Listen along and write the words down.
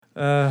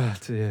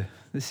Dear.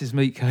 This is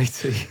Meet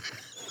Katie.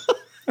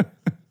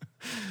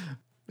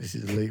 This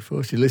is Elite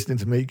Force. You're listening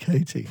to Meet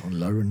Katie on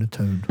Lowering the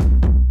Tone.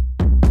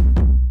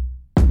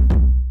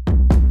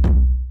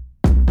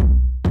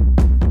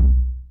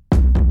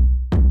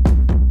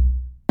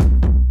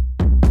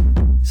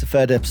 It's the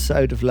third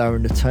episode of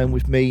Lowering the Tone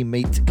with me,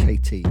 Meet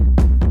Katie.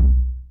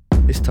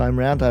 This time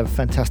round, I have a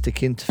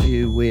fantastic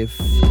interview with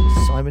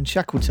Simon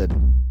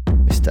Shackleton,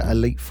 Mr.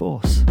 Elite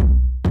Force.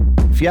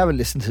 If you haven't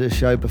listened to the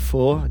show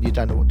before and you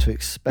don't know what to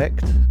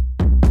expect,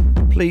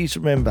 please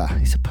remember,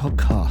 it's a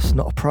podcast,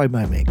 not a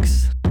promo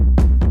mix.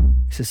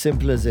 It's as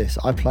simple as this.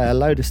 I play a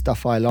load of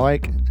stuff I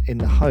like in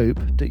the hope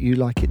that you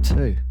like it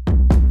too.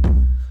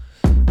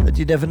 And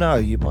you never know,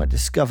 you might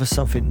discover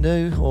something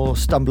new or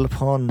stumble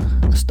upon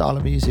a style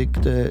of music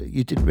that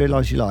you didn't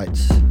realise you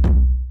liked.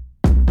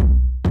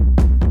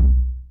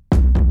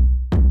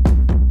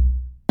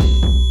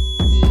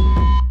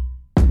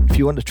 If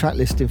you want the track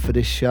listing for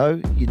this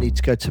show, you need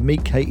to go to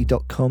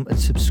meetkatie.com and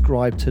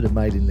subscribe to the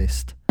mailing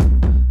list.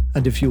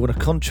 And if you want to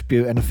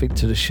contribute anything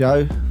to the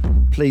show,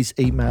 please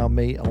email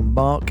me on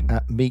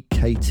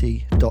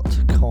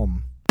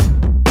mark@meetkatie.com.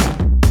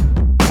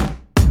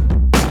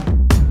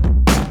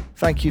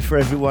 Thank you for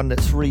everyone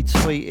that's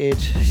retweeted,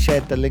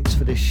 shared the links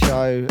for this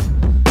show,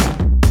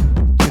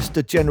 just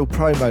the general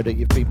promo that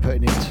you've been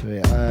putting into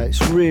it.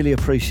 It's really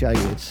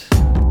appreciated.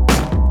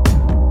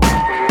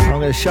 I'm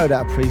going to show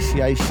that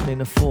appreciation in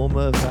the form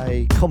of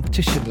a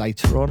competition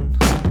later on.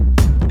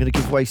 I'm going to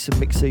give away some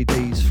mix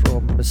CDs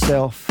from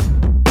myself,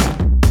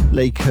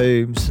 Lee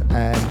Coombs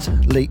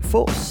and Elite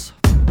Force.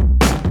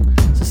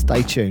 So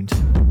stay tuned.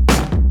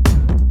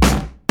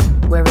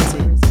 Where is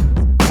it?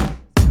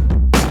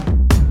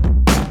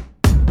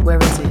 Where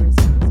is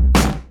it?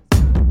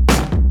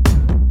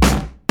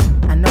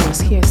 I know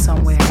it's here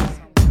somewhere.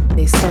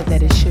 They said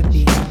that it should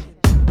be.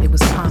 It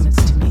was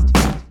promised to me.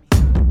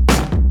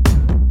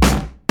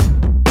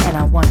 And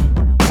I want it.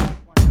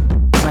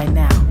 Right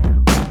now.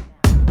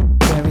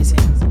 Where is it?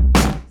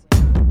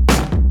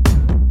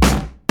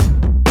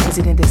 Is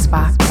it in this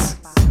box?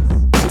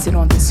 Is it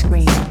on this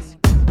screen?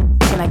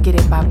 Can I get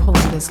it by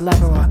pulling this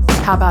lever? Or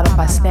how about if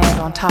I stand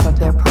on top of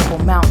their purple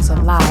mountains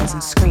of lies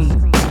and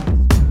scream?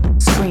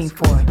 Scream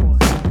for it.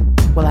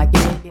 Will I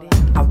get it?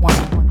 I want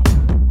it.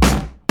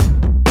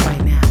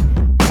 Right now.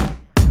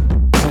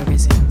 Where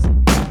is it?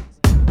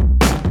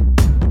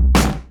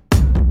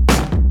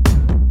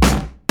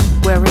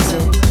 Where is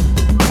it?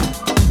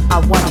 I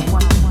want it.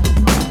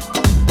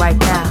 Right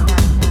now.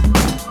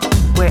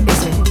 Where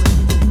is it?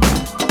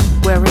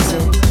 Where is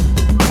it?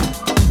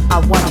 I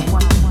want it.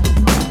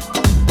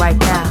 Right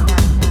now.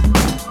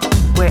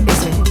 Where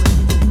is it?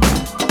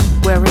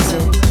 Where is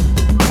it?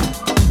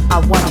 I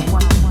want it.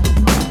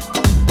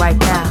 Right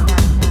now.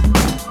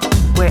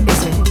 Where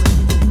is it?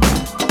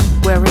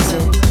 Where is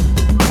it?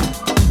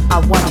 I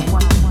want it.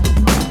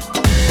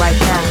 Right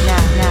now.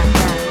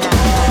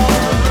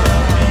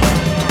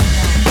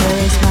 Where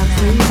is my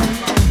freedom?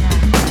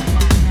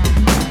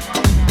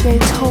 They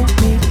told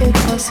me it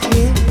was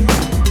here.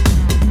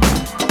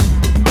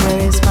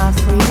 Where is my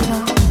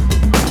freedom?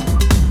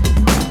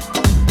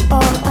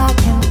 All I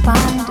can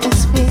find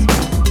is fear.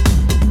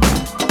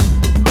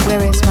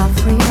 Where is my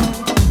freedom?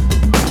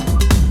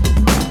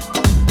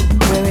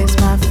 Where is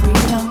my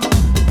freedom?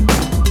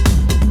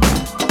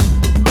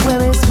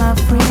 Where is my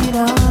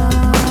freedom?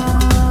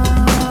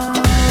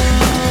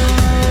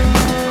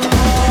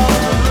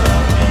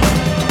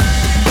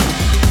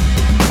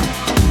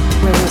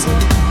 Where is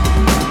it?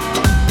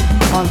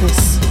 On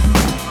this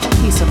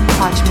piece of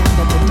parchment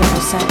that the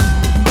devil sent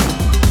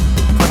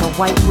for the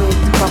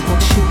white-wigged,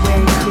 buckled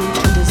shoe-wearing crew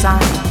to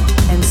design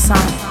and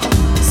sign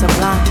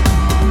sublime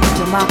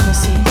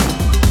democracy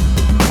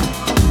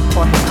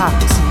or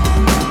hypocrisy.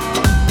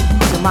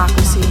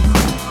 Democracy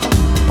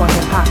or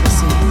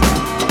hypocrisy.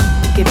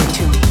 Give it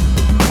to me.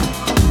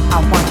 I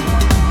want it.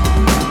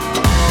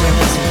 Where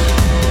is it?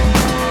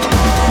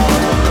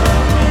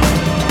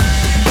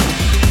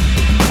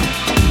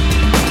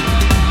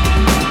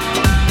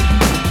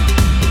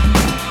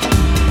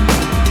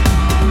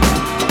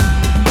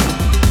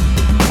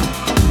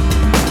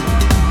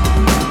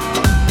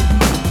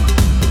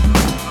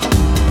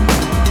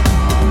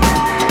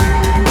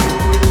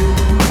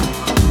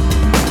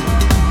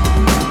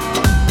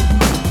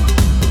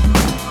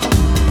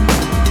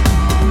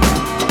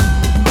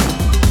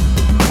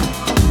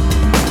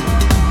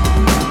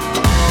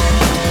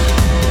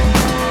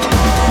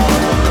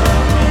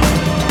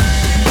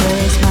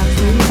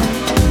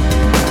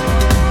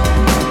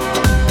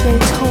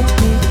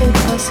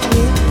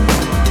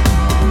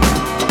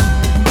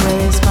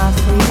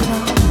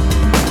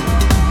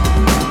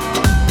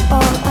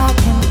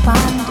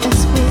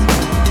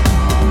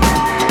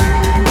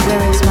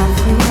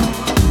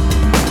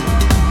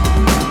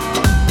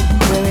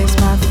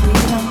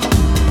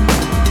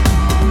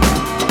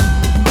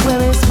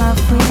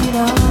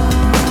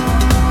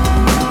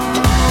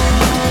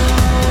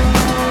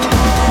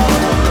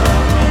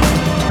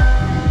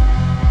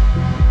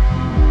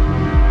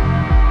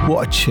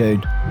 What a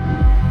tune.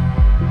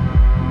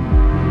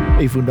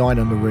 Evil 9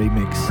 on the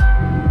remix.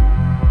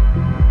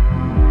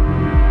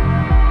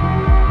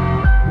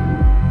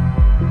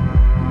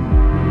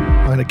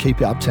 I'm going to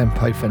keep it up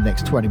tempo for the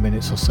next 20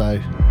 minutes or so.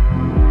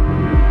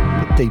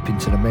 Get deep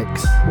into the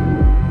mix.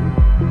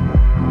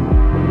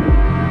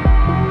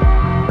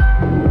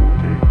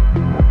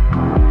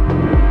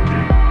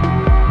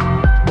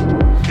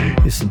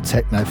 Here's some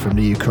techno from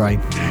the Ukraine.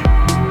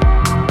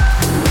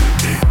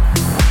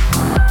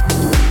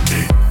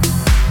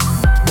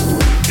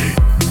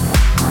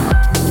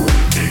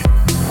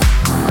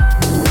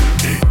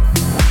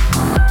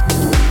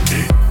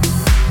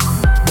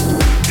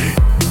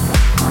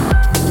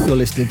 You're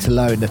listening to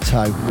Low in the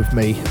Toe with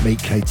me, Meet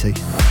KT.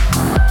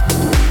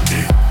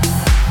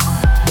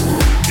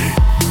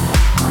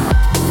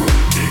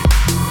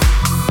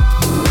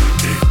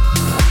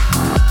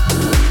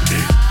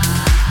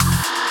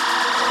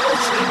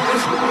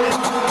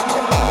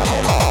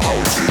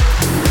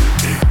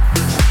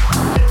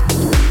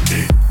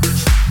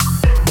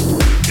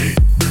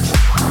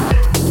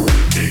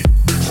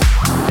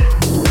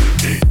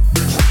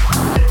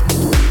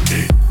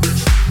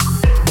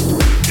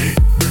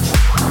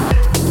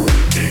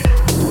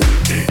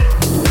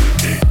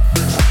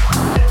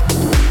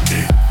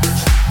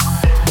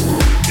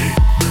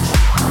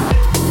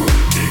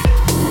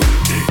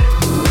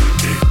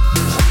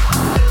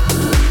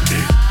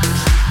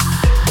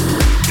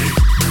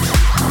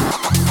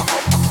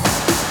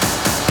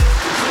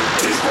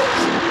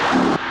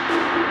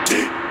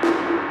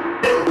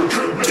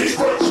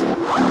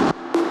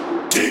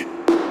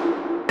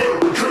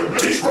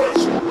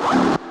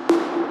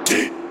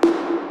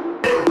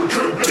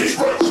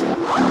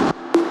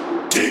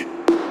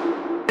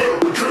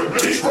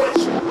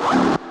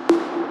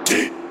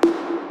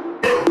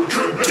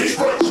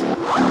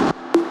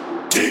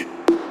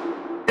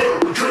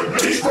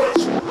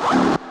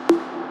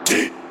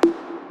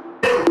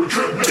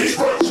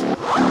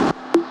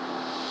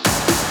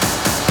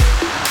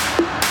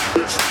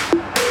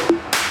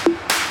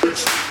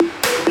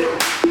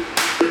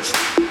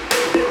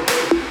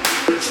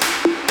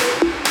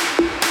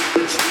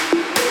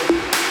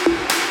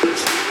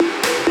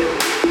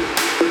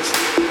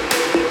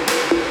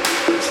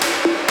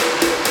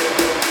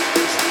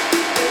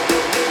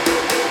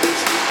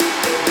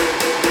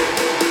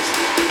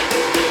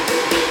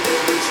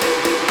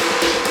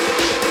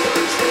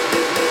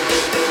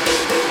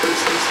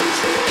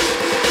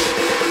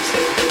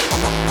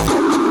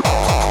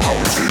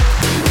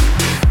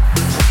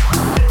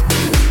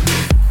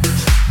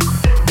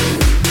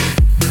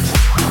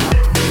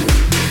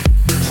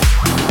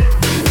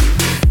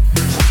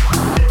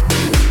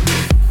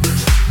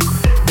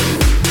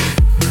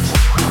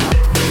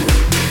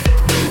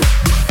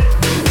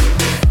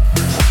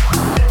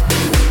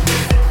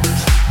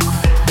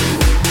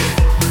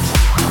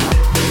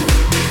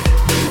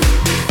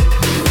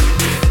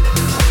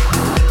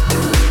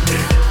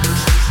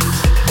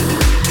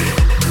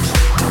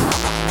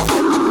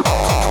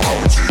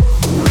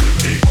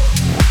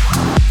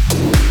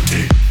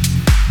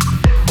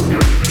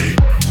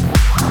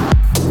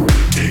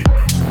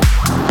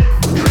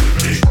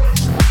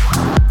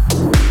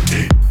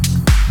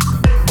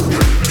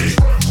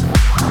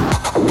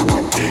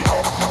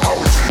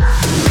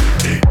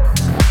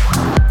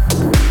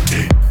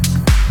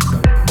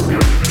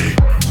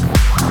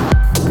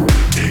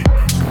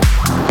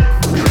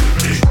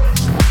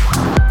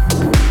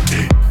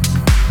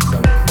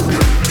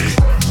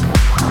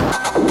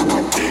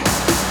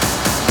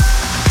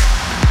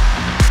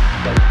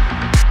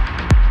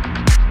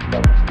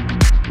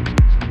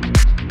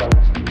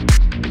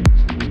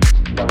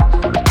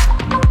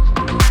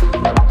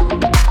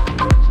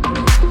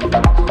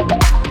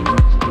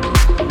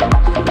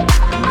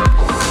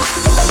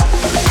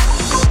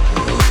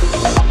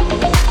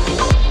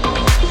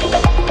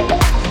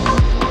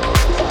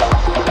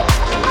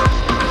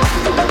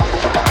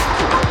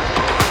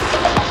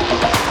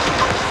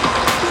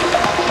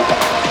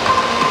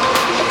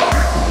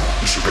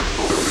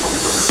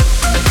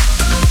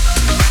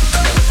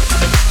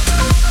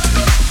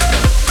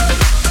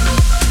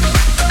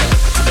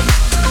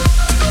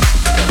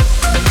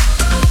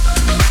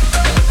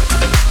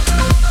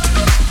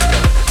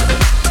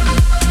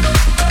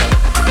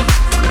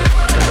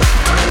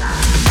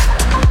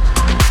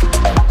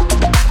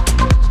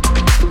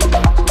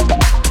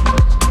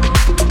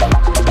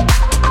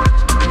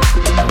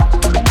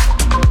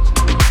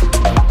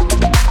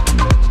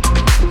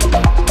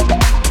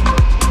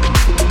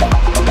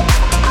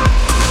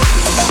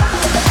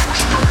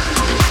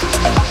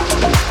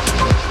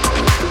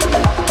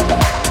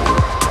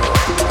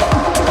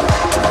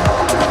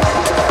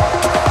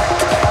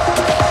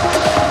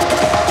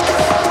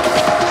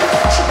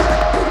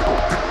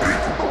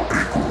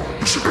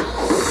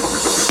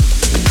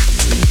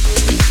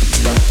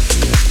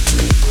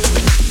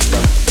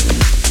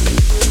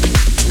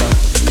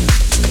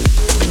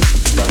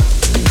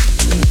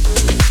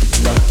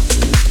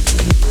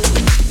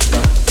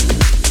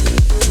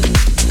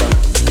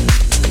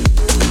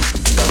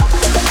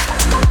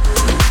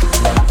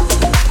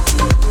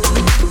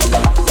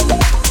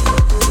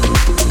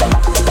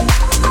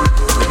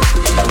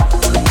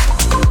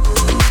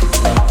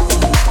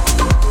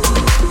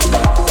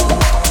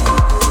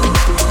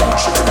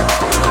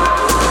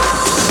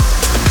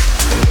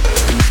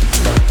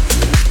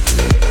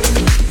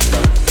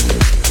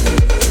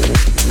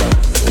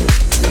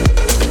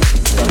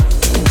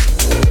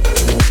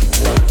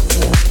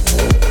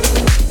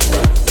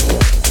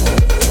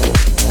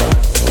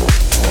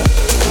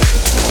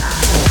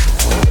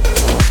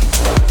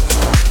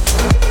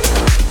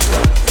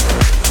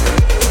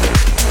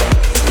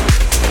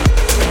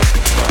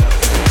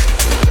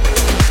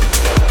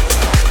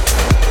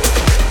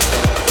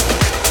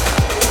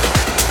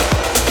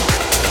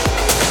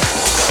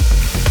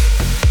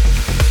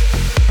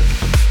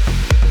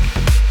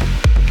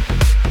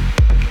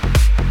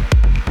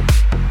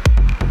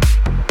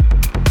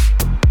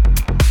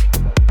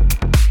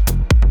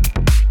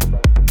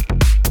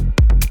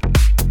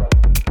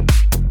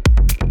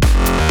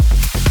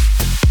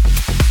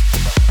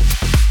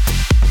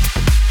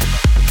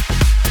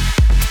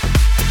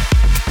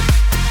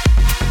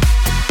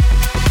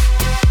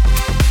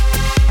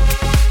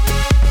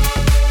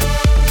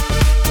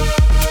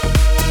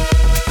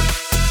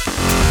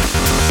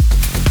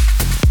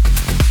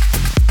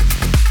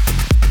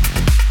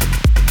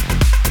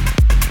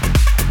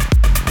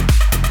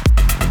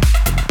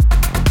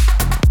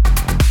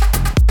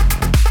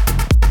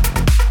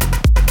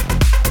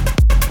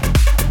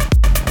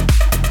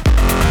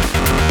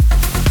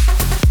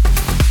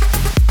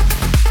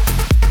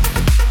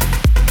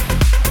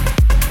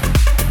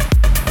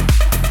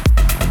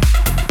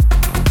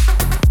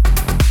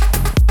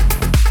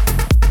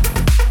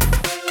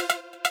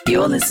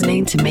 You're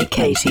listening to Mick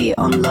Katie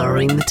on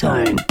Lowering the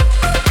Tone.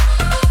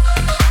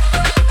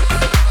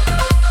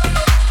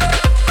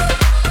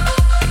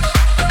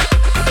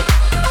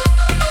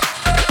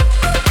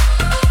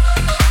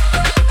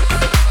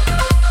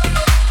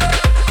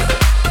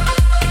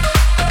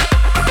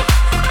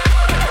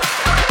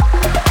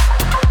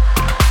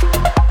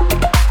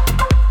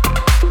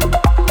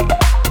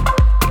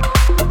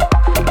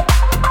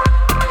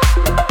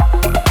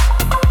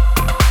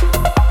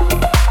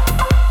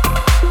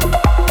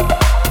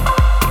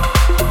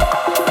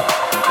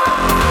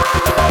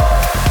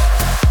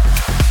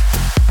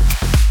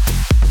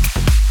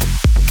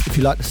 If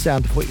you like the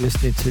sound of what you're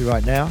listening to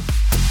right now,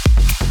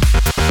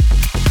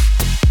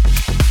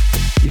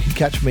 you can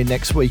catch me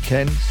next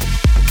weekend,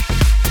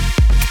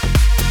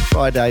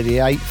 Friday the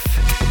 8th,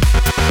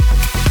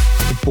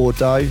 in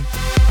Bordeaux,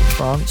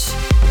 France.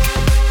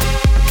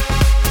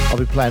 I'll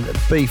be playing at the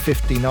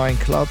B59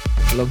 Club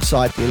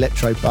alongside the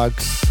Electro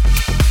Bugs,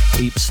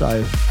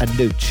 Ipso and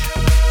Nooch.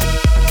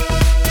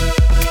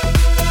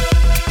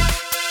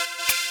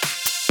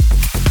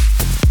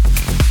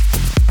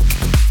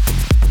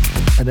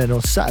 And then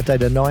on Saturday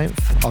the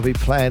 9th, I'll be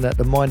playing at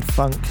the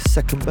Mindfunk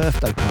second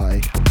birthday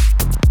party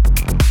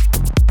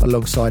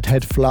alongside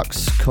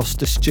Headflux,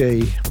 Costas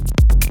G,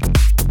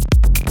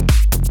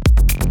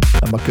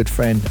 and my good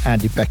friend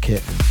Andy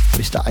Beckett,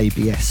 Mr.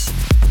 ABS.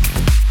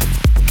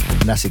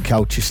 And that's in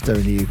Colchester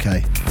in the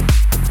UK.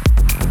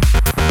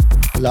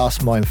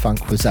 Last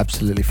Mindfunk was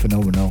absolutely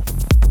phenomenal.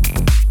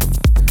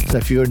 So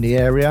if you're in the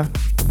area,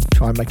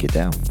 try and make it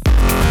down.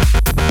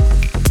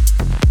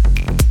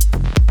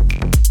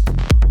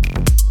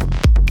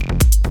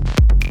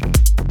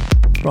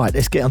 Right,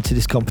 let's get onto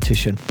this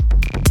competition.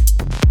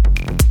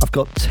 I've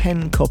got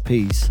 10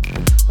 copies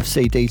of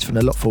CDs from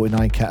the Lot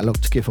 49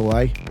 catalogue to give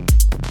away.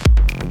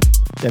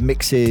 They're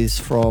mixes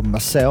from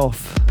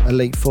myself,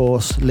 Elite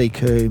Force, Lee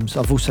Coombs.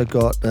 I've also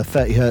got the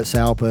 30Hz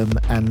album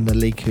and the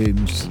Lee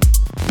Coombs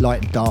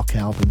Light and Dark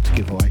album to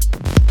give away.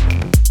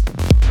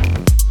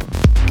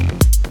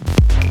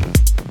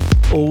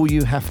 All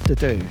you have to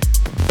do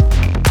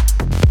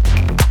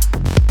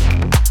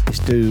is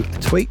do a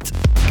tweet,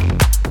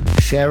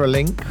 share a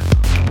link,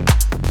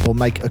 or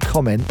make a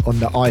comment on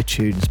the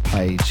iTunes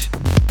page.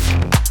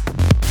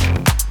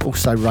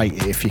 Also rate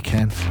it if you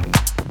can.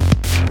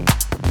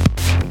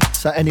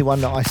 So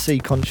anyone that I see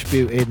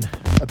contributing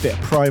a bit of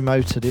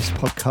promo to this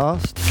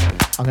podcast,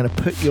 I'm going to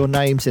put your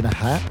names in a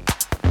hat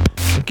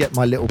and get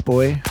my little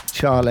boy,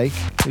 Charlie,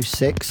 who's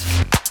 6,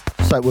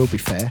 so it will be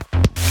fair,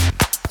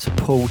 to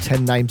pull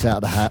 10 names out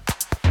of the hat.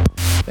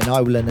 Then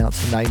I will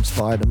announce the names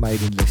via the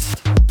mailing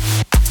list.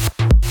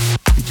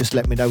 You just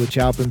let me know which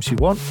albums you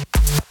want,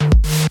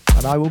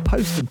 and I will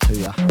post them to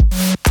you.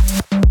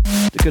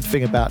 The good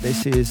thing about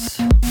this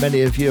is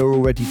many of you are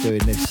already doing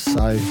this,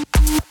 so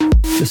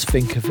just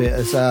think of it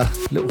as a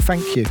little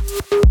thank you.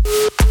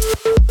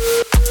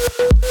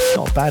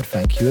 Not a bad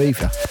thank you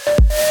either.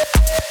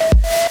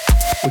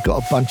 We've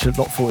got a bunch of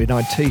Lot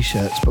 49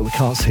 t-shirts, but we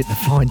can't seem to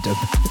find them.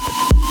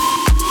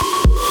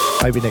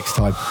 Maybe next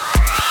time.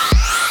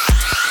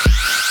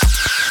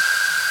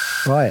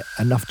 Right,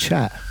 enough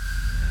chat.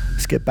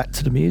 Let's get back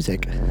to the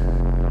music.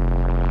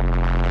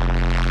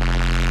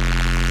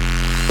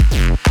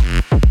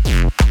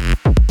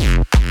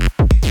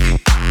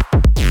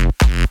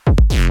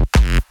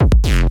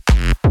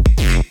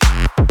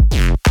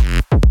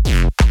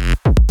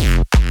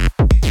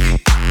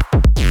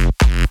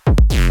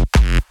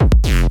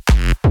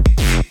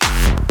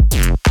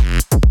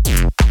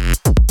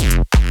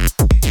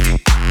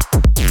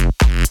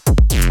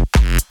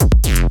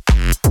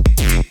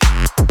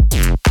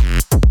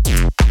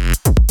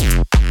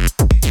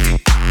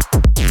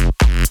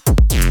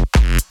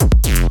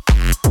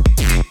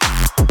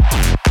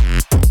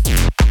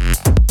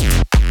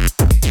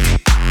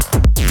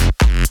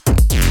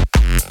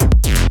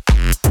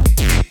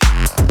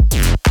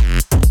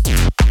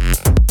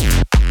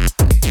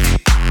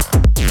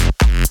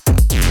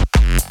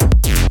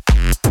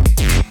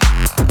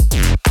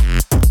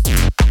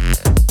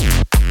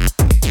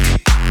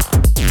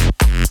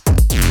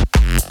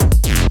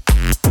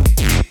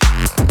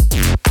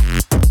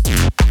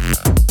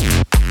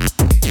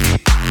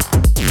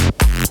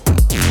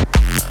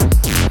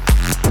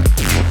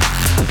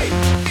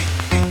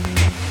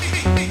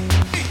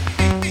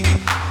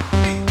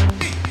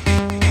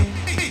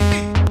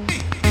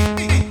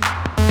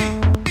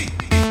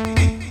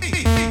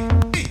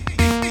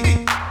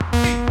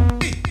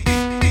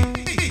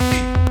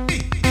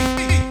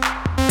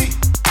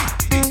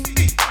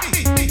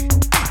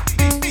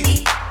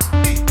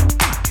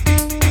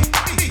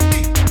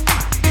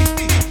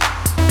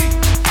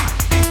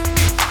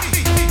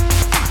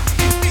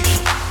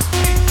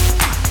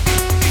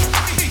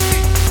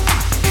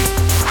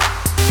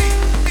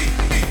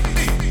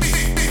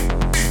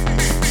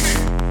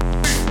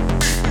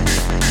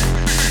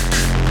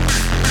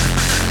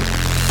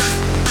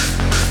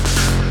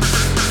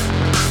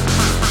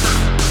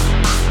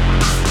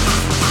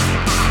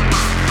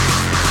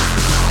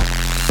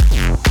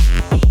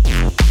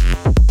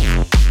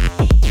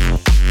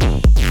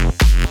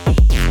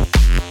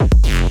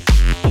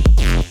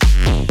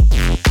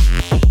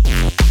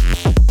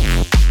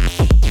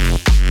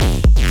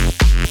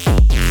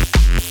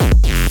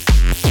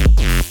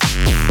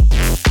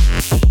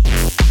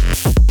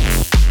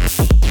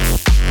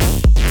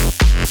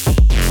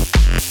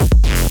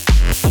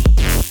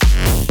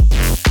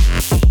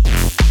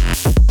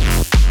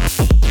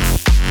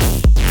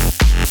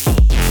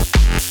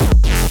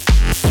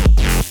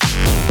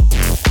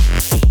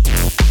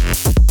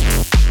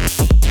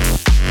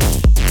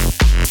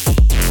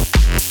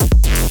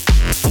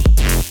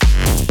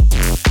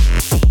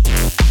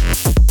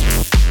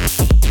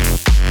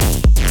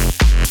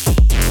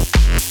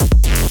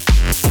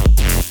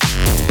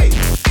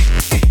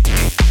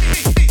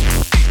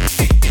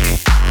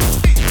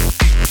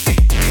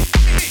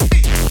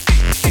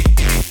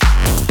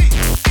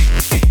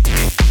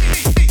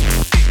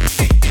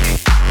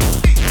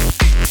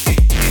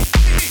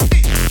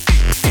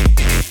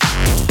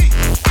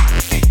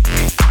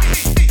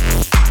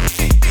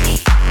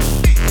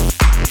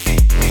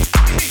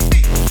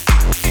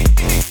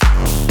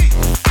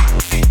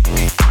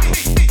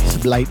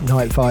 late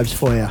night vibes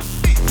for you.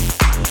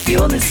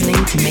 You're listening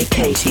to Mick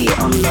Katie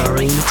on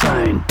Lowering the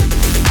Tone.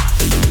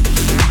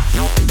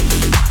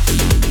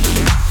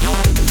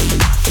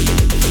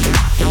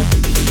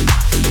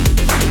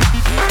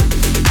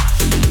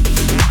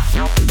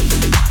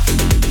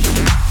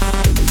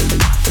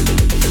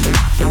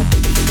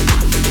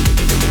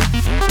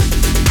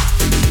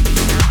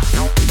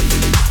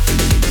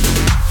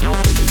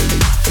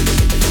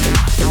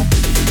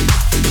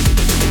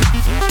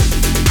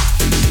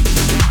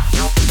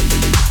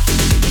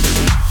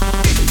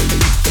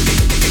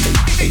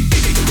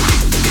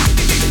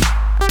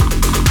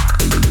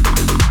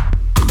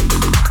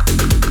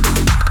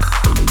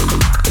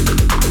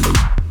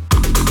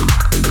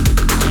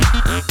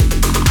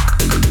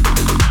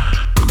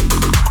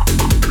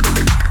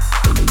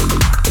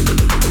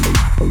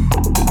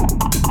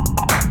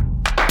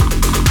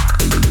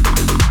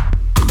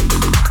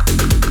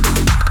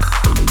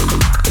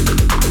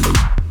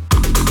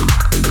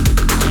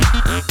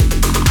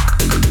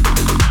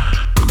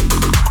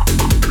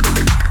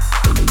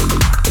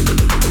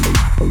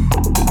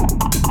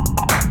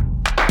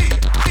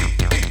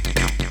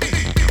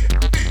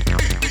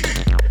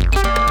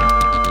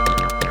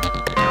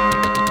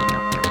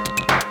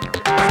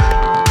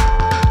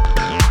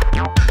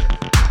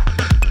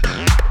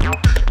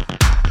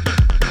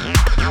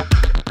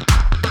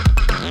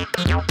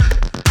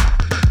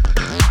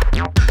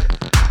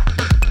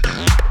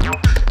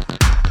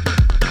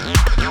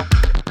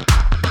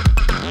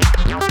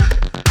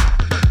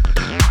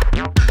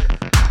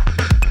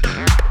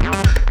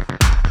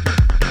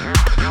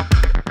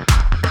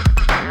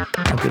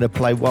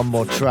 Play one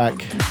more track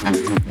and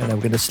then we're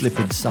going to slip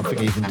into something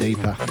even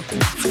deeper.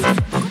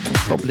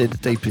 Probably the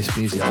deepest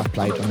music I've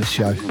played on the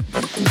show.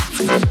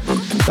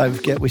 Don't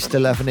forget we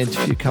still have an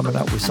interview coming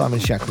up with Simon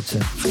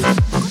Shackleton.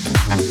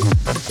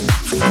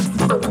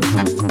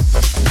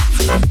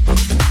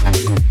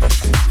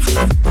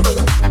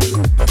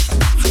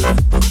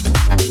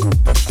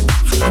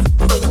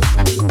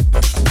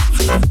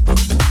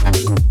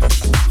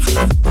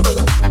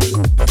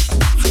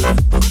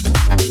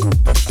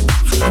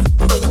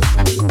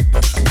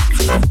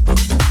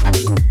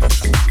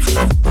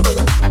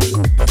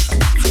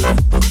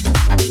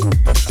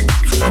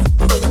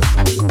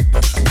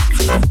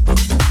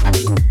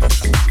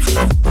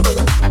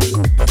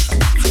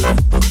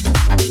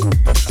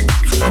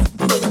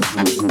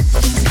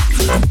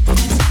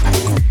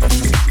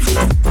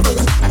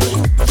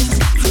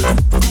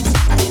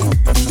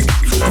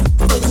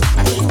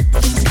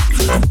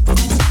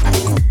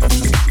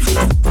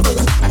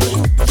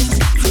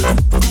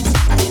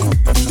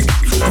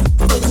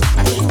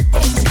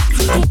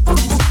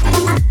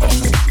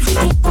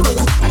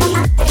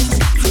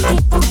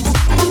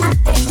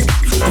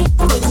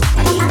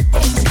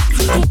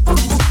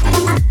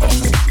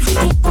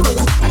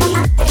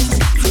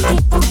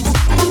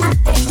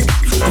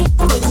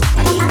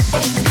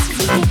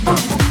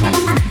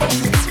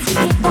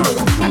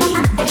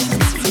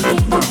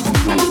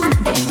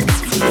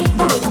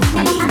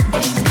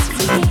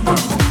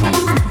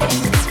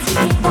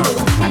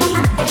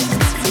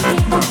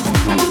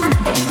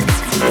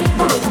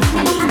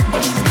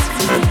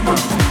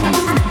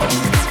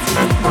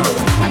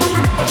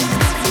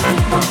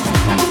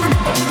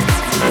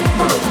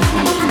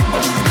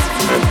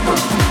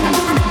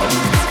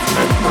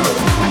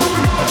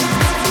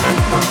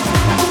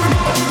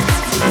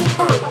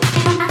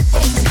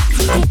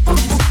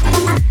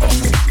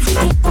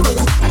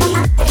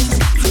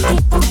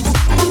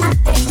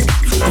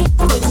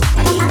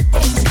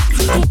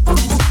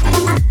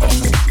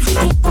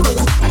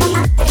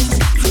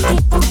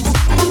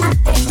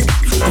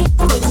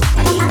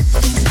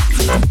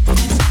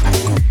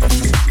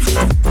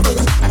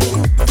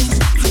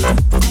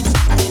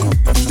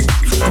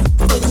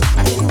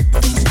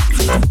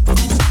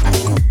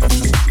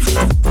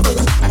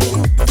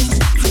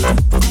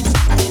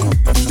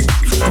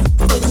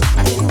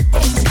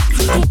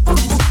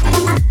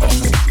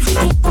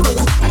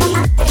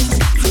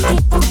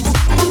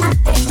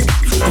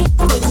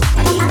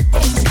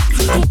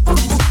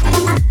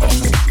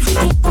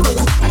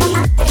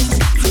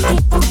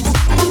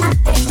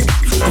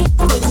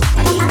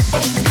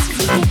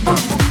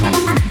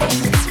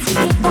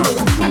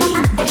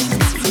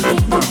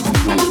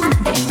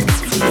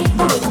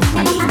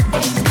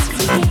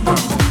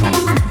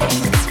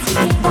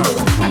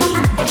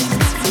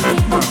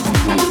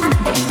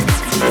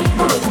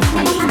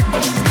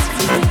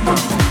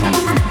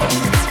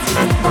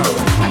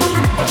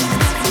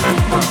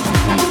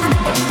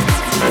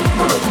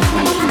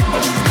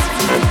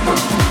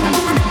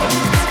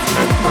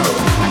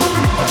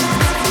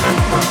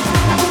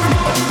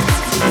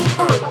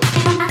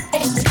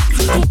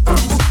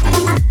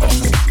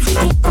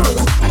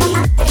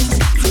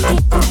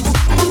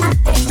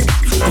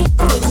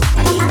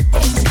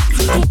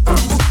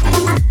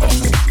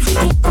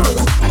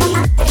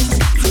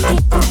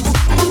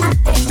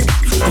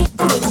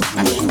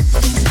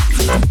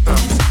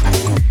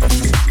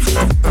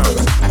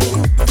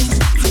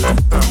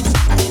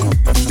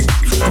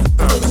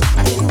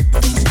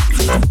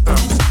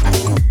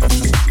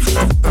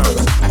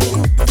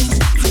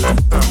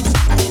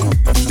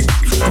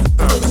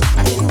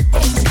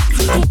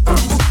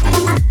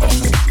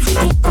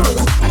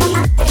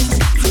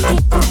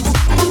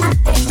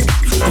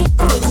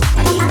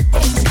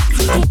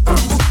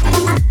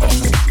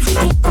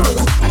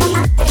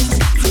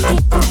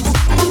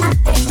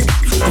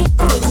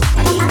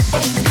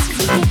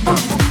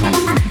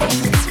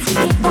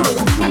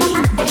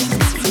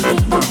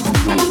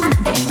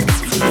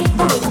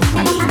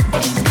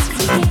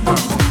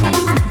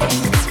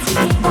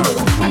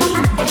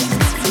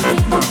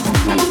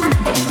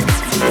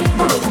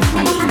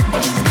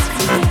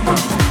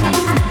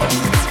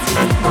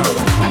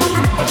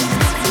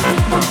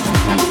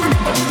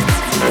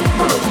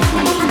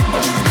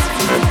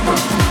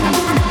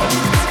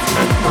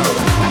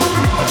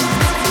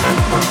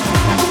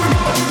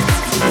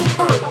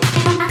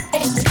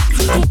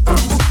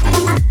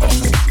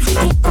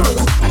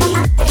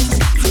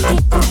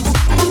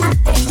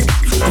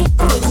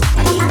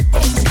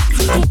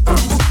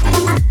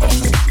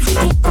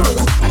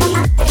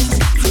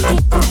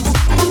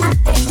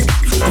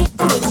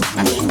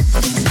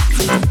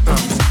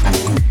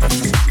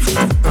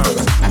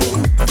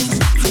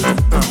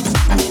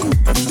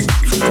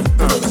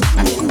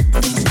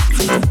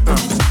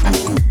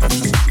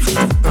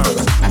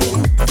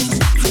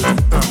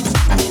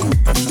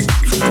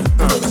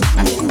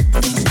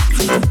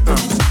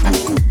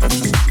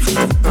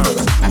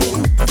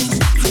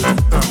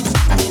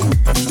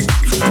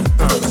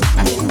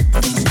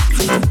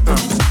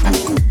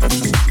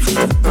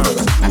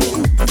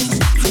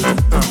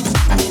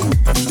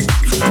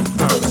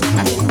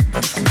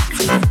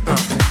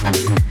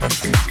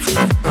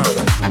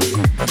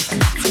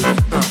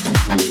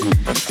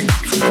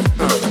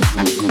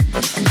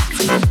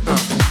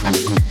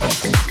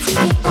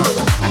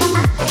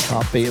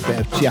 beat, a bit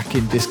of Jack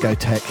in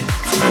Discotheque,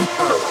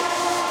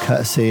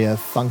 courtesy of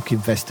Funk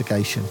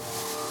Investigation.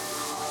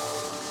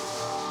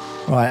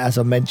 Right, as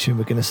I mentioned,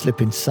 we're going to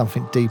slip into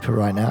something deeper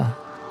right now.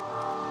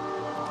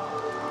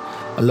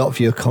 A lot of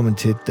you have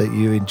commented that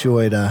you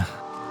enjoy the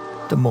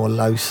more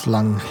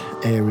low-slung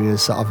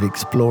areas that I've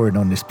exploring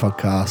on this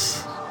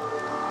podcast,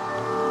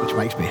 which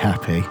makes me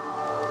happy.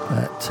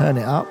 But turn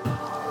it up,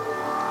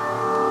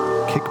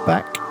 kick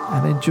back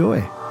and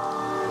enjoy.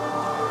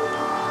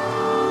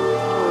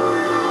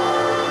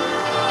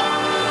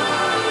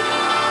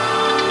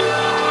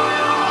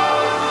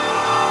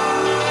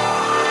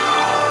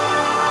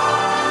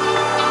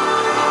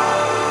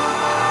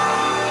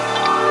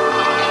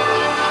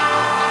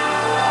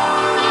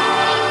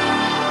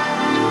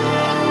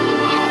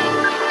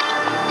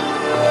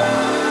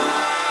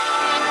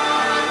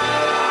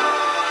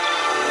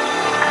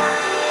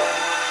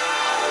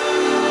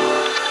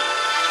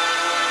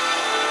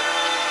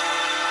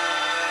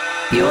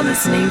 You're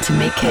listening to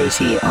Mick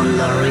Katie on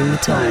Lowering the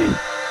Tone.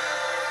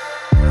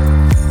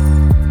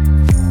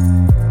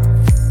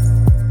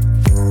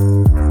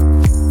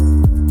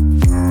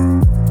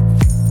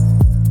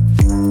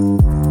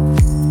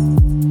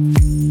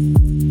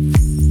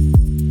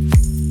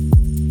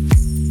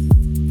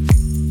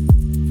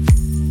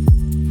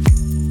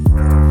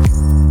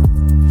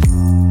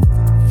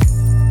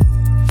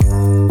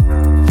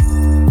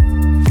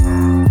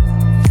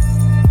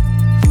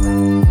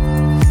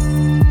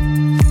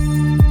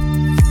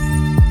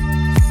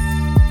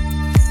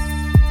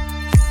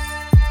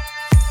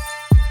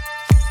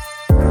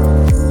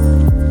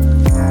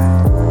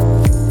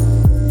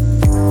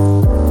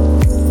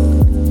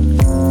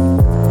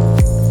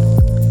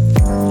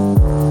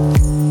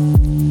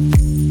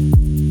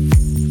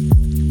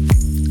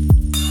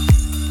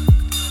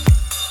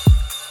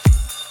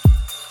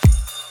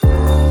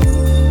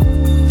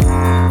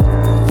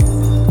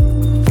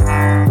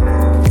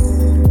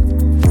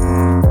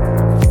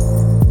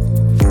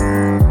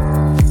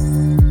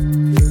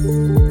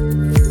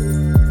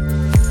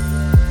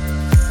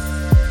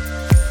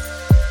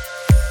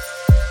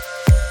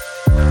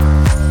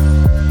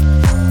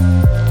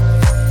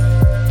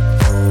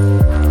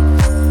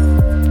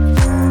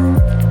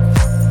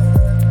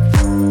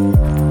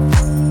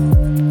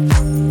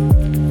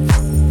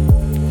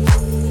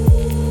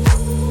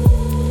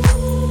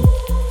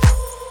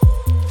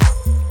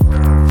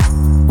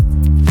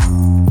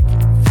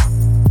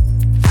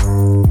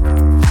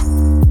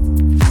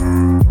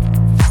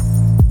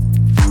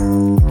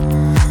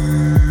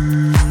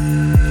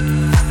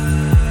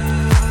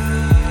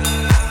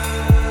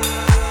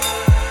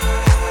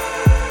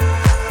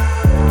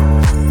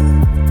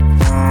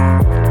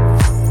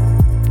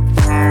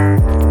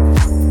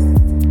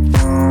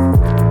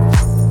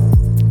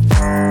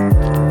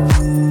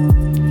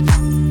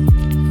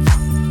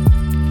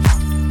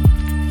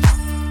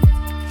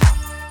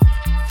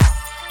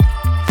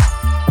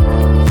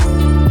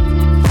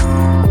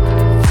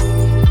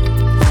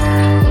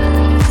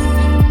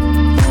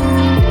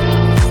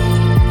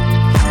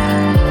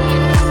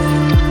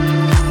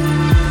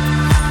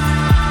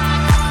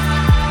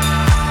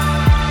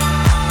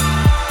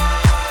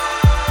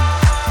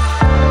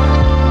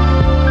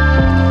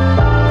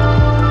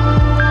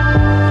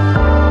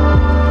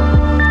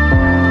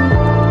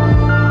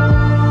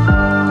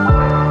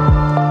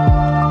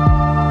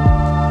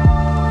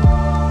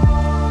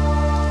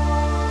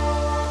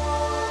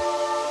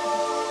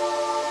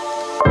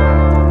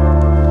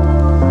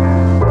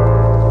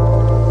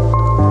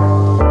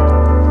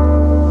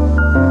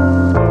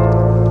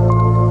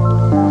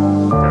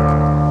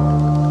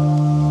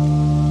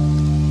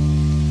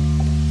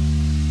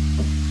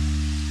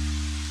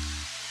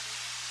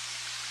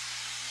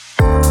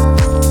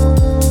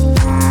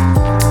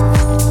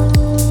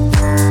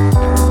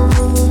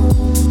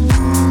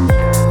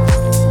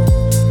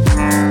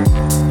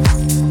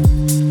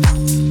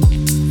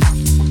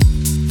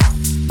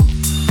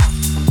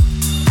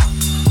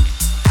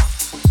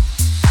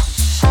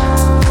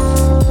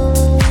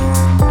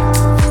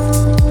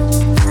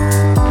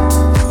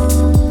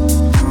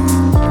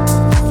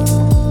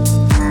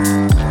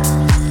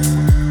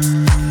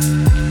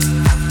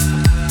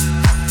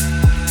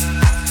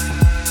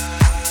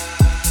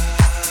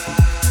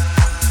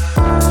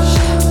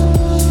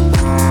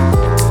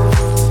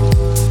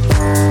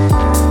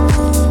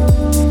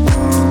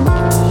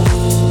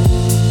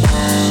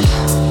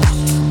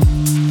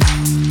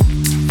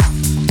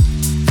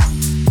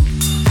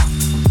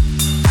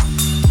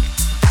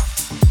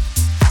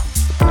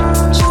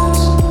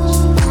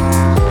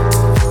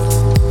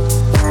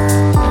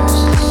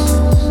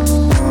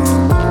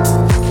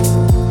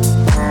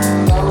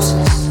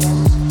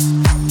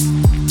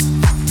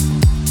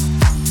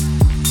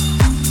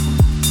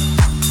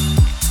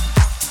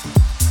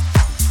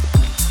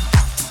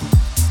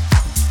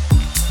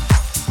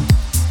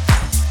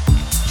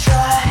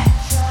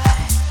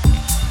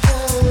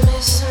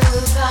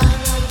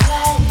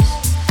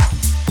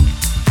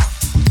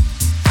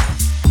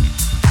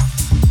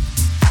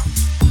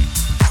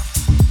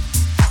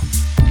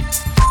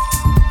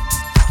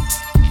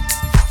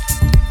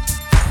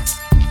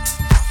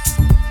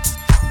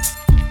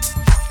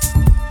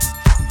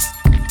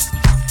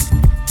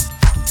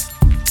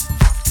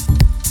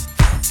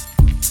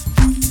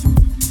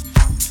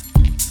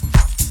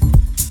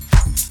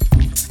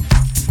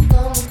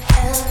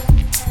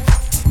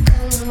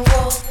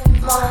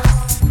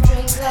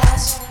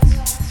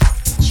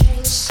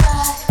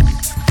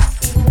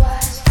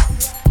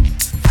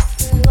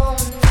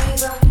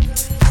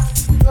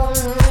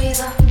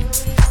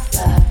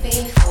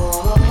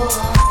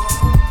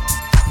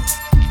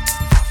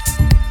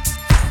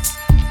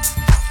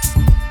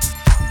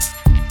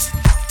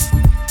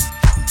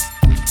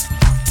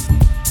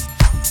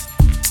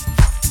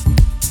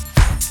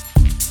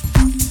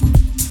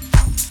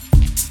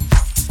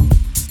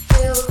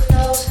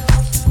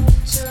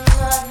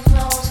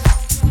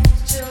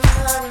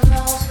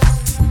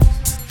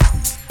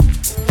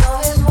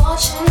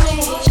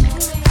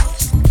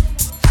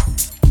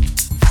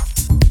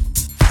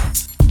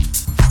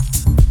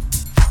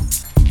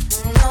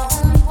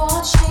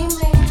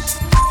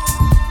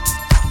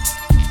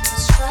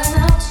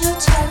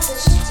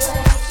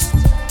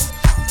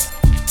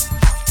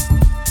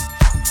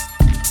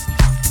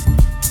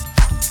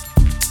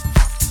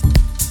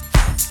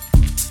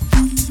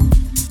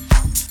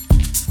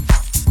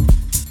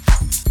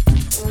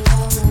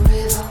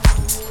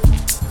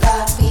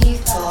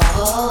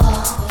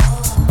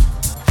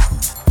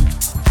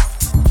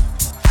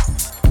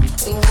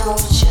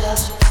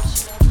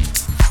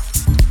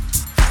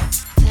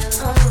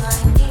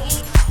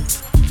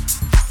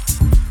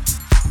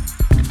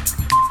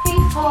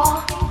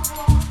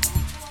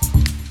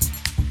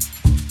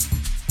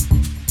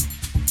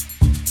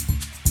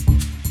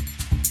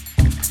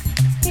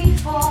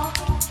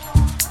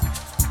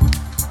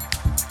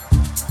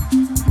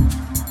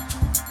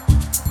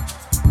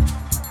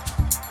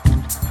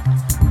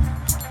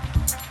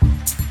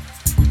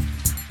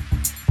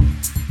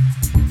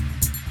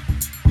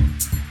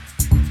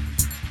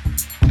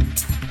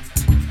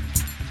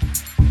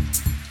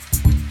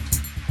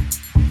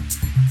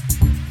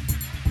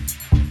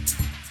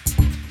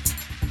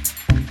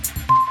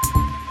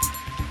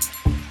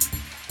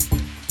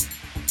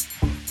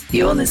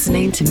 You're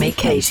listening to Mick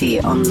Katie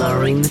on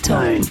Lowering the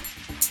Tone.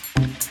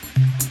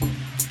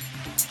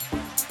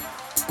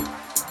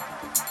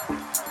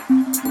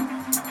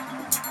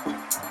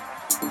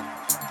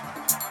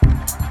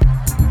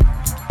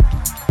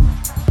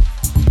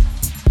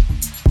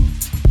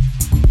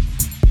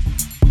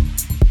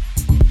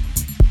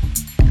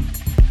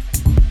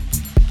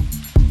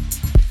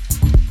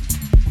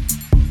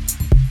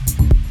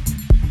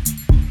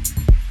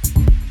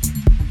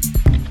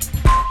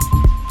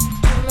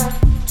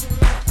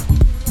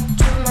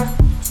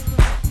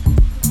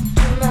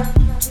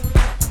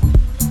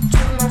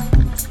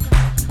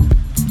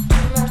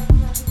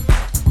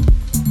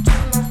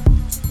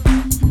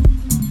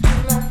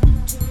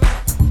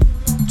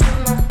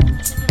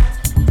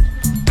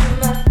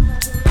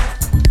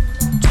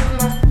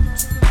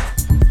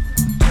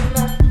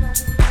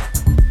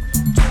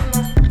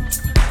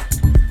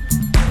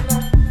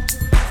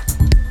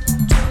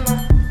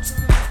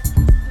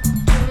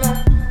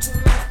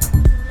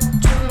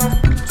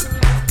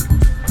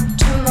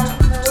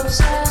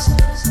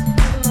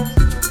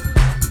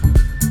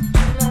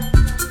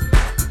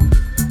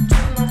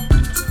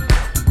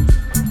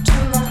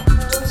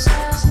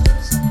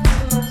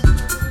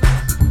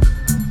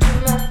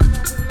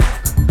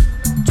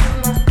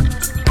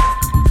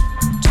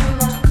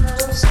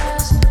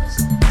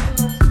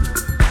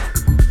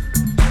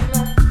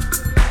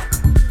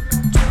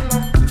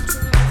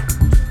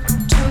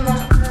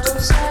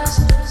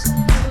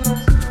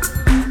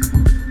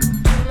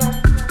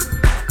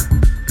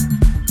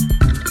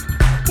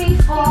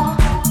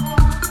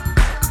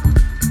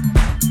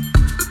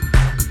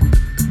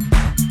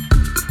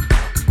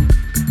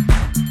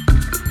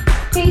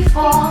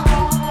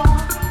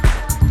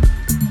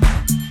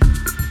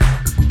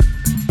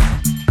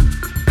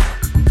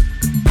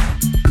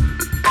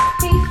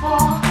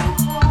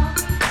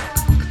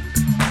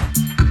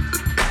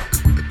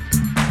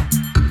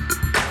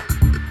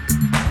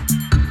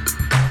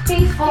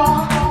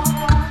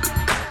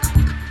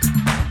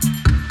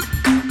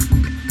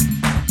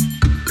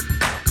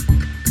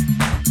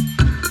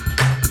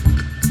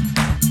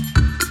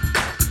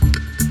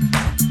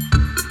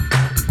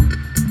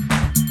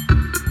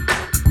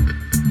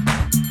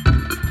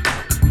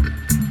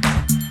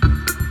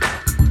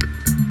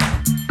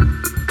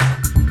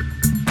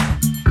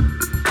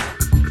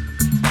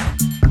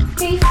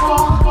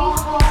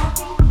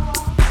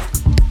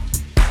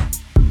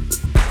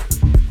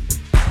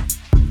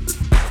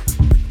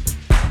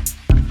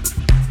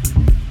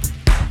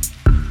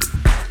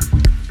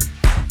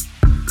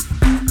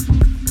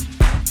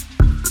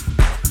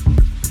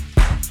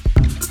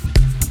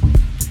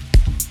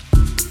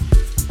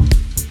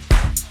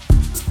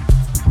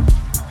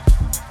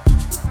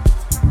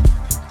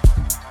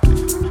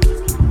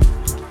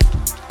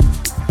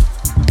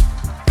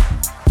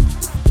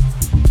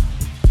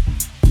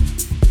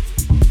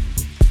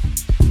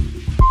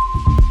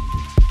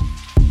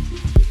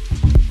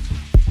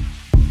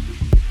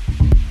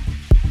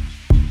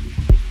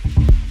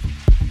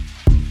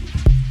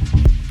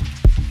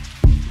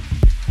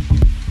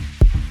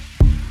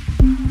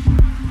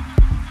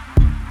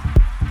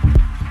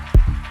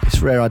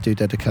 Rare I do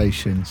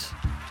dedications,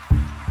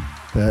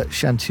 but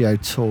Shanti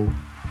O'Toole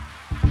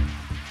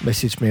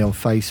messaged me on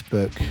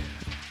Facebook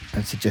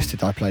and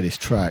suggested I play this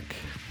track.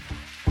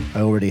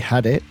 I already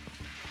had it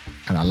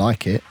and I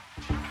like it,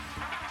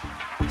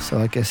 so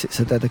I guess it's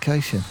a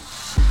dedication.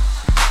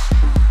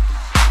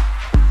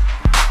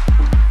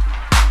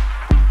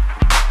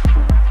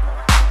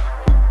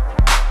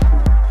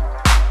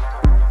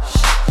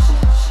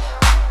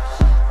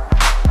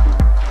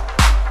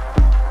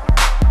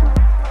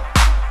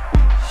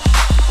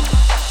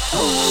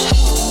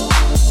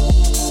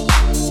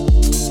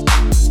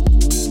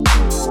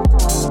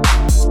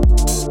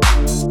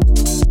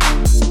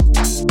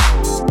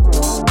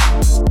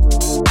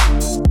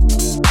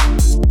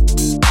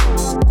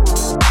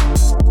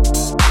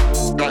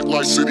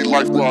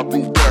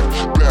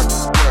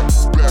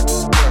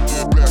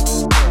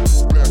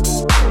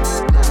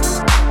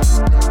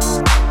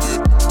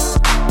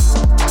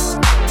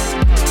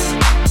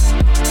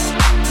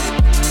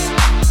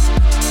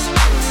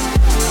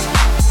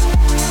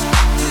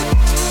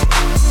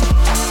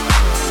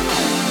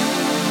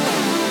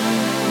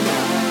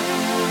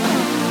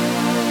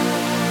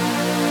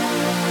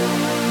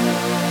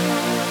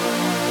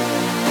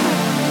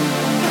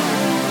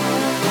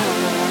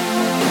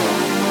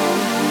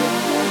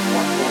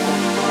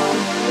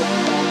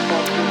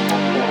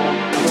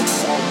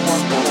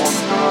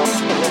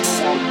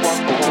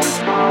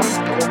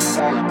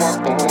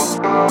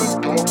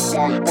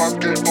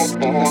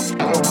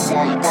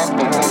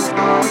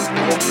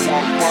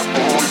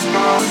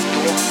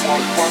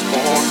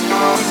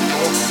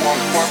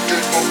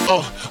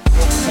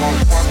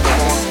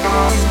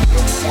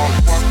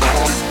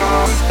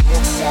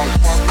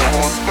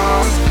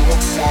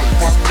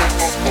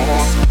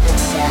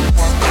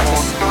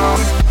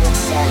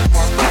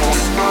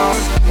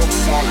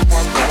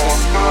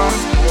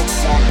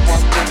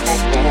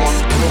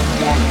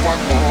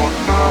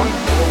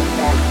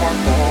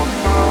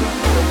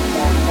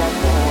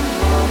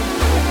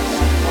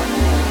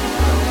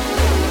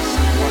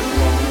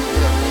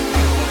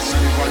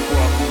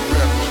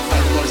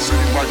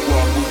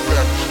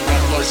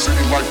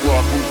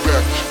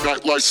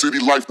 Nightlife, city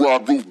life, where I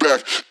groove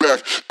back,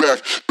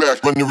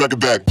 run the record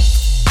back.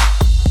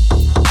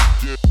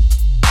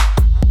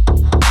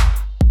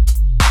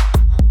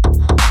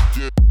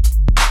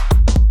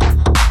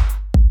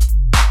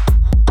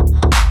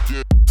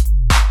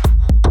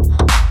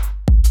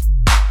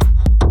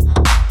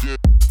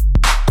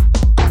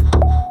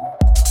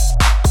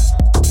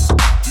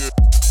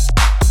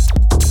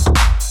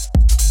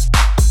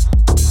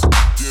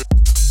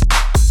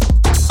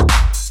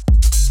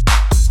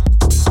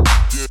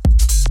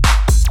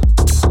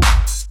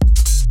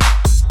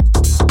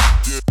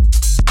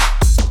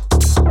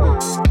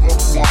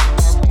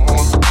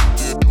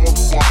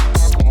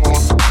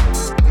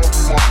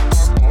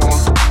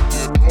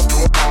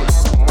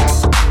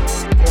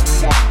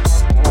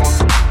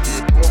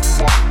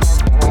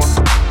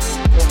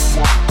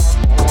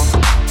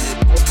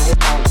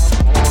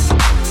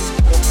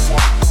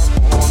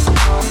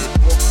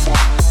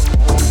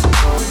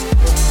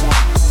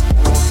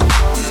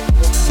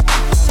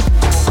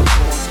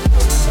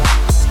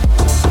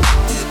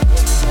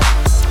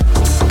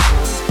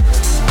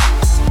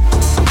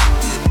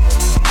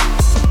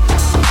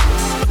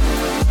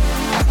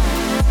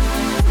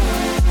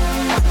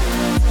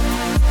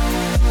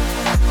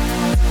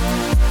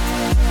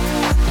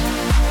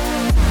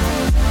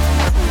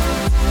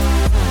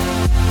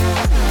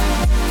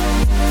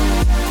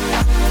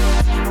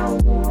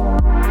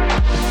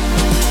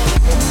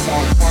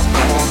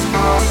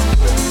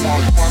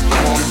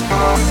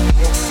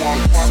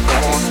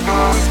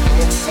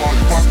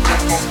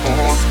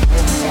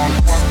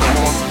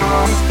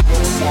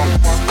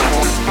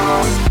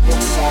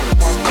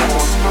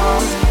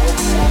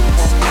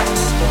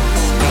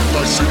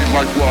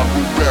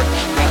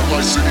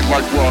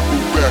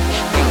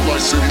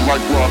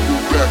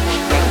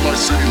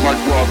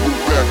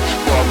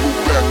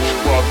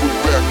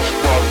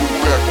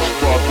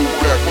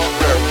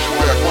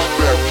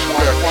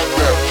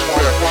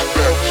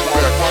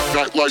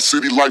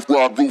 City life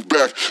where I groove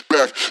back,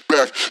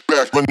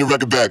 run the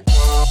record back.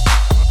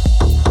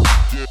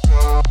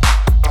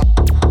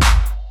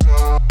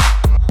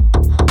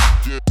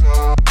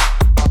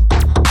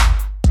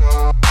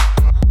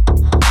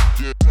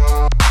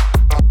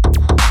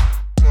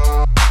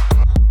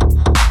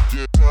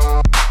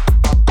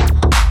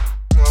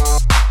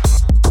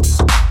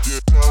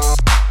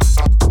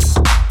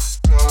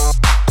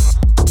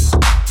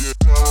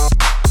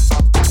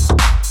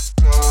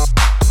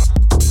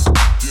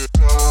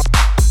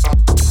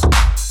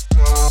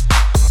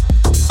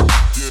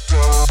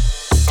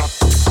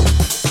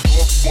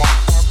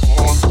 Yeah.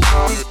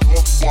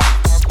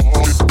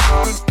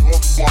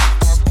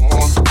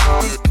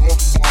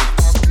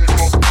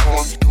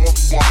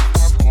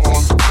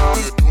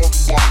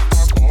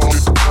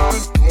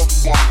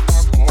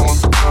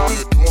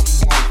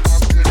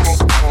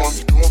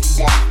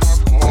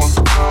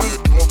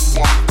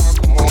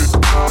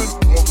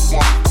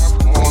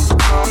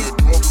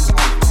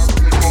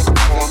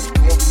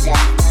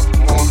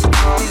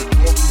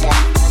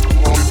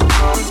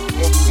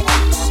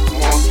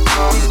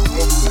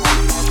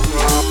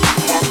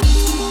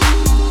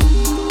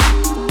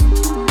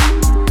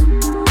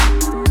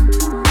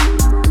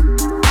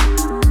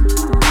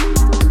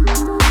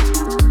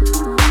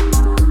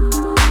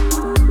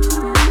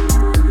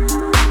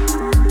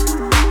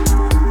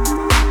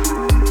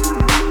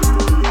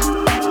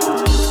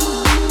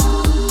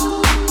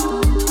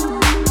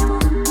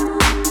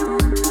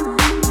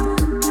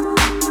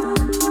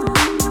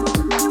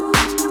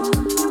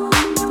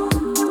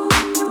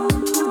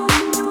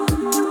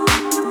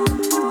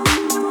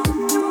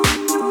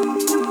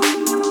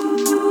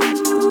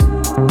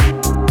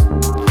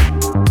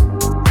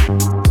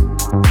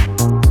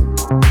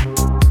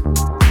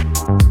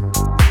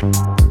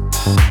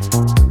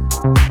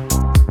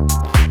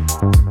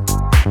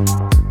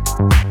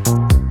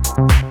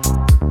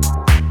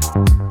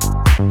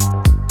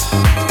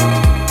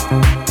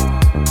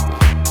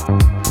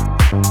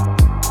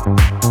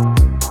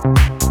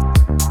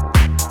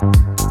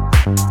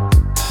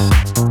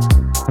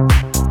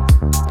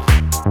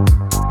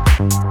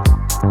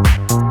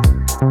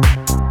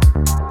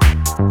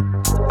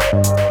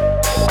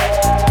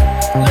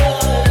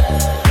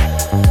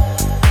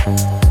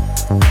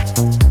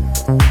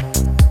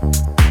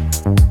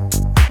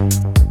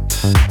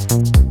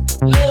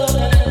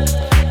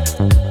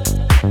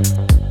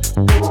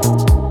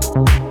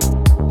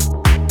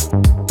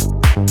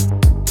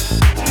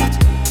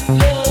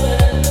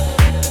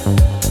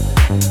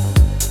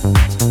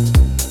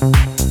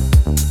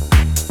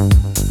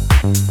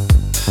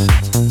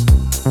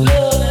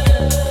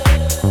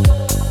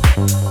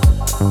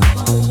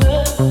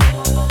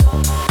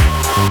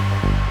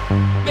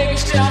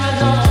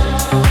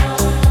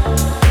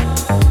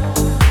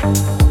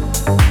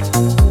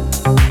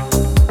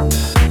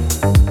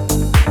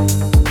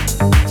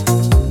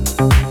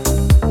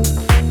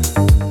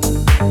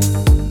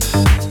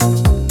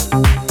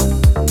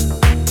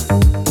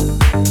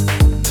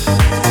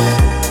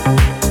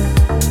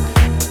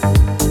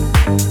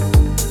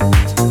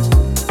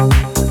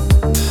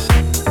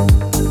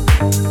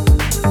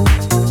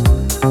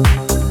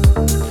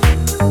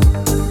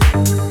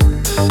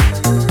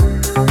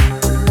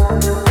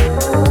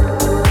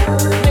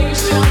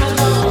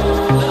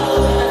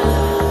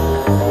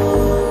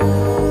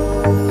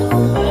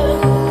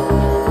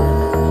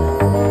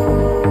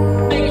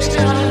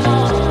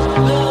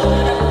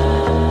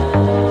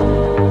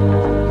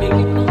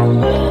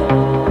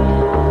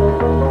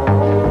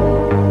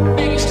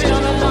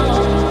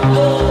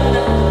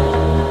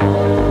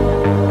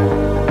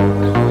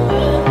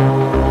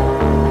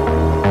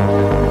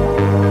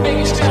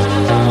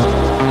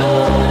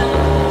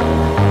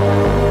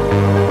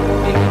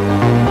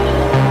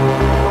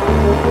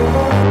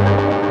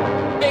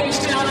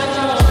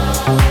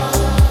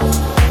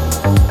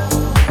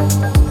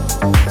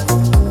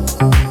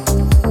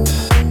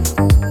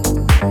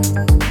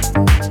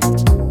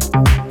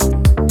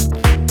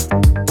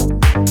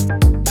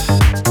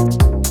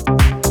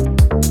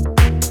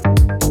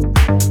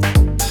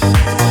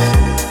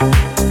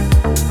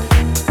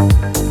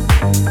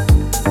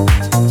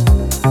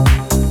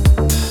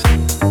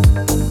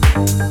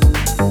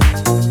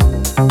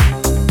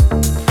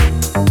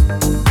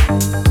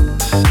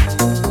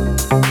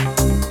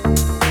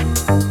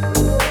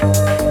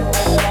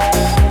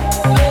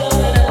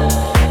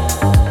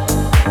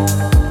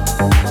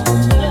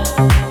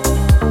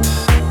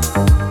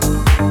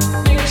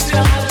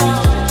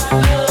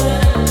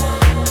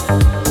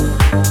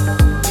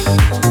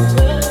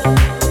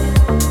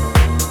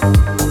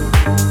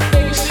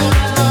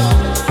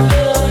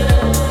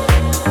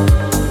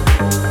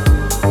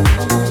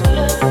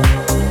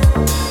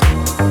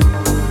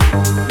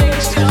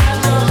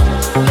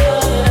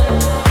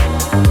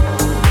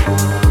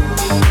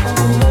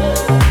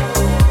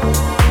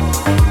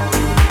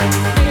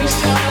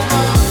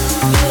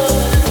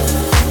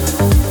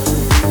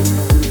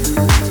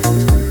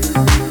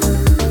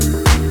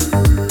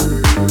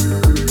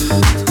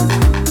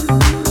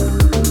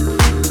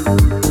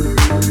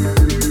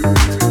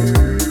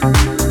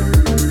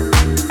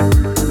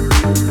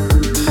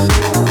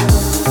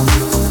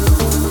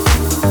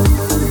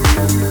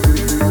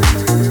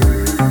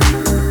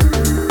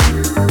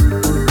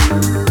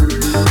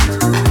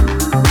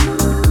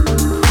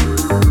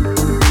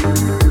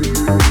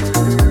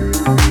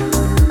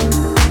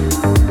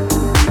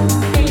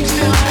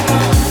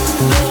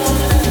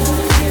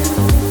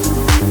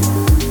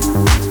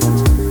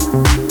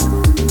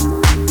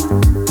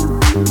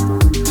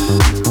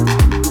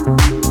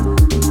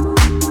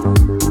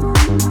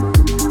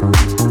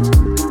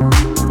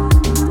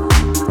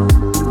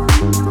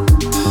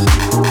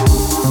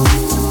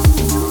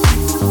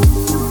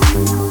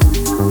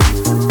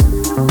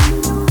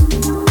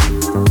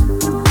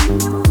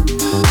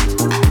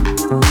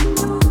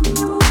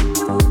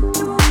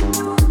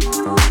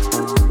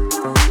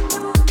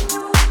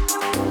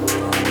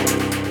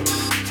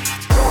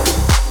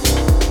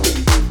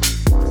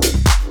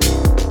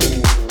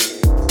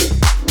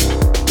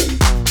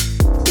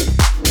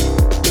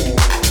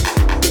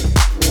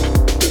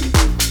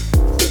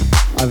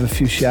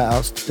 few shout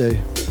outs to do.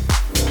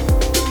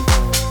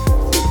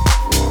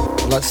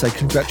 I'd like to say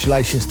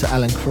congratulations to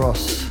Alan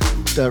Cross,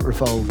 Dirt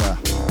Revolver,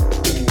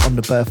 on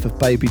the birth of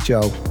baby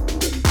Joel.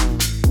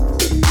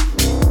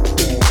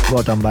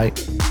 Well done, mate.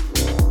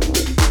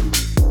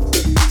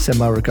 Send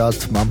my regards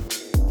to Mum.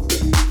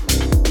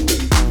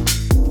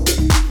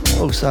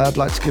 Also, I'd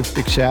like to give a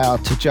big shout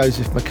out to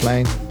Joseph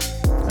McLean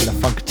and the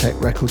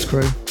Funkatech Records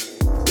crew.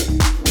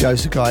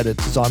 Joe's the guy that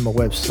designed my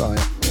website.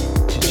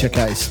 You should check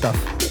out his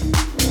stuff.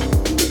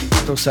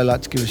 I'd also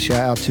like to give a shout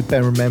out to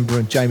Ben Remember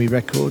and Jamie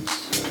Records.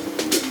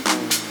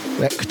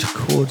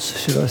 Records,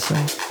 should I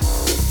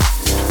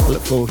say. I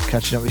look forward to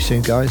catching up with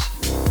you soon, guys.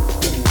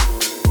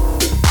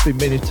 I've been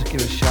meaning to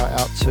give a shout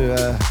out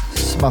to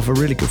some other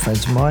really good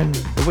friends of mine,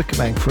 the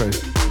Wickerman crew.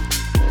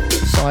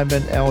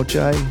 Simon,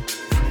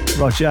 LJ,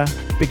 Roger,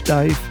 Big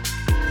Dave,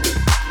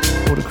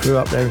 all the crew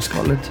up there in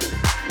Scotland.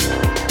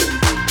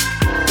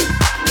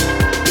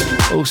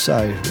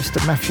 Also,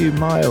 Mr. Matthew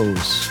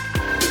Miles,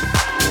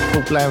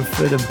 Paul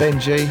Blanford and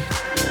Benji,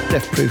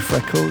 Death Proof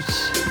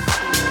Records.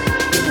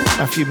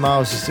 Matthew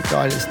Miles is the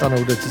guy that's done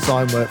all the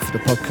design work for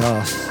the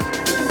podcast.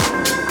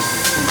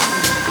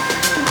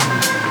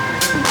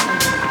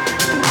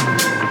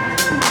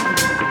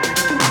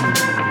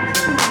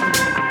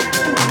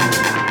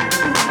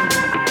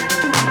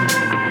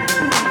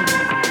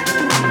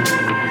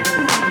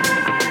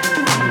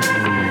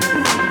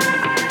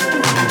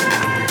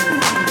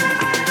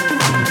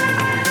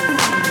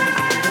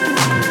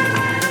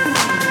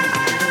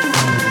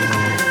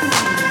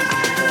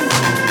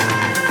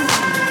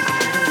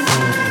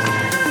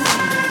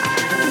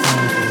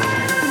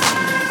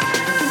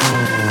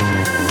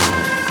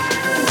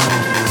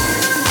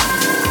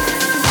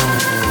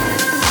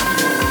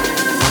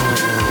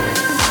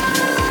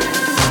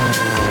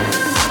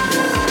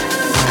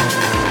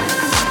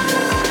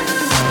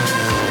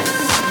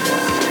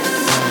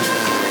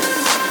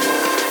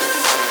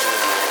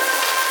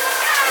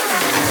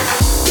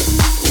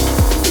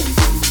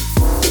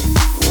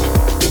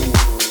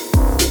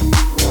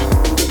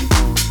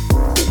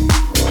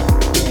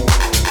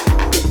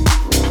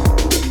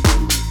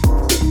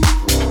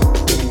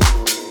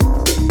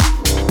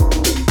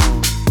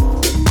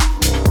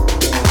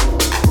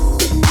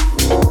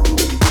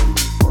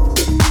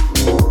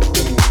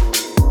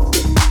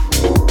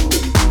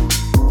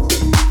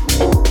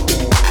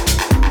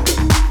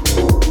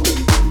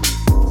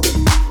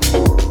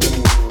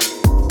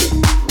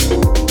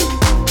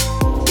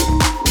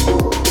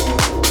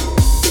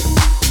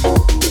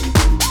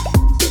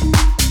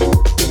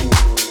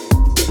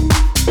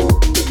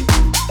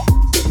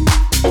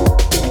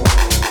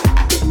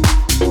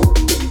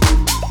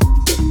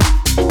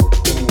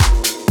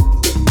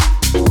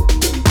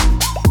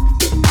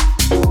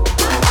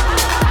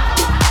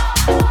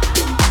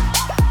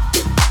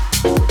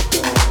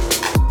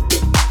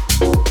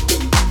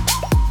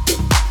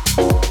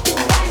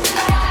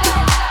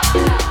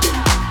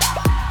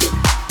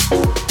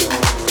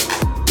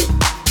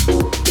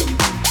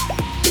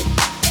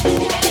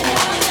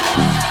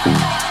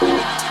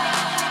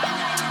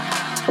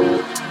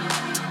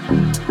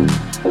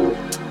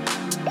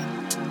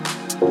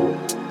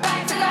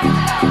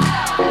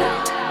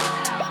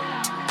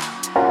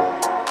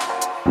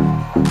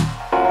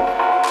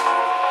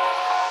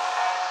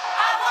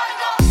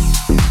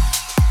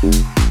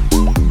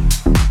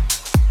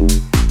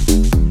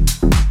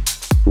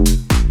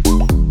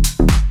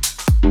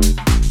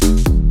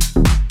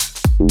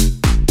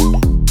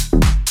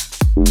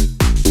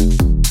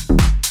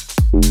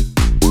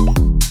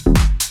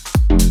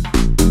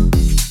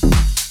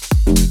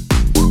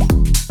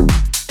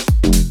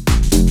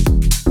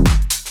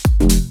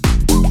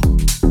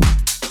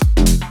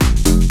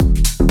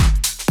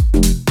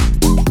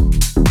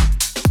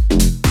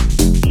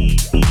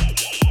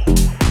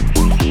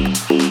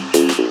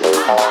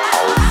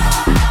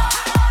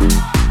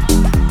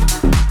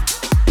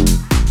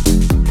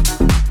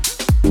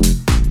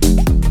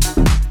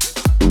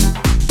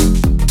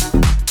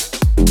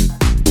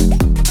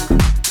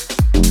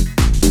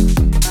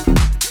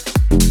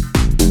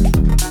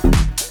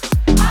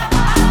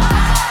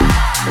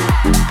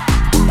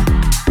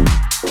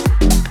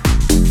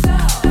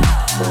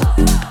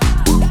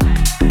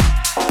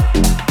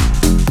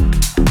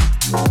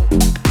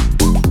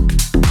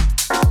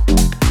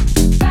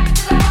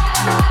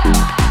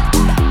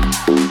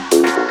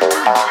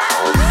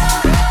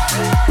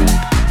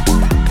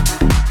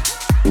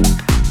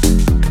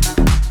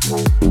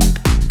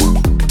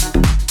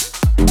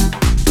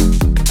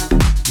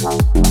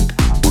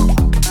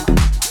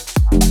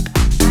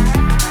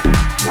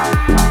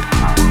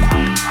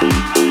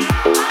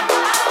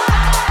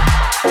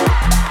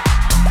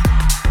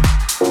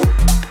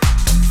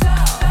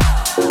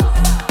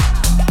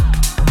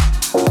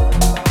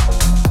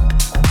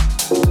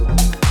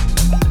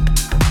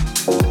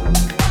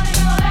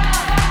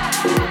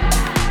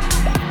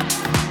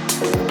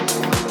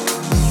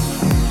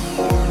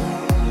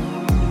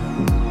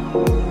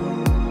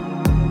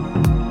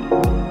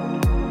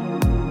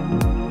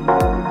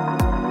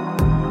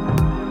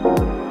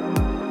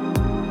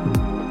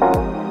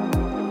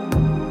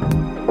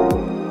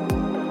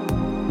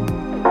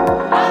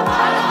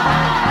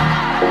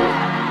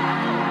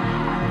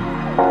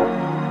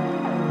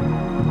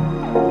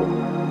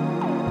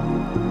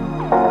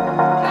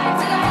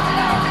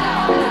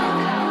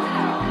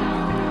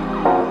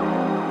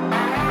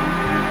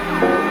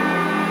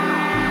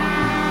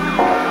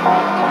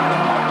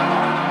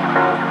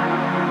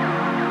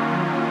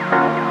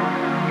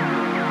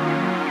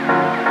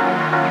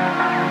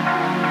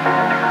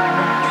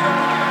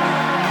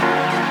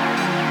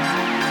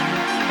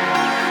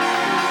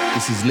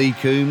 is Lee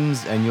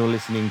Coombs, and you're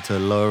listening to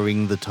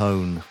Lowering the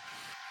Tone.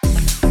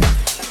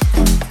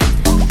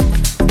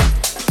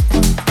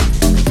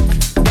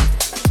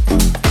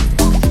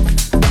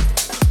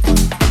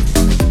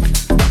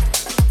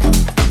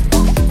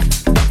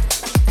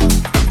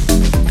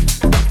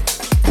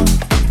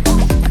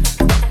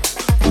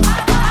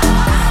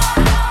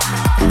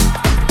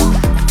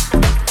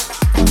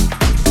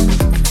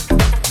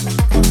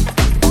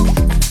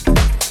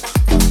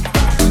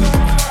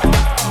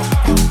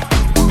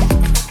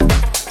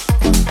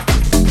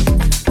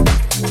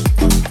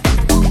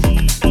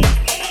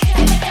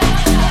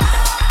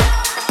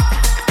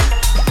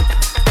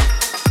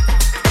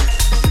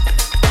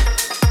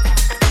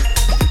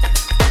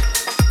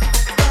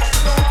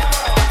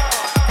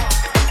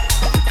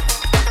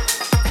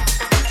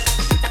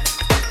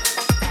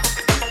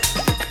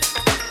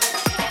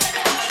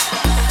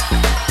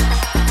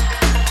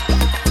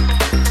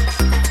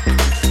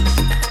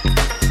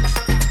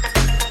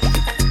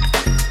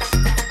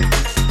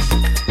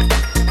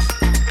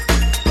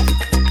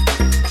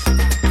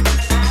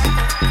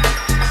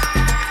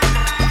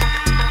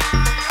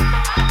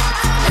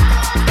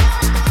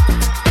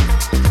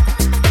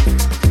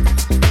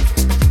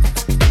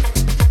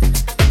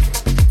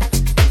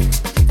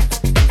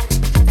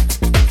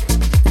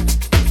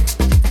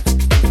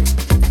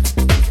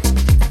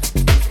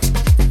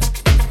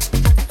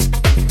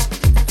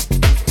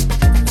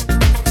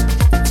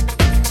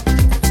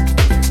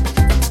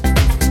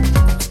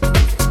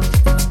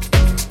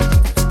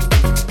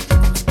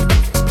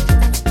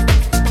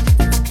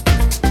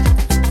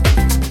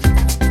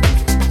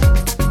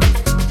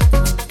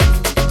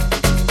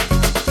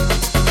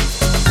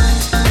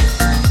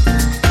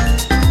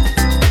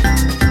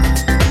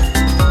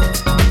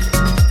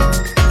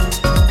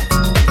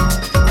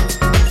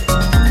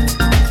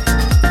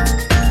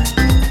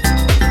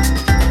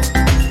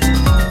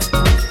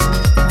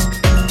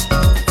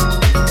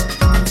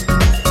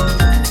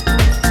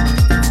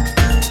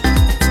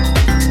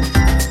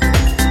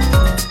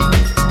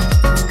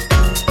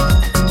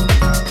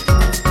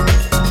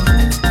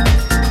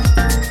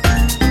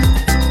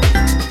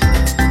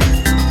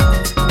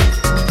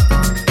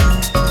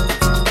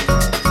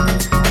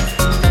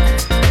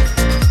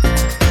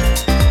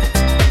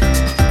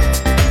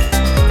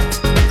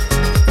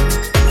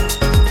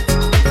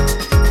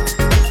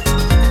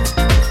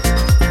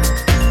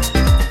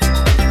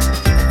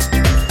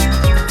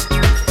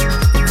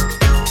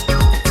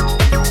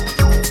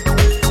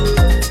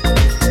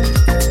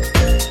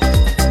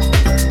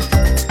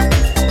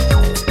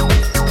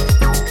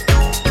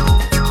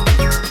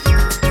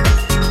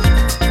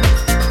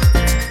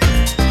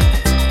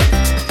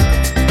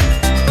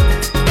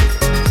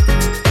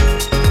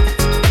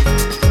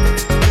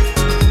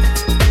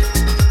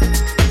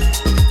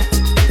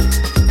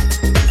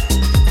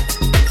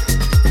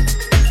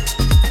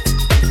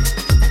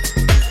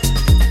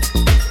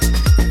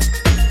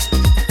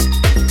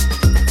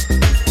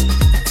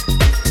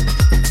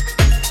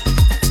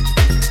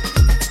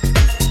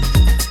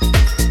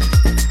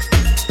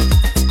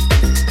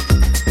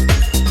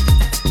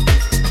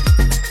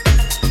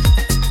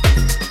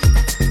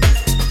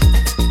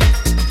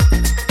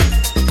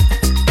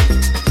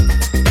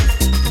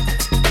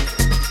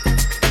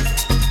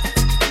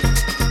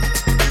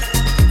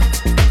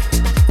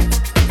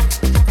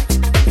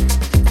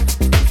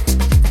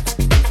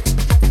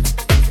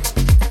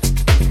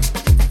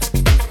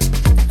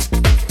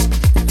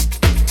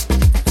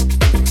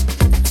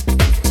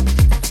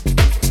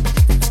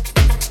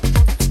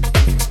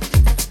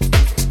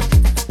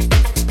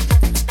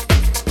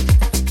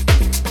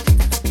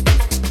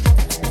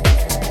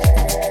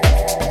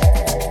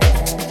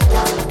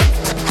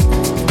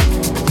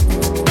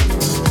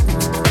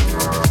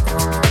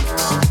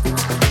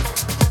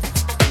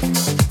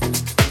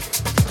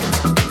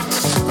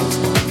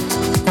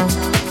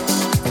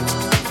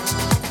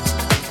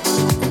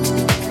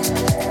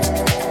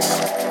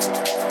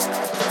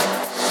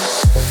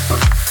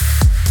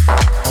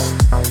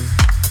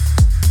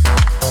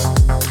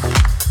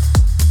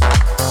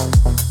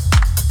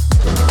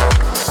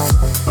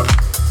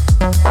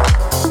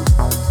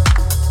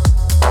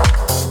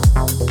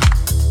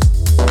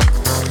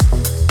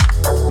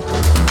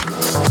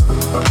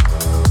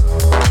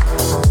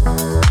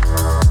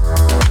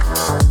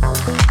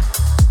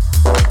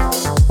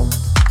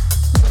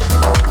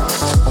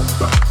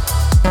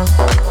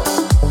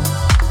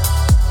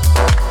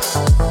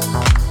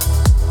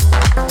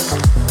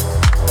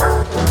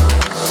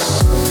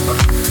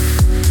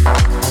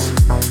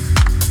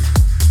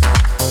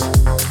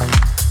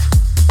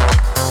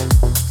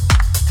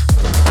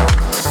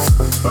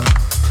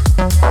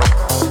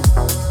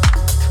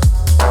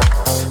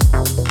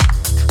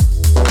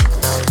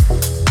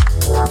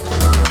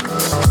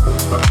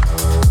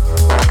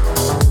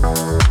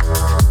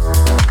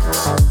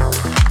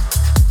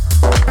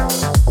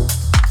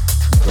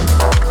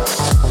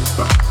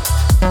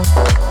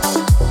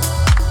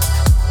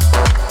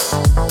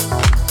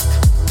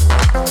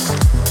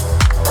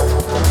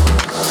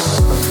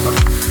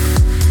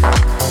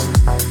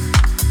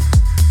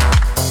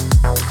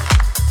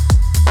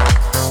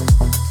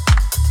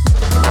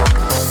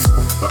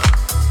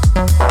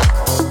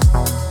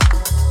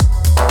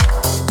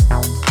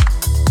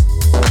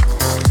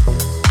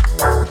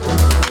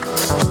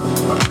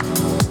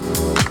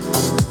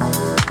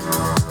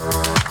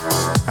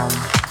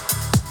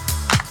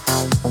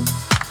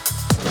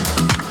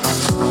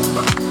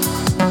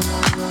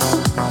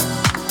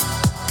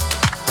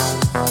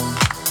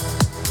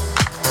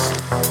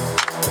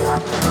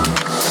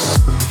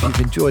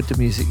 enjoyed the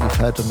music you've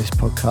heard on this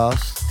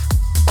podcast,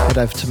 head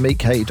over to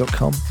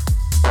meetkatie.com,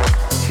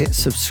 hit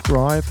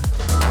subscribe,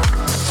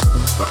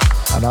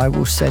 and I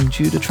will send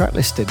you the track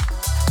listing.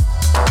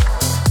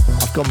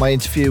 I've got my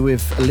interview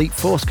with Elite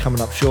Force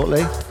coming up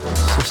shortly,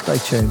 so stay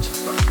tuned.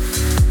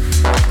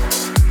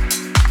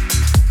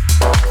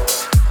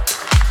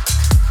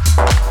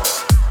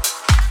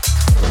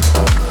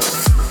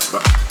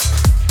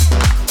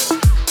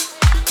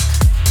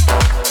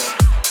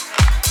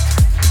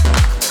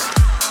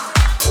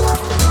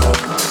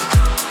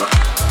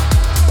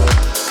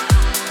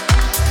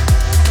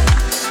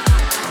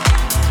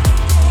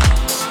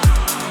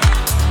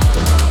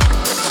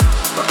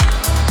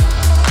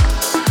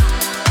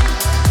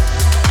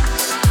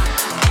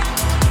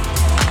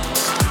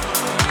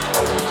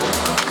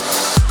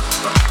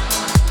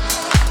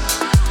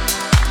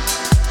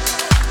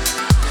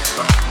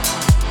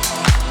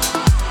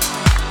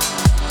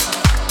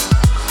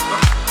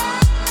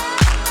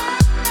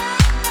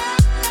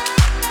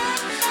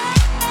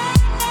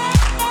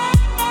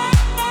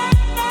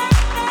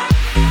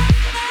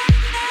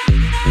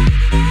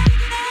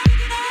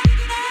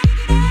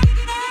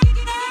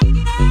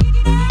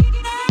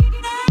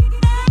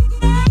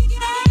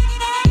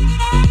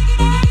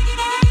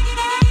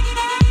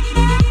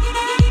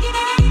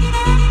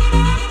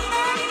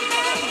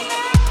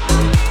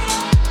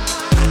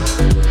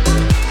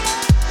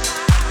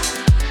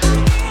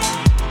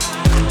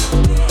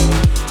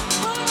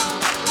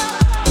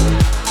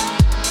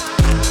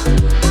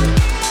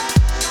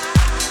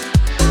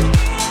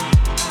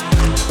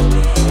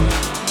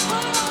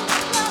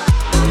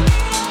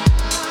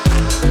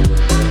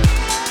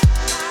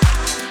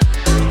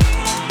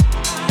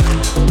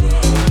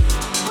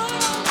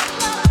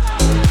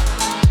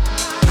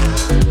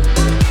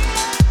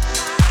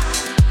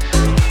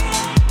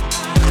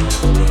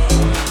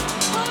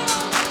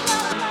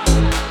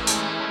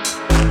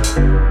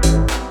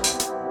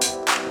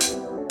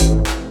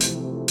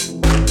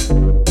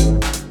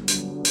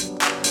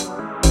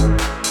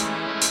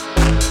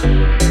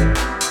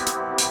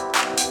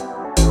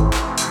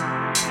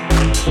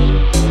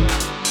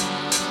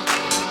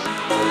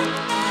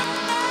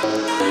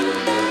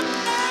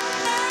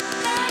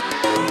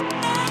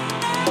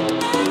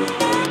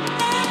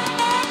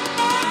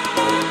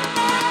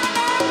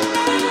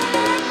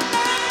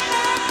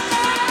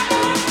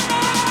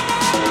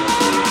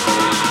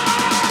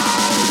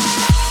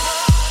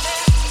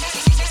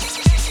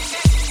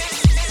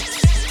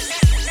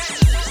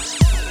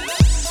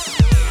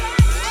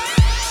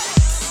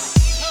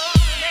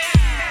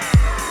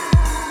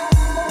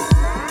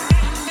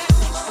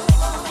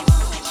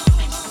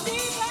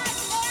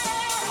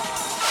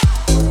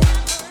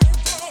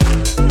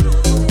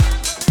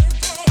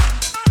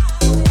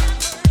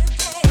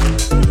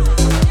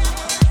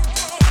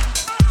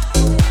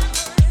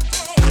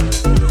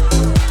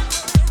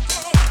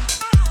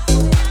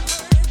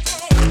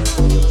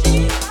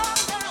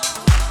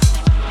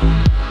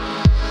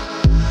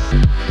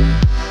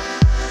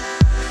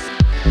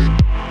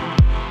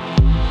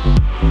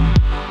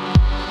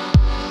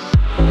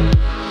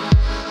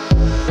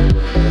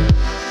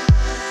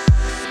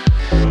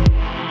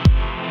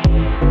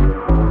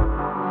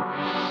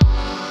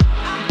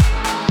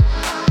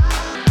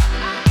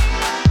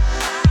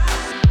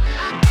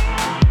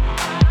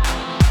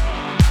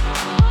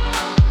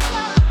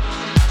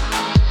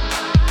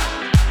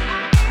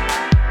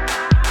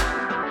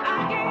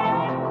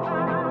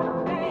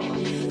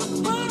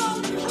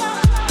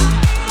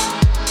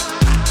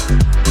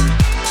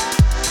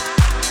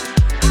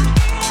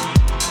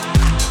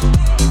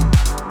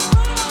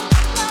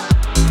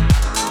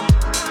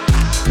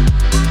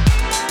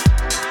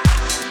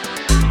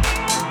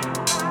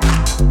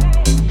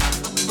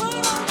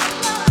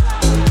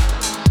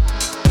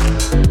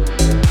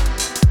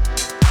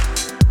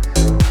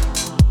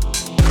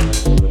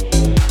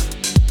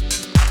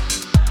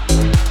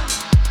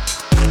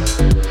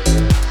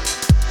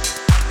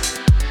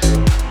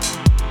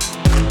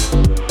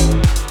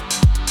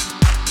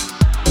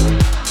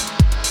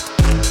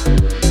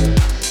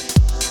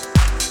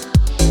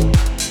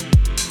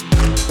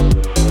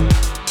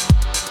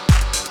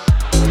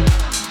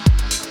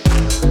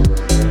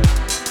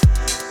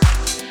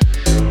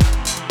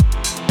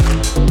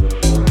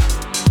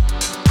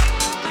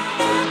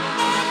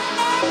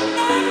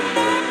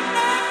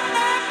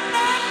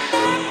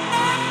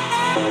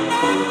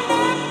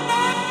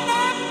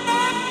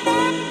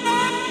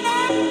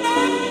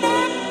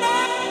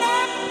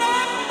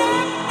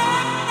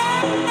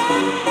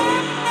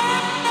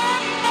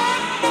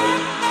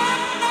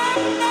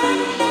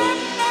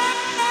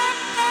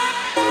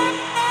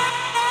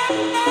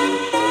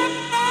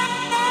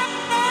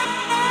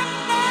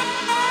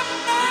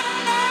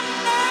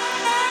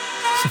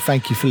 So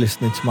thank you for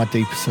listening to my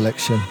deeper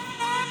selection.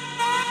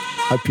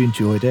 Hope you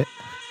enjoyed it.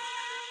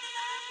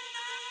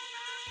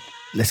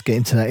 Let's get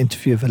into that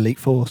interview with Elite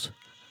Force.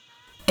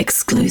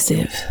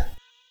 Exclusive.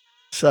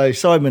 So,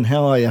 Simon,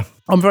 how are you?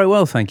 I'm very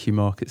well, thank you,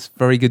 Mark. It's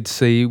very good to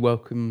see you.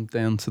 Welcome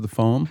down to the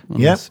farm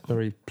on this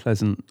very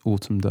pleasant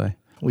autumn day.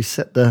 we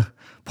set the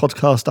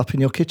podcast up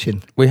in your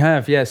kitchen. We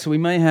have, yeah. So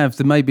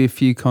there may be a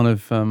few kind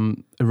of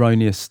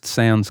erroneous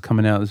sounds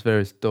coming out. There's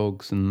various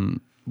dogs and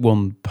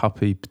one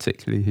puppy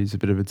particularly who's a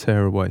bit of a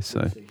tearaway.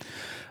 So,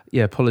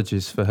 yeah,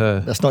 apologies for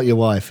her. That's not your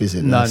wife, is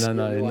it? No.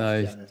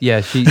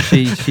 Yeah,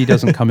 she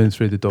doesn't come in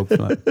through the dog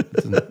flap.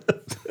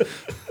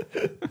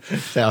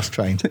 House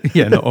trained.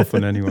 Yeah, not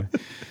often anyway.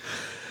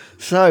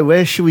 So,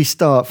 where should we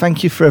start?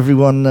 Thank you for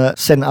everyone that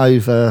sent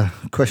over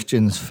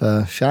questions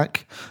for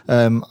Shaq.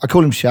 I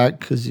call him Shaq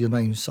because your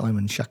name's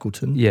Simon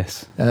Shackleton.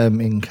 Yes.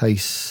 In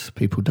case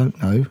people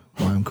don't know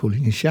why I'm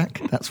calling you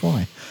Shaq, that's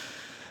why.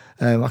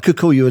 I could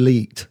call you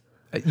Elite.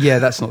 Yeah,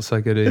 that's not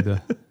so good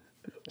either.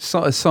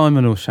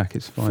 Simon or Shaq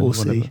is fine.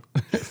 4C.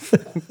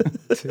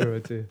 Dear, oh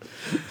dear.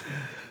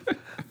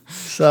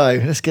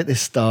 So, let's get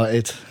this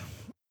started.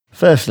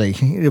 Firstly,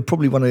 you're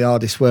probably one of the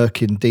hardest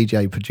working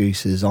DJ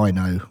producers I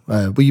know.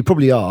 Well, you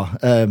probably are.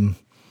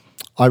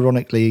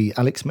 Ironically,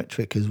 Alex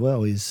Metric as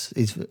well is.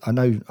 I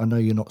know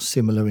you're not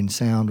similar in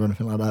sound or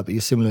anything like that, but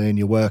you're similar in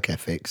your work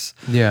ethics.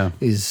 Yeah,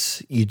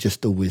 you're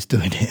just always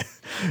doing it.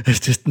 It's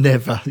just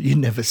you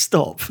never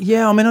stop.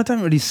 Yeah, I mean, I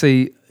don't really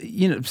see,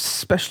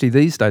 especially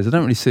these days, I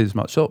don't really see as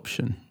much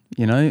option.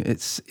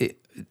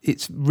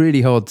 It's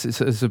really hard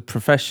as a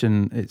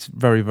profession. It's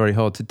very, very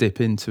hard to dip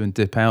into and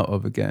dip out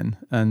of again.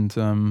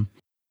 And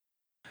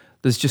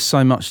there's just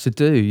so much to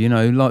do.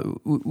 Like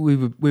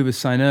we were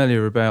saying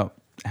earlier about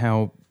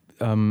how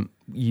you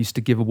used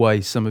to give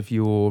away some of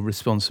your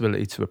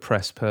responsibility to a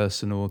press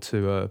person or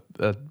to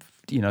a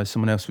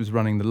someone else was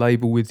running the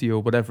label with you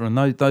or whatever. And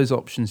those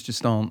options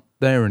just aren't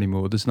there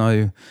anymore. There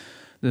are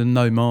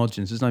no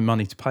margins. There's no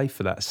money to pay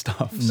for that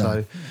stuff. No.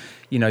 So,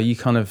 you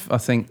kind of, I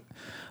think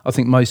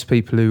most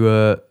people who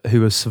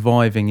are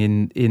surviving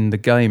in the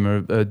game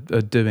are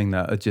doing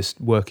that, are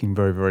just working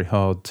very, very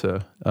hard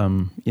to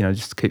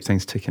just to keep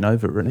things ticking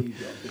over. Really,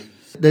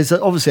 there's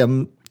obviously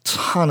a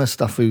ton of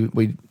stuff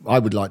I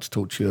would like to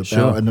talk to you about,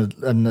 sure.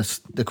 and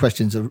the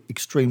questions are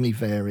extremely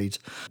varied.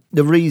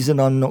 The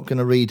reason I'm not going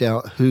to read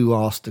out who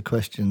asked the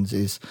questions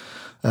is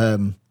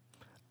a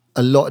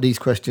lot of these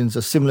questions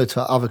are similar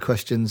to other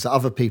questions that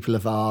other people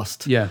have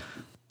asked. Yeah.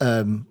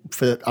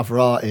 For other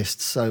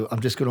artists, so I'm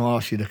just going to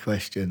ask you the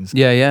questions.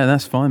 Yeah,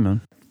 that's fine,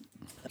 man.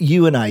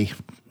 UNA.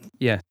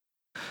 Yeah.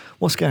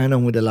 What's going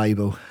on with the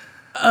label?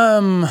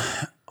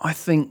 I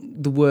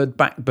think the word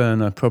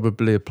backburner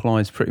probably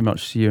applies pretty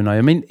much to UNA.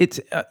 I mean, it's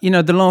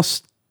the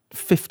last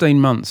 15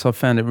 months I've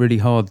found it really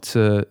hard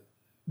to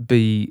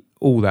be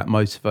all that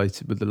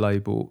motivated with the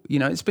label.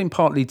 It's been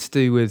partly to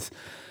do with,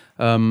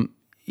 I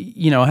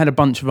had a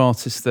bunch of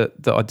artists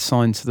that I'd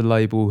signed to the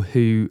label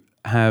who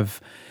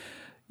have.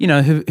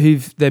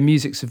 Who've their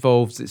music's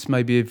evolved. It's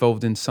maybe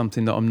evolved into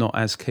something that I'm not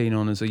as keen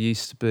on as I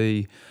used to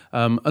be.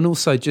 And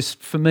also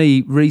just for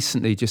me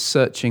recently, just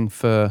searching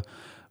for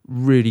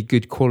really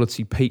good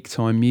quality peak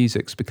time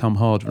music's become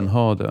harder and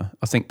harder.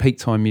 I think peak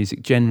time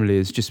music generally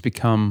has just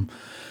become,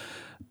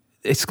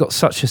 it's got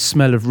such a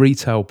smell of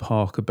retail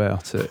park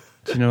about it.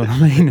 Do you know what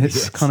I mean? It's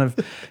yes. Kind of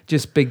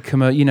just big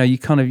commercial,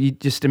 you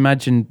just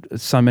imagine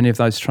so many of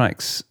those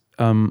tracks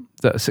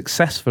that are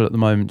successful at the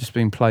moment just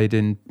being played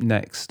in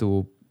Next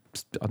or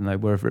I don't know,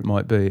 wherever it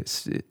might be.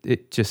 It's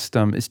just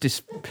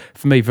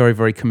for me very,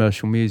 very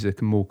commercial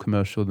music and more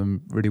commercial than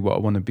really what I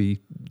want to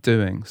be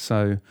doing.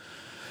 So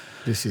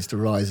this is the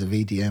rise of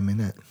EDM, isn't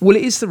it? Well,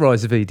 it is the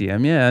rise of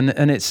EDM, yeah,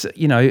 and it's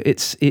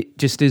it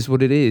just is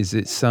what it is.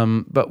 It's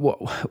but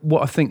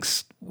what I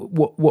think's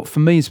what for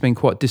me has been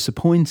quite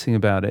disappointing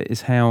about it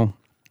is how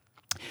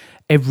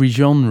every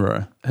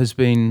genre has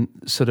been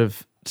sort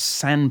of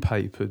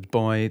sandpapered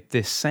by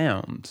this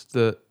sound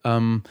that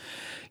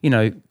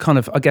kind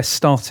of I guess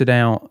started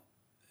out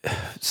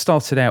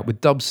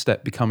with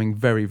dubstep becoming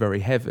very, very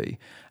heavy,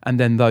 and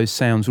then those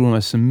sounds were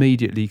almost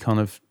immediately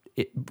kind of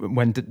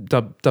when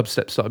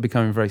dubstep started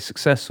becoming very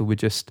successful, we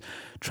just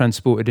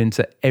transported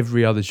into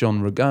every other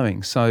genre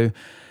going. So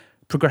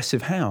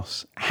progressive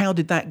house, how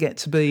did that get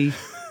to be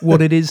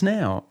what it is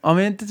now? I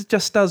mean, it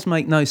just does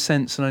make no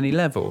sense on any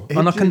level.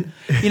 And I can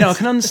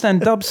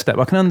understand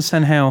dubstep. I can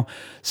understand how,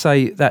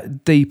 say,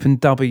 that deep and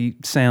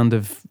dubby sound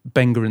of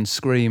Benga and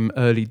Scream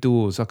early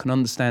doors, I can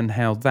understand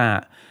how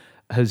that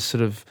has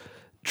sort of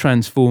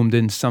transformed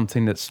into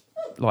something that's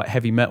like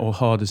heavy metal,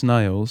 hard as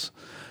nails.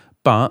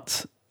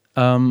 But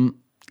a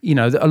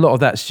lot of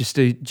that's just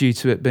due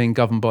to it being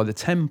governed by the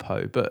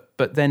tempo.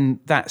 But then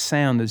that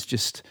sound has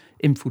just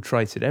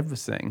infiltrated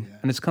everything,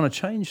 and it's kind of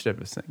changed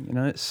everything.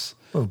 It's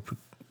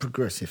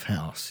progressive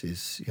house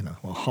is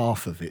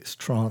half of it's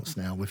trance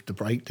now, with the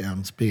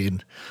breakdowns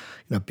being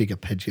big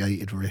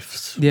arpeggiated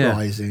riffs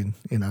rising,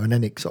 and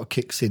then it sort of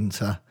kicks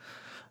into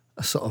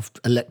a sort of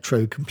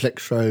electro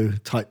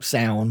complextro type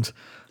sound,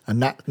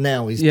 and that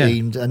now is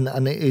deemed and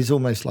it is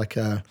almost like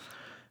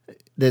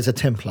there's a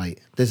template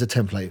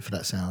for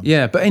that sound.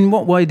 Yeah, but in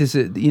what way does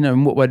it,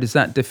 in what way does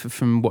that differ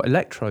from what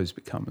electro's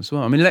become as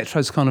well? I mean,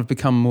 electro's kind of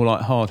become more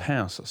like hard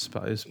house, I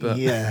suppose, but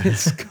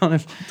it's kind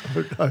of,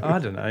 I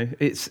don't know.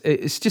 It's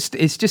just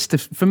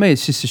for me,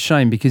 it's just a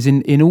shame because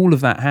in all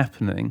of that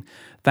happening,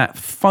 that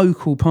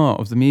focal part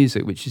of the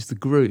music, which is the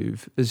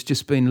groove, has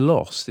just been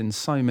lost in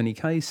so many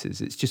cases.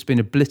 It's just been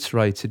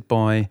obliterated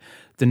by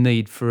the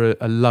need for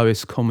a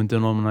lowest common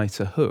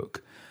denominator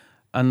hook.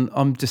 And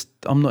I'm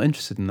not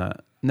interested in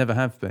that. Never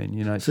have been.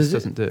 It just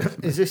doesn't do it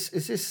for me. Is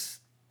this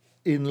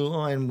in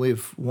line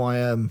with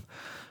why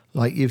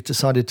like you've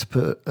decided to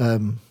put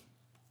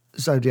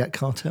Zodiac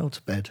Cartel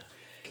to bed?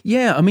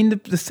 Yeah, I mean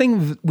the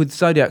thing with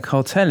Zodiac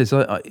Cartel is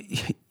I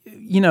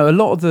a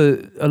lot of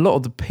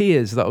the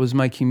peers that I was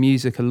making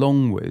music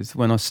along with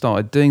when I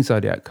started doing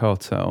Zodiac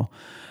Cartel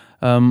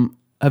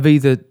have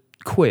either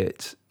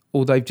quit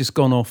or they've just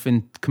gone off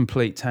in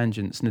complete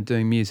tangents and are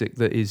doing music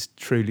that is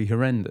truly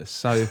horrendous.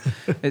 So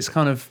it's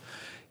kind of,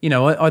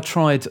 I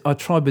tried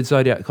with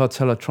Zodiac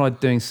Cartel. I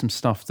tried doing some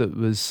stuff that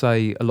was,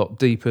 say, a lot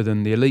deeper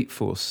than the Elite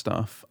Force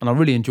stuff, and I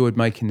really enjoyed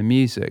making the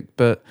music,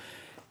 but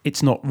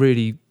it's not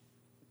really.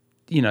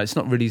 It's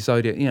not really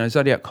Zodiac.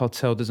 Zodiac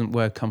Cartel doesn't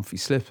wear comfy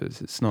slippers.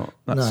 That's not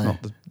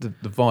the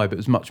vibe. It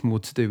was much more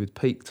to do with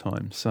peak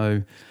time.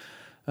 So,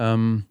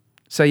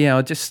 yeah,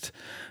 I just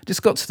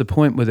got to the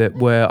point with it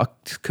where I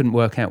just couldn't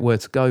work out where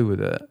to go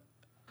with it.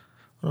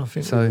 Well, I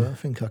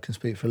think I can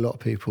speak for a lot of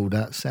people.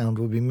 That sound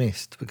will be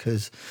missed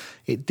because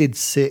it did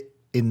sit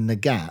in the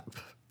gap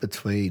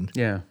between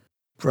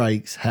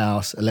breaks,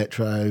 house,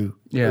 electro,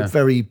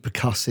 very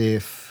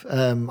percussive.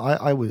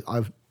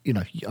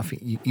 I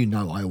think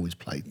I always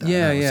played that.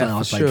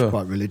 I played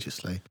quite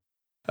religiously.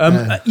 And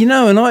I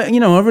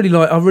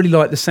really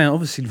like the sound.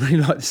 Obviously, really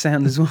like the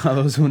sound as well.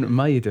 I was the one that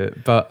made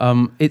it, but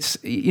it's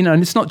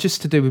and it's not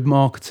just to do with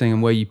marketing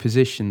and where you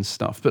position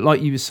stuff, but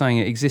like you were saying,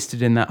 it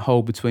existed in that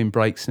hole between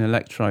breaks and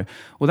electro.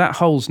 Well, that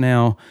hole's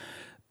now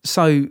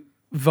so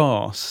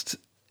vast.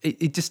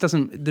 It just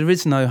doesn't. There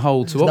is no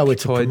hole to occupy.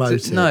 To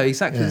promote it. No,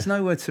 exactly. Yeah. There's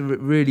nowhere to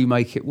really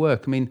make it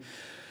work. I mean.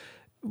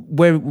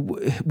 Where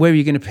are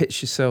you going to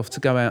pitch yourself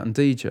to go out and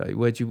DJ?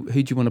 Who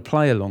do you want to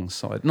play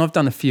alongside? And I've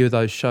done a few of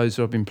those shows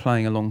where I've been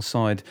playing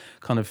alongside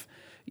kind of,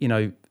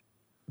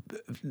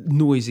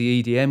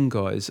 noisy EDM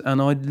guys,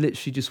 and I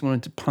literally just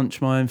wanted to punch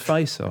my own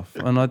face off.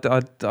 And I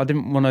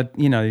didn't want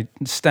to,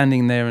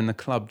 standing there in the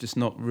club, just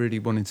not really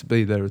wanting to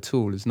be there at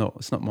all. It's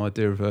not my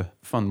idea of a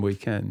fun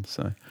weekend.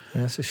 So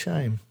that's a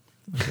shame.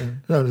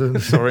 No,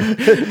 sorry.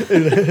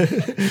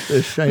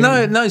 A shame.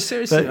 No,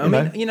 seriously. But,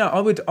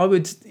 I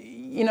would.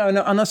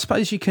 And I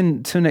suppose you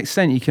can, to an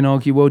extent, you can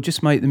argue, well,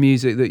 just make the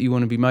music that you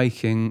want to be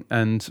making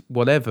and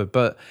whatever.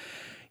 But,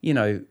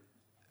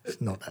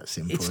 it's not that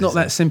simple. It's not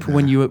that simple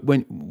when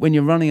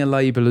you're running a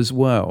label as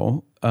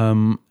well,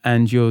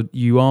 and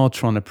you are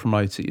trying to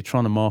promote it, you're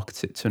trying to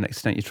market it to an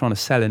extent, you're trying to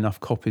sell enough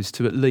copies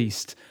to at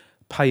least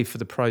pay for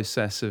the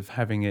process of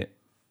having it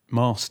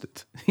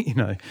mastered.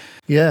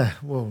 Yeah,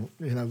 well,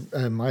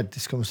 I had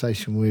this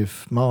conversation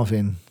with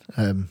Marvin.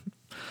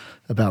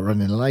 About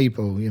running a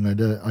label,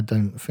 I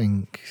don't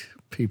think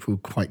people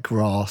quite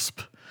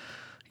grasp,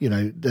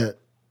 that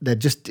they're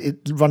just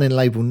running a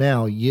label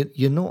now.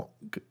 You're not.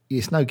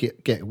 It's no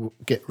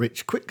get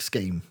rich quick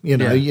scheme.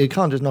 You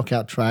can't just knock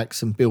out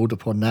tracks and build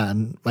upon that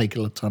and make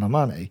a ton of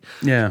money.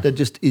 Yeah, there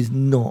just is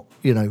not.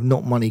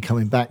 Not money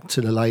coming back to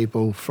the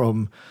label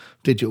from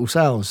digital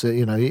sales.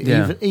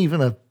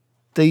 Even a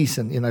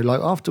decent.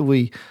 Like after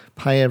we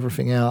pay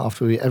everything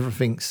out,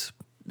 everything's.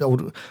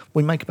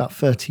 We make about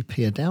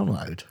 30p a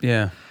download.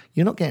 Yeah.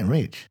 You're not getting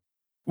rich.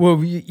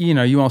 Well,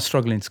 you are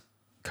struggling to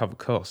cover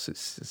costs.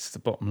 It's the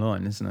bottom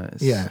line, isn't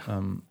it? I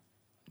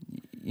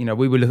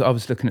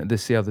was looking at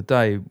this the other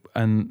day,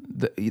 and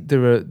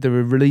there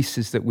are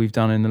releases that we've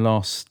done in the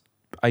last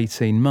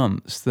 18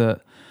 months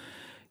that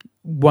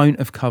won't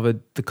have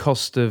covered the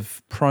cost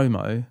of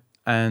promo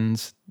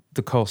and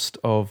the cost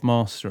of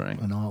mastering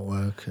and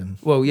artwork and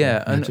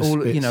and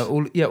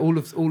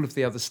all of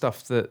the other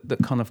stuff that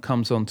kind of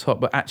comes on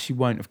top, but actually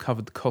won't have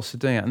covered the cost of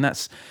doing it. And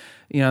that's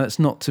that's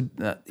not to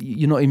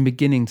you're not even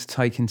beginning to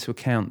take into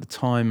account the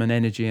time and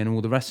energy and all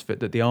the rest of it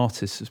that the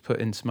artist has put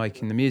into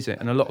making the music.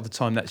 And a lot of the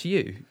time that's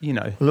you.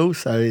 Well,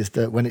 also is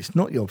that when it's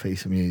not your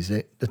piece of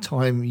music, the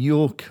time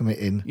you're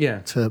committing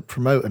to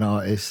promote an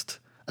artist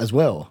as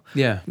well.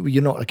 Yeah,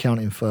 you're not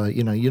accounting for.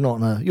 You're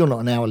not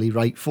an hourly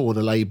rate for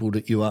the label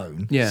that you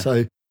own. Yeah.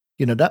 So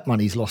that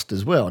money's lost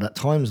as well. That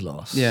time's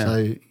lost. Yeah.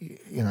 So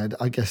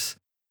I guess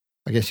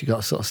you got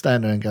to sort of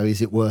stand there and go,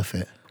 is it worth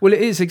it? Well,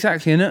 it is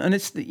exactly, and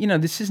it's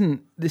this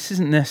isn't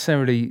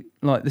necessarily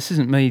like this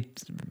isn't me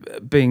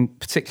being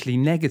particularly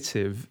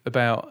negative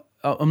about.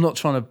 I'm not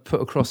trying to put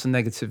across a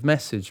negative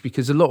message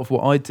because a lot of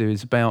what I do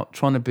is about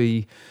trying to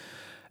be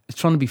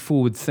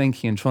forward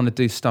thinking and trying to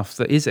do stuff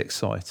that is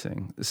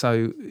exciting.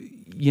 So,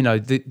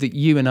 the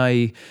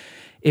U&A,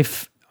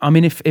 if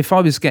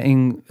I was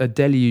getting a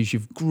deluge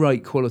of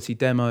great quality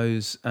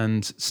demos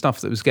and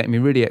stuff that was getting me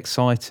really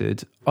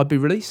excited, I'd be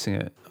releasing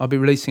it. I'd be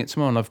releasing it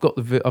tomorrow. And I've got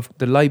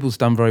the label's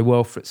done very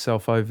well for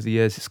itself over the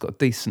years. It's got a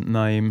decent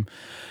name.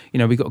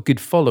 We've got a good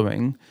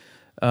following.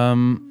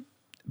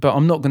 But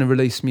I'm not going to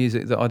release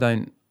music that I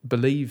don't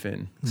believe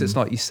in. Because it's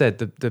like you said,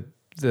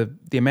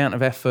 the amount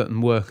of effort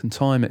and work and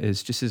time it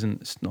is just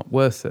isn't. It's not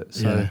worth it.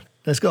 So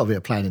there's got to be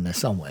a plan in there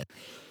somewhere.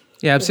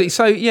 Yeah, absolutely.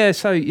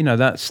 So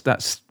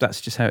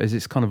that's just how it is.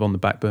 It's kind of on the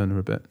back burner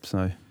a bit.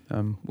 So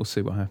we'll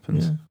see what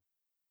happens. Yeah.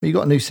 You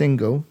got a new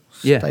single,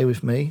 Yeah. Stay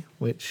With Me,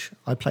 which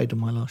I played on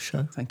my last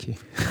show. Thank you.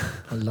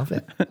 I love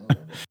it.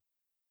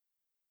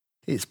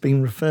 It's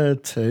been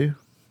referred to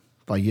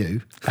by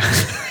you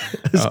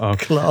as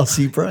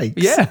classy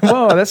breaks. Yeah,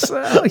 well, that's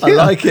I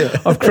like it.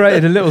 I've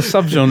created a little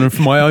subgenre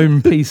for my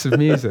own piece of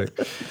music.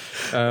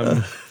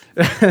 Well,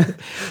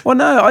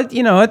 no,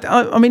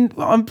 I mean,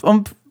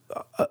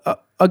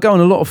 I go on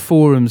a lot of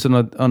forums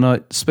and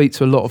I speak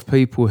to a lot of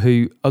people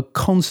who are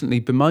constantly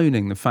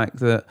bemoaning the fact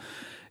that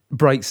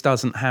breaks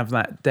doesn't have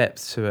that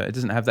depth to it. It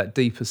doesn't have that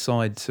deeper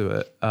side to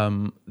it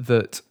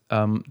that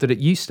it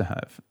used to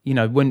have. You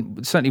know,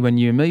 certainly when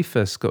you and me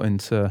first got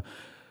into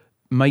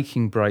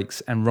making breaks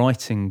and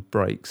writing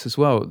breaks as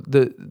well,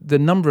 the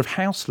number of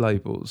house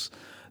labels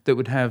that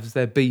would have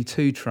their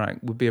B2 track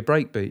would be a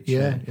breakbeat.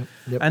 Yeah,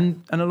 yep.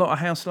 And a lot of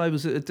house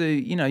labels that do,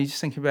 you know, you just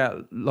think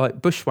about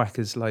like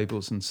Bushwhackers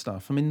labels and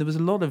stuff. I mean, there was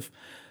a lot of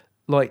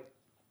like,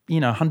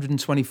 you know,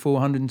 124,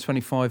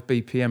 125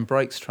 BPM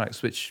breaks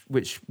tracks, which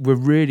were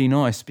really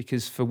nice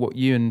because for what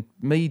you and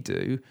me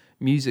do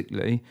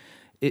musically,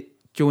 it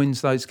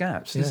joins those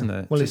gaps, doesn't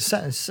it? Well,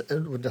 that's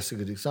a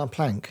good example.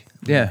 Plank.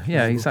 Yeah,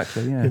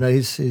 exactly. Yeah, you know,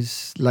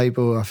 his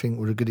label, I think,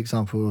 was a good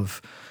example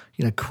of,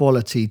 you know,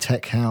 quality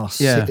tech house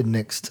sitting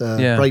next to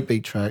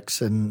breakbeat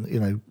tracks, and you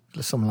know,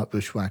 someone like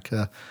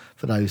Bushwhacker,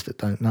 for those that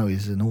don't know,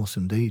 is an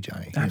awesome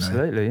DJ.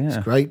 Absolutely, He's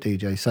a great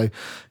DJ. So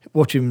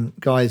watching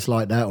guys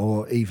like that,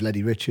 or Eve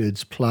Letty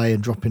Richards play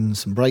and dropping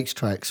some breaks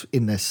tracks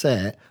in their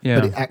set,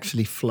 but it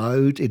actually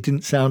flowed. It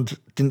didn't sound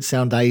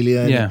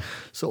alien. Yeah. It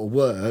sort of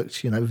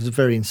worked. You know, it was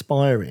very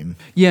inspiring.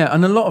 Yeah,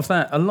 and a lot of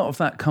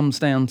that comes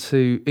down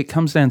to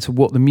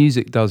what the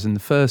music does in the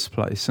first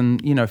place.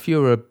 And you know, if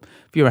you're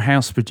a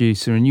house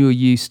producer and you're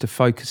used to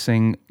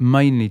focusing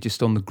mainly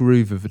just on the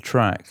groove of a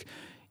track,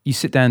 you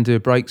sit down and do a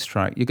breaks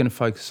track, you're going to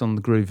focus on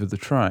the groove of the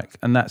track.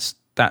 And that's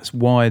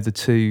why the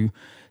two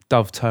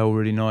dovetail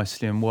really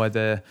nicely and why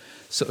they're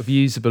sort of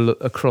usable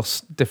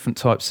across different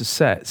types of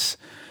sets.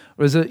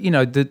 Whereas, you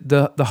know,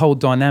 the whole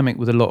dynamic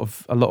with a lot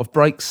of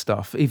break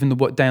stuff, even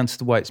down to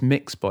the way it's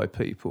mixed by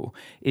people,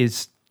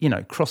 is, you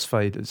know,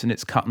 crossfaders, and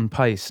it's cut and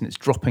paste, and it's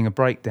dropping a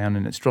breakdown,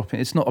 and it's dropping.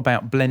 It's not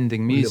about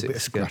blending music. A little bit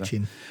of together.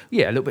 scratching.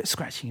 Yeah, a little bit of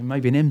scratching, and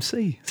maybe an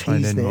MC.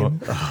 Tease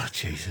them. Oh,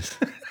 Jesus.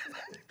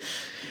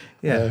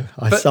 Yeah,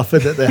 I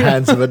suffered at the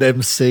hands of an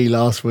MC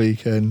last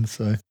weekend.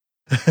 So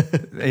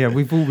yeah,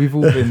 we've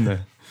all been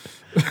there.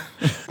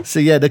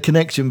 So yeah, the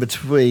connection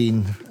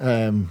between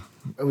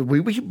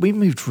we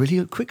moved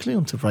really quickly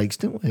onto breaks,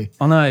 didn't we?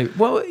 I know.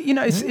 Well, you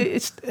know,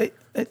 it's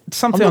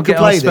something I get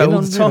asked about all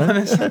the time.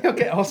 It's something I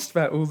get asked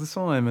about all the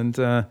time, and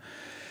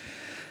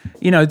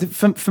you know,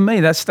 for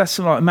me, that's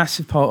like a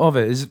massive part of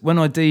it. Is when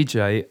I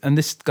DJ, and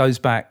this goes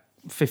back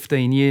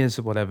 15 years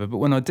or whatever, but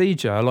when I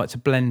DJ, I like to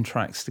blend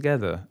tracks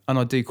together, and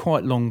I do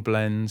quite long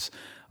blends.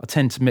 I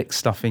tend to mix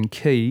stuff in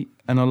key,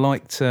 and I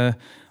like to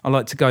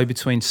go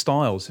between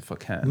styles if I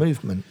can.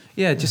 Movement.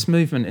 Yeah, just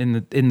movement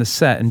in the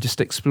set, and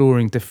just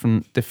exploring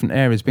different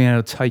areas, being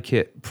able to take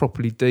it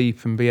properly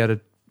deep and be able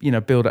to, you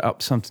know, build it up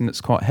to something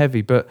that's quite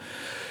heavy. But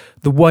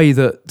the way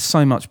that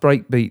so much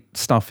breakbeat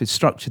stuff is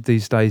structured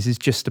these days is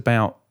just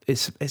about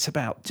it's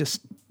about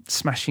just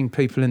smashing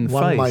people in the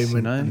one face,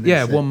 moment, you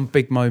know? One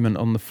big moment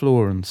on the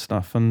floor and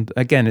stuff. And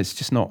again, it's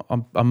just not.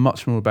 I'm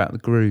much more about the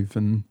groove,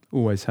 and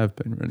always have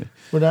been, really.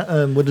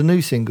 Well, with the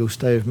new single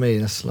 "Stay With Me,"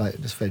 that's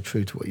very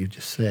true to what you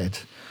just said.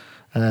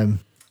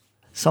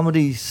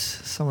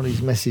 Somebody's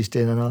messaged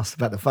in and asked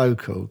about the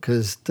vocal,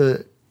 because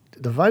the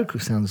vocal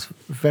sounds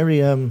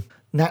very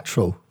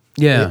natural.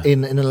 Yeah,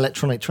 in an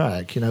electronic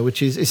track, you know,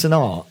 which is it's an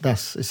art.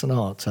 It's an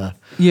art.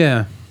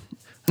 Yeah.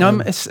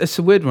 It's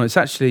a weird one. It's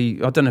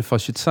actually, I don't know if I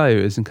should say it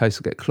is in case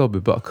I get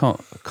clobbered, but I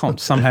can't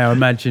somehow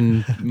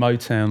imagine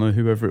Motown or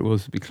whoever it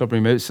was to be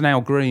clobbering me. It's an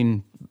Al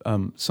Green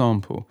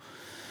sample,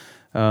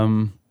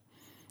 and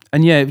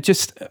yeah, it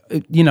just,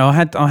 you know,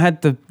 I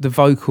had the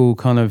vocal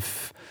kind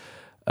of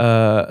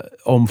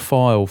on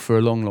file for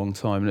a long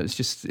time, and it was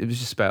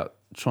just about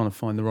trying to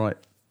find the right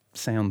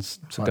sounds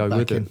to go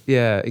with it.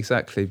 Yeah,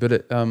 exactly. But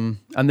it and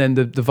then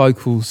the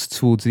vocals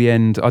towards the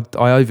end, I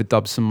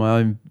overdubbed some of my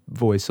own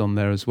voice on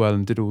there as well,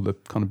 and did all the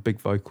kind of big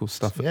vocal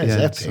stuff at the end.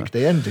 It's epic. So.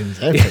 The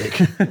ending's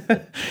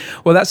epic.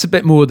 Well, that's a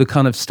bit more the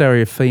kind of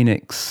Stereo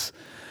Phoenix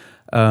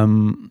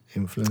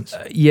influence.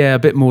 Yeah, a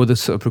bit more the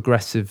sort of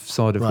progressive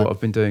side of what I've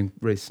been doing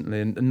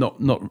recently, and not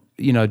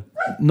you know,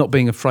 not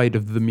being afraid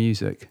of the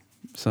music.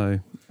 So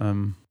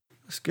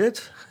it's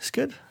good. It's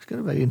going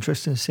to be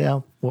interesting to see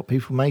what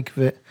people make of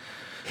it.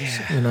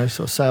 Yeah. You know,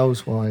 sort of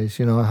sales wise,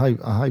 you know, I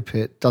hope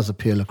it does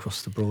appeal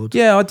across the board.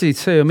 Yeah, I do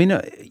too. I mean,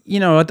 you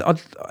know, I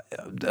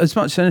as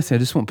much as anything, I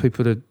just want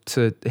people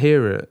to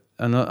hear it,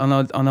 and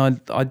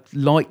I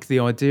like the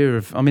idea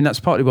of. I mean, that's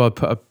partly why I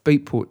put a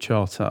Beatport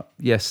chart up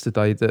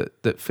yesterday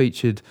that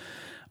featured.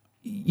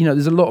 You know,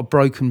 there's a lot of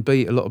broken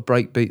beat, a lot of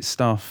breakbeat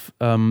stuff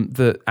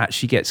that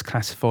actually gets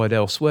classified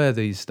elsewhere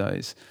these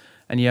days,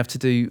 and you have to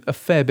do a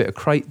fair bit of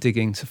crate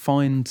digging to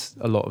find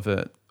a lot of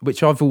it.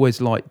 which I've always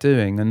liked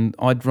doing, and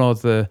I'd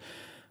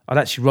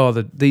actually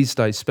rather these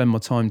days spend my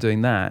time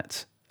doing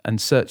that and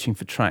searching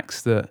for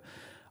tracks that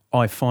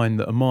I find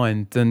that are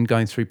mine than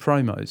going through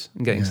promos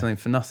and getting something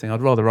for nothing.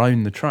 I'd rather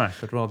own the track.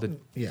 I'd rather,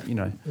 you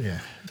know. Yeah,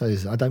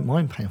 I don't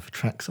mind paying for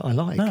tracks that I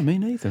like. No, me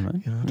neither,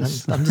 man. You know, I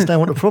don't understand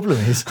what the problem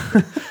is.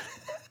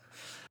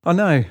 I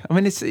know. I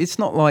mean, it's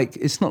not like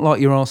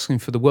you're asking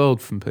for the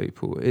world from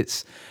people.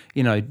 It's,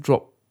 you know,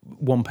 drop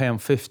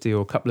 £1.50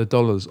 or a couple of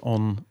dollars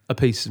on a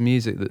piece of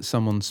music that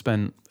someone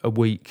spent a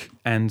week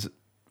and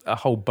a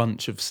whole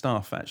bunch of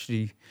stuff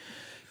actually,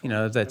 you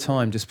know, their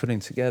time just putting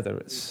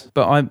together.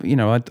 I'm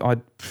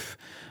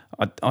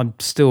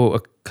still a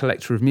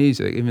collector of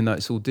music, even though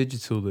it's all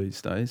digital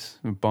these days.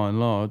 By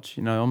and large,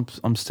 you know,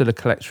 I'm still a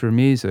collector of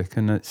music,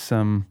 and it's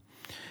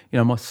you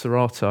know, my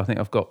Serato, I think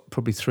I've got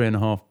probably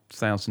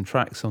 3,500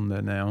 tracks on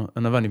there now,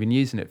 and I've only been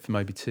using it for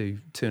maybe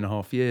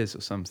 2.5 years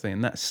or something,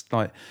 and that's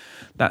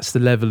the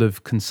level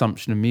of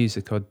consumption of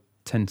music I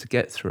tend to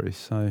get through.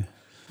 So,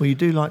 well, you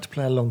do like to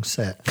play a long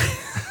set.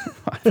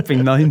 I've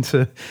been known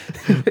to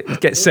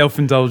get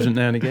self-indulgent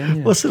now and again.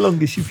 Yeah. What's the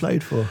longest you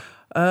played for?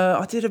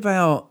 I did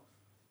about,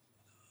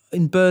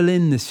 in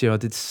Berlin this year, I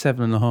did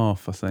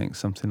 7.5, I think,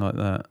 something like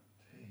that.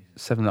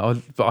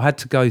 But I had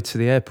to go to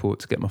the airport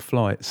to get my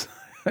flights.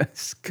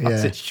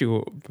 Cut it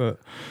short. But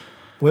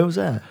where was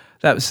that?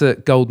 That was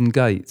at Golden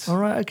Gate. All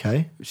right,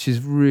 okay. Which is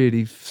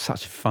really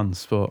such a fun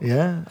spot.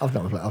 Yeah, I've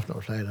not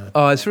played that.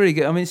 Oh, it's really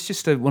good. I mean, it's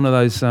just one of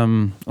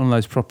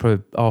those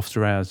proper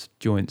after hours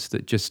joints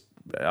that just.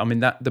 I mean,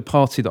 that the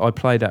party that I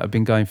played at had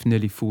been going for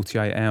nearly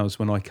 48 hours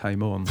when I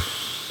came on.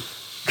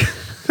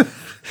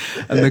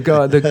 And the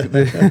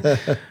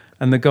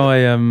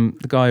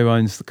guy who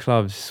owns the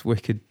club's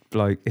wicked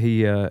bloke.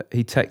 He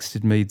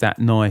texted me that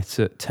night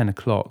at 10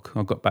 o'clock.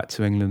 I got back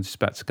to England, just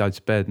about to go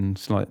to bed, and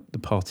it's like the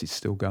party's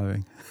still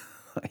going.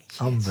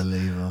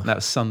 Unbelievable. That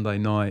was Sunday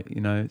night.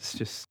 You know, it's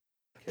just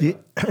the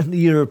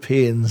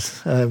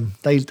Europeans.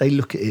 They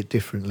look at it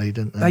differently,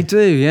 don't they? They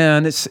do, yeah.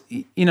 And it's,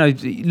 you know,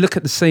 you look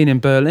at the scene in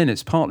Berlin.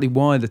 It's partly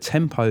why the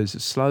tempo is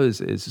as slow as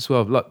it is as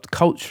well. Like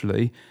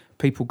culturally,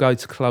 people go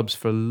to clubs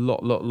for a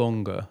lot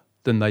longer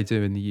than they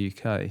do in the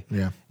UK.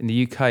 Yeah. In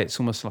the UK, it's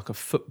almost like a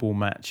football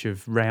match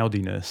of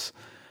rowdiness.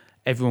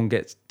 Everyone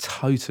gets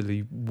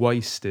totally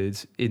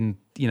wasted in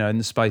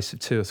the space of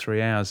 2 or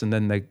 3 hours, and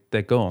then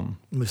they're gone.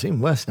 It's even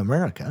worse in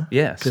America.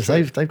 Yes, because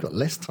they've got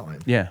less time.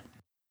 Yeah.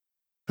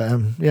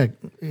 But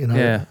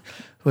Yeah.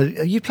 Well,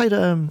 you played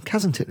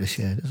Kazantip this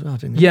year as well,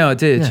 didn't you? Yeah, I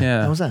did.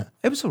 Yeah. How was that?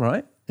 It was all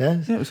right.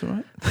 Yeah, it was all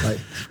right. Like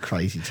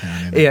crazy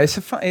town. Isn't it? Yeah, it's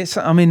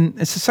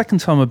the second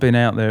time I've been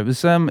out there. It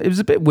was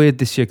a bit weird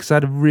this year because I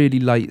had a really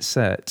late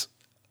set.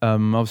 I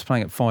was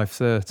playing at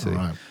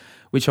 5:30,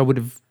 which I would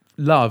have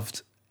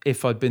loved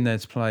if I'd been there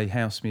to play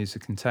house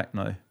music and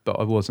techno, but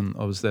I wasn't.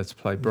 I was there to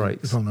play breaks.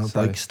 It was on a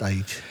break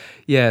stage.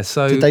 Yeah,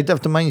 so did they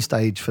have the main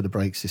stage for the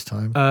breaks this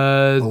time?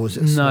 Or was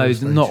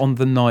it not on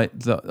the night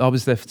that I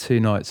was there for 2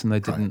 nights, and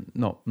they didn't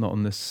not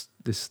on this.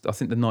 I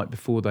think the night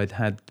before they'd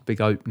had the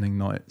big opening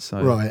night.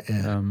 So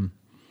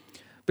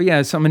but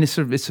yeah, so, I mean, it's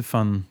a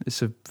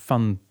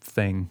fun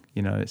thing.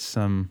 You know, it's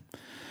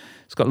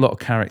got a lot of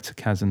character,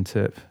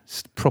 Kazantip.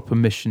 It's a proper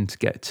mission to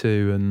get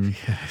to, and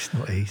it's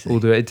not easy.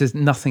 Although it does,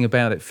 nothing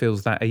about it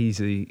feels that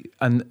easy.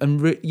 And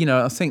you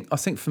know, I think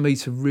for me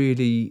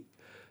to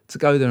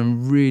go there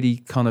and really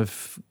kind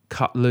of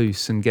cut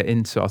loose and get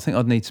into it, I think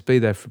I'd need to be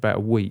there for about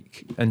a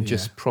week and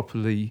just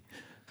properly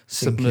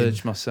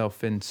submerge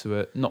myself into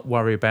it, not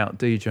worry about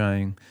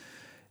DJing,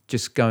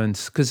 just going,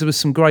 because there was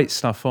some great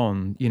stuff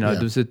on. You know,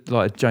 there was a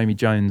Jamie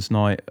Jones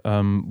night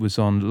was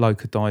on,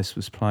 Loca Dice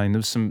was playing. There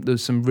was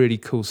some really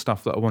cool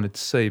stuff that I wanted to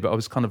see, but I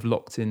was kind of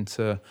locked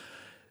into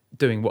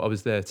doing what I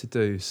was there to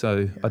do,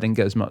 so I didn't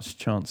get as much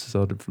chance as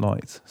I'd have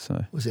liked.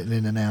 So was it an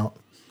in and out?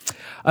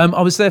 I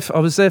was there for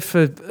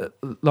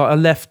I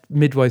left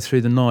midway through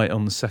the night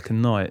on the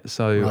second night,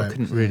 so I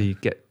couldn't really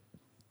get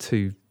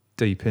too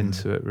deep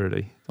into it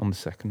really on the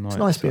second night. It's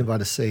nice being by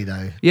the sea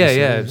though. Yeah,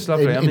 it's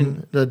lovely. I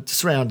mean, the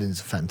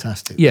surroundings are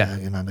fantastic. Yeah,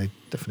 you know, they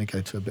definitely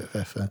go to a bit of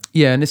effort.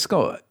 Yeah, and it's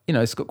got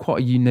quite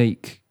a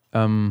unique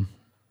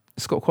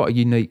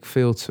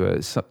feel to it.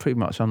 It's pretty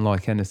much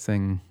unlike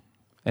anything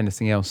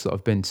else that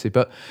I've been to.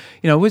 But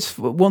you know,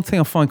 one thing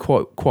I find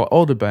quite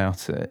odd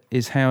about it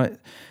is how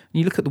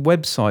you look at the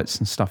websites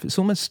and stuff. It's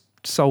almost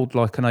sold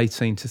like an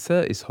 18 to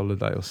 30s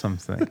holiday or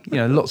something. You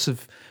know, lots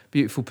of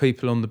beautiful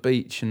people on the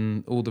beach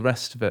and all the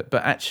rest of it.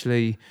 But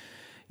actually,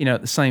 you know,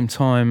 at the same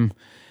time,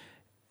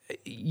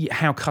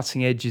 how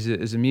cutting edge is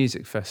it as a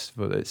music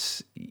festival?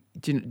 It's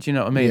do you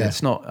know what I mean? Yeah.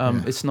 It's not.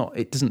 It's not.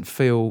 It doesn't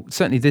feel.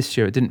 Certainly this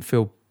year, it didn't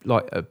feel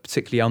like a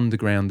particularly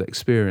underground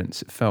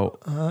experience. It felt.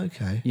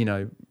 Okay. You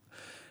know,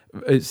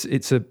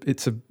 it's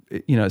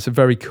a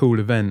very cool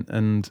event,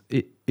 and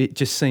it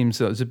just seems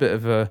that there's a bit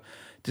of a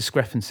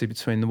discrepancy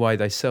between the way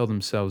they sell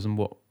themselves and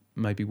what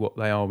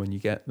they are when you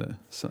get there.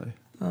 So.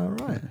 All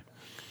right.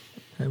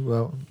 Okay,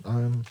 well,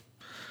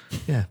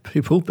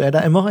 people bear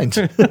that in mind.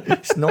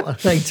 It's not an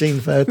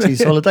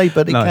 1830s holiday,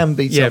 but it can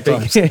be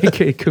sometimes.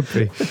 It could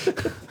be.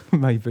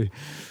 Maybe.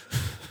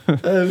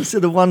 So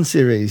the One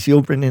Series,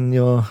 you're bringing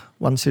your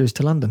One Series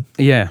to London.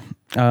 Yeah.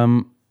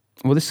 Well,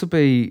 this will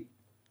be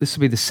the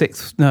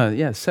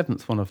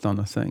seventh one I've done,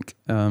 I think.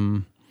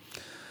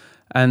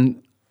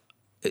 And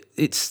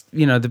it's,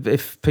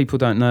 if people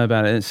don't know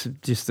about it, it's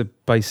just the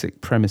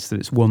basic premise that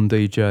it's one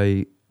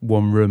DJ,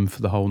 one room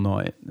for the whole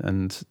night,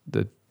 and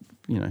the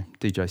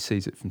DJ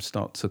sees it from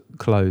start to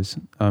close.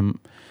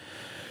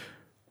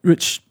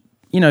 Which,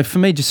 for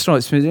me just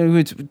strikes me. We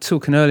were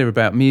talking earlier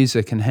about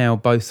music and how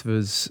both of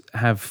us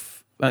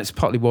have. And it's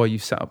partly why you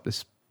set up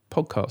this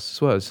podcast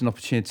as well. It's an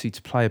opportunity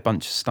to play a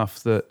bunch of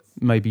stuff that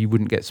maybe you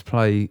wouldn't get to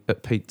play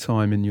at peak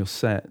time in your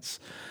sets.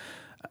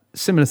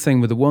 Similar thing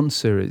with the One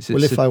Series.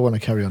 Well, if I want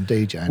to carry on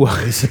DJing,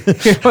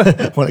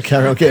 I want to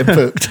carry on getting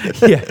booked.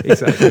 Yeah,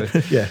 exactly.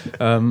 Yeah.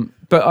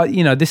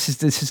 But this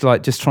is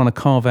like just trying to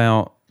carve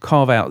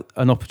out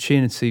an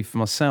opportunity for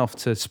myself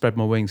to spread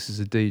my wings as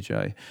a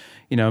DJ.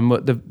 And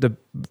the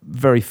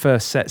very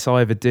first sets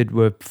I ever did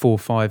were 4,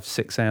 5,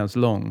 6 hours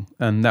long,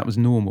 and that was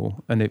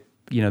normal. And it,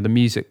 the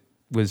music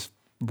was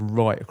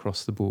right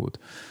across the board.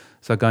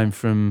 So going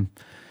from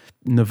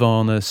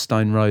Nirvana,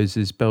 Stone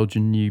Roses,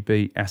 Belgian New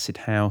Beat, Acid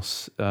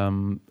House,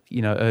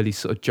 early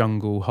sort of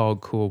jungle,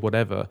 hardcore,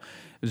 whatever.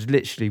 It was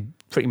literally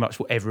pretty much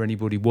whatever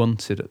anybody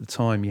wanted at the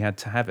time. You had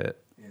to have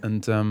it,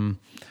 and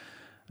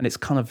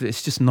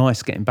it's just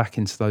nice getting back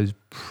into those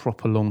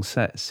proper long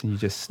sets, and you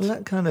just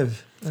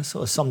that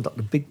sort of summed up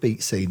the big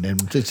beat scene then,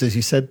 just as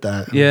you said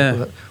that.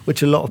 Yeah,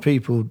 which a lot of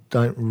people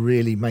don't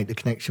really make the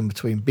connection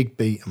between big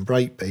beat and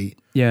break beat.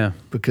 Yeah,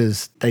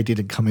 because they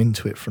didn't come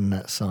into it from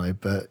that side,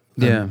 but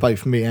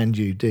both me and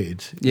you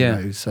did.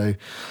 So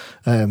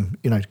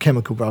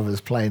Chemical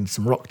Brothers playing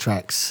some rock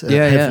tracks,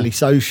 Heavily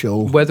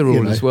Social,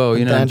 Weatherall as well.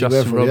 And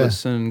Justin Weatherall,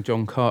 Robertson,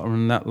 John Carter,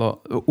 and that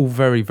lot, all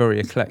very, very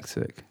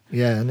eclectic.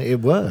 Yeah, and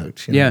it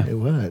worked. It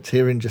worked.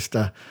 Hearing just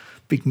a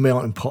big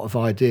melting pot of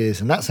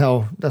ideas, and that's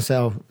how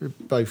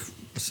both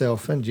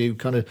myself and you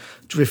kind of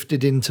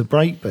drifted into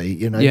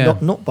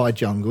breakbeat. Not by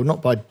jungle,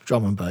 not by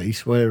drum and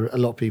bass, where a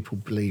lot of people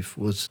believe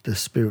was the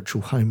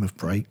spiritual home of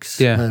breaks.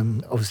 Yeah,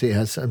 obviously it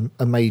has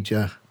a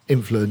major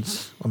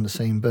influence on the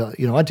scene, but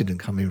I didn't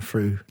come in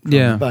through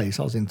drum and bass.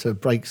 I was into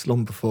breaks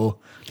long before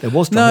there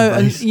was drum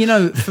and bass.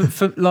 And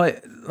for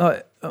like.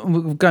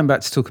 We're going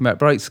back to talking about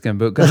breaks again,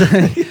 but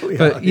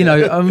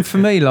for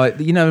me,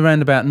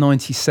 around about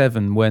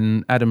 97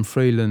 when Adam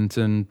Freeland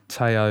and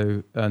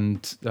Teo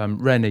and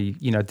Rennie,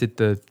 did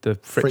the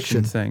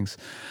friction things.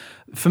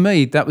 For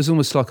me, that was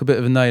almost like a bit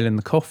of a nail in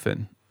the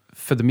coffin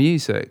for the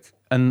music.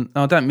 And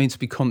I don't mean to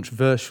be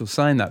controversial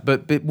saying that,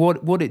 but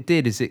what it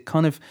did is it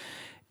kind of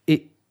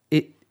it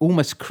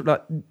almost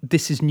like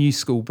this is new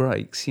school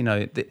breaks. It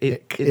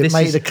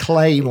made a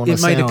claim on a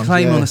sound. It made a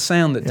claim on a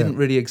sound that didn't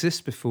really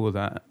exist before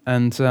that,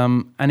 and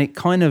it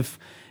kind of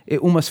it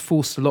almost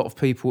forced a lot of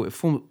people. It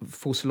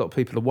forced a lot of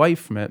people away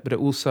from it, but it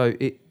also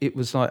it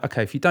was like,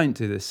 okay, if you don't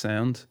do this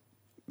sound,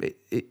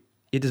 it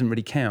doesn't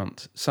really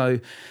count.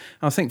 So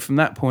I think from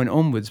that point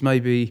onwards,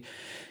 maybe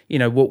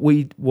what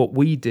we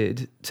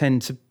did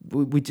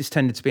we just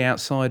tended to be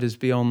outsiders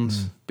beyond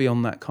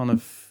that kind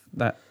of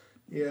that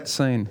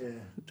scene. Yeah.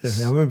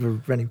 I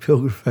remember Rennie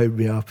Pilgrim phoned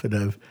me up,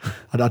 and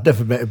I'd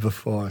never met him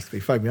before. He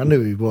phoned me. I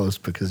knew he was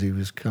because he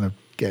was kind of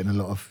getting a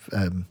lot of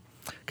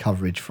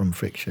coverage from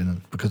Friction,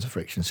 and because of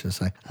Friction, should I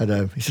say.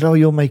 And he said, "Oh,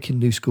 you're making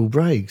new school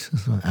breaks." I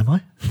was like, "Am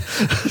I?"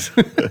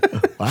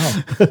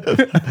 Wow.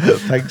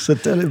 Thanks for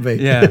telling me.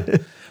 Yeah.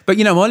 But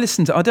I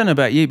listened to. I don't know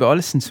about you, but I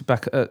listened to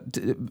back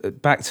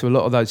to a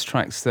lot of those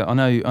tracks that I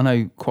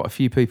know quite a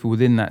few people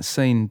within that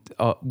scene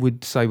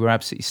would say were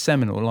absolutely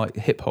seminal, like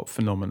hip hop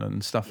phenomenon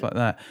and stuff like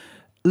that.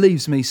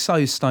 Leaves me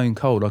so stone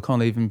cold I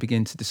can't even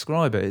begin to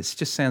describe it. It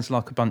just sounds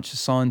like a bunch of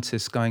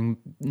scientists going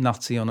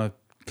nutty on a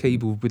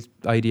keyboard with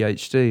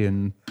ADHD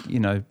and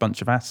a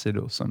bunch of acid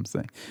or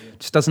something.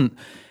 Just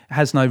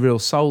has no real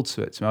soul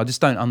to it to me. I just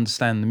don't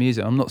understand the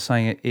music. I'm not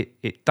saying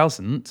it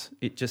doesn't.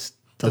 It just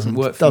doesn't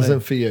work for me.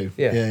 Doesn't for you.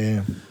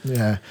 Yeah.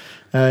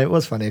 It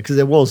was funny because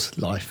there was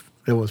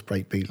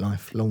breakbeat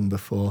life long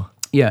before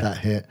that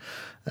hit.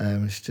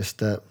 It's just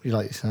that,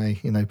 like you say,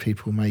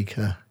 people make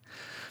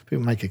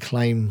a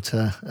claim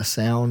to a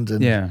sound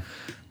and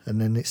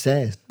then it's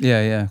theirs.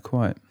 Yeah,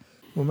 quite.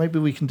 Well, maybe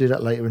we can do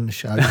that later in the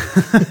show.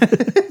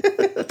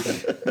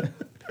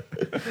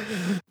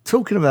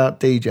 Talking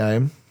about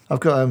DJing, I've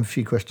got a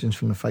few questions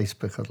from the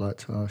Facebook I'd like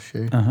to ask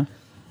you. Uh-huh.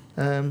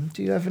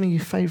 Do you have any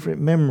favourite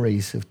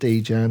memories of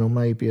DJing, or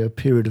maybe a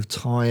period of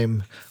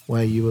time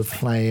where you were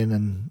playing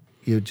and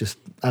you were just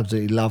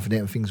absolutely loving it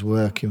and things were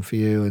working for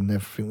you and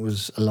everything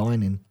was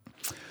aligning?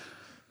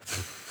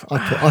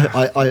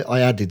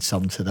 I added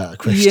some to that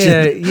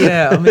question.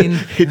 Yeah. I mean,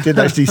 it did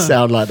actually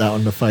sound like that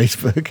on the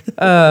Facebook.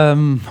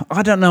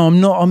 I don't know. I'm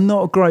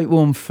not a great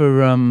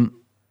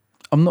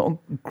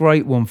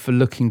one for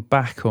looking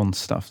back on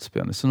stuff. To be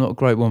honest, I'm not a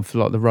great one for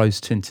like the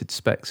rose tinted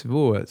specs of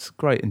it's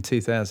great in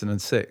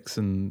 2006,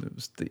 and it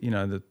was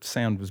the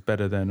sound was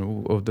better then,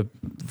 or the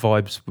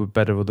vibes were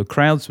better, or the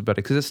crowds were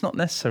better, because it's not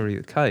necessarily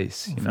the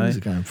case. Things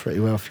are going pretty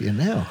well for you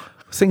now.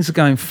 Things are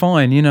going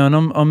fine, and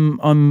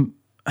I'm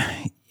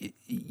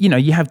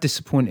you have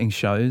disappointing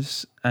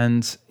shows,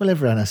 and Well,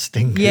 everyone has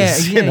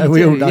stinkers. yeah,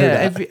 we you all do. know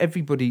that.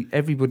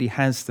 Everybody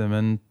has them,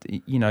 and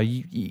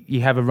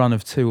you have a run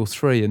of 2 or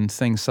 3, and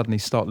things suddenly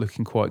start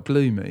looking quite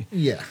gloomy.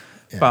 Yeah.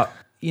 But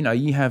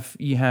you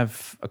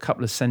have a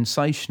couple of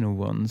sensational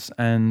ones,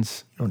 and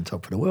You're on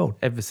top of the world.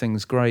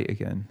 everything's great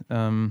again.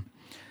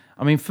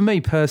 I mean, for me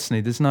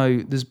personally,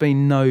 there's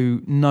been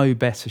no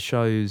better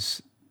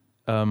shows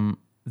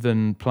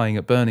than playing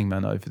at Burning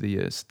Man over the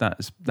years. That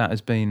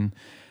has been,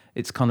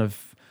 it's kind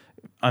of.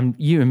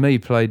 You and me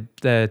played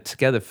there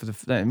together for we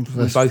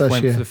both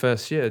went year. for the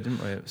first year,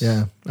 didn't we? It was,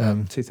 Yeah.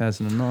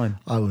 2009.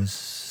 I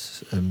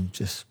was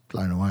just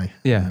blown away.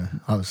 Yeah.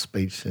 I was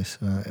speechless.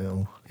 It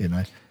all,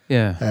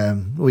 Yeah.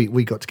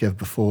 We got together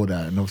before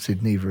that, and obviously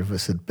neither of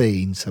us had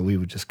been, so we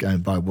were just going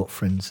by what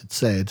friends had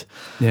said,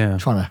 Yeah.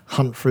 trying to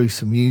hunt through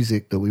some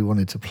music that we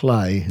wanted to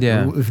play,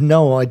 Yeah. with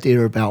no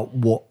idea about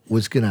what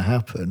was going to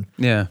happen.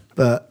 Yeah.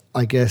 But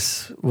I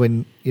guess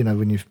when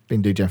you've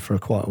been DJing for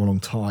quite a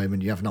long time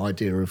and you have an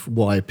idea of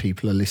why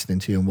people are listening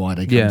to you and why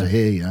they come Yeah. to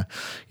hear you,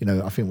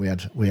 I think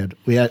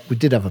we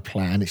did have a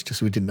plan. It's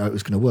just we didn't know it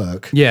was going to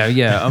work.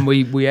 Yeah, and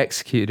we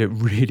executed it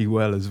really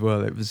well as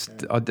well. It was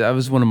that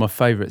was one of my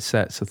favourite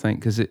sets, I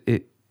think, because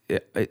it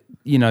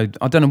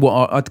I don't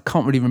know I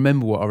can't really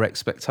remember what our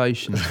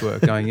expectations were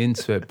going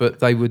into it, but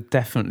they were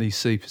definitely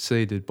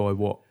superseded by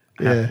what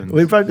happened.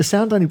 We broke the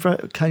sound only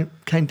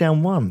came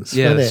down once.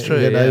 Yeah, wasn't that's it? true,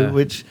 yeah.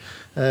 Which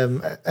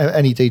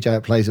any DJ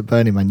that plays at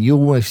Burning Man,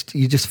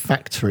 you just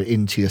factor it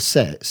into your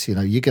sets. You're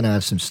going to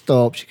have some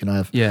stops. You're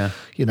going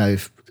to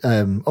have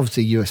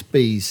obviously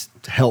USBs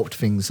helped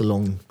things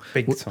along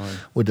Big time.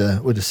 with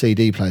the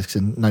CD players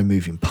because no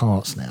moving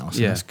parts now,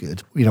 so Yeah. that's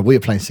good. We were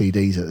playing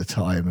CDs at the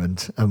time,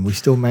 and we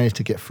still managed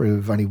to get through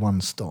with only one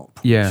stop.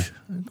 Yeah. which,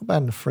 not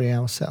bad in a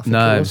 3-hour set. I think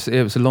No, it was.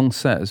 it was a long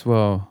set as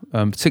well,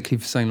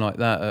 particularly for something like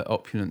that at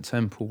Opulent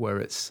Temple, where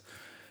it's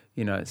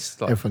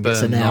like Everyone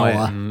gets burn an night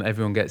hour. and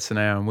everyone gets an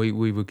hour, and we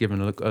were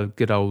given a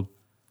good old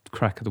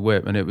crack of the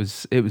whip, and it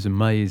was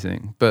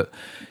amazing. But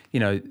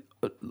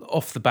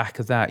off the back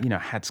of that,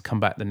 had to come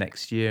back the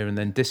next year, and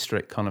then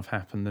District kind of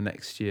happened the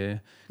next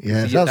year.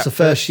 Yeah, that was the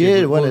first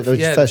year, wasn't it?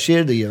 The first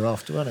year of the year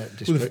after, wasn't it?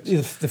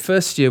 District. The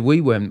first year we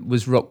went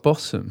was Rock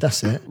Bottom.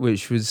 That's it.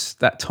 Which was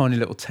that tiny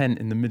little tent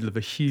in the middle of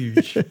a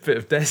huge bit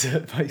of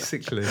desert,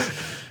 basically.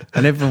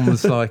 And everyone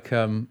was like,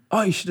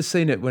 "Oh, you should have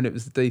seen it when it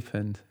was the deep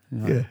end."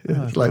 Yeah,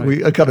 "Oh, it's like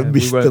great." I kind of Yeah,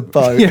 missed we the weren't-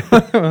 boat. Yeah,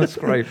 that's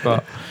great,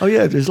 but Oh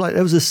yeah, it was like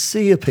there was a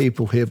sea of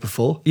people here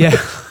before. yeah.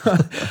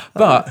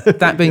 But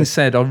that being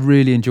said, I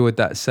really enjoyed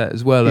that set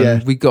as well,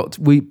 and Yeah.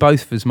 we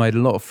both of us made a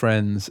lot of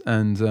friends,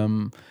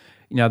 and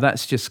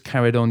that's just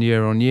carried on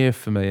year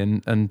for me,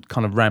 and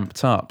kind of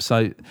ramped up.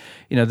 So,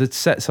 the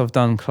sets I've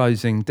done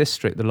closing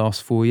District the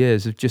last 4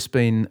 years have just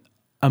been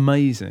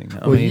amazing.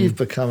 I Well, mean, you've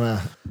become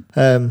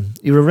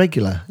you're a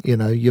regular.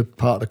 You're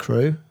part of the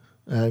crew.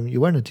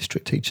 You weren't a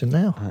District teacher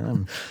now.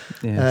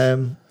 yes.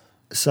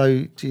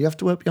 So do you have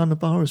to work behind the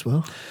bar as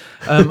well?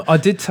 I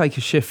did take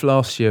a shift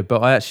last year,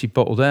 but I actually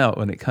bottled out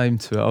when it came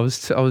to it. I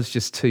was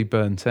just too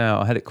burnt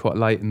out. I had it quite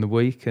late in the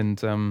week, and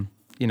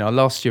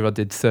last year I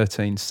did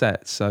 13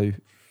 sets, so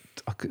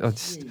I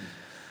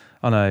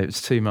know it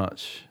was too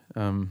much.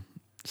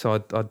 So I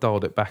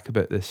dialed it back a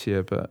bit this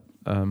year, but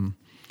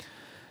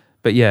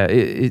yeah,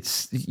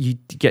 it's you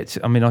get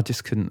to, I mean, I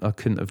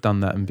couldn't have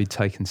done that and be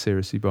taken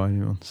seriously by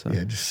anyone. So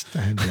Yeah, just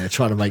stand there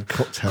trying to make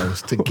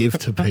cocktails to give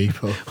to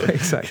people.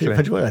 Exactly. Can you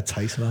imagine what that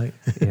tastes like?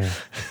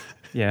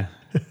 yeah.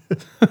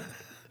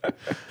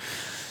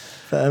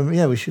 But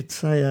we should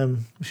say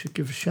we should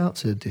give a shout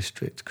to the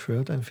District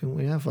crew. I don't think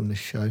we have on this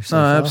show so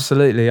No, far.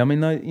 absolutely. I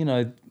mean,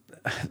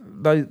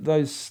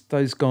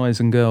 those guys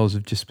and girls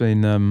have just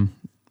been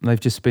they've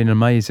just been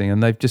amazing,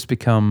 and they've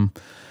become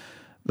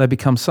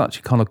such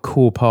a kind of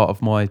core part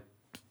of my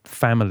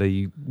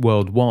family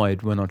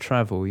worldwide when I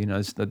travel.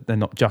 They're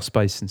not just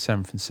based in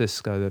San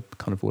Francisco; they're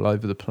kind of all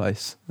over the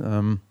place.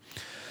 And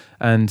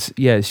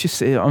yeah, it's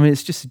just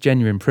a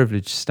genuine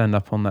privilege to stand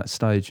up on that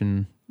stage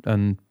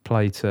and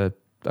play to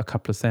a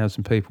couple of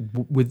thousand people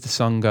with the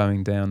sun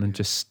going down, and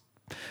just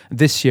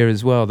this year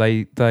as well.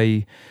 They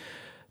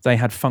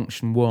had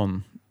Function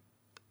One.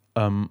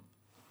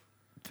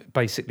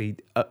 Basically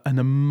an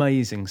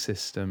amazing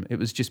system. It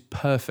was just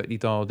perfectly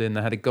dialed in.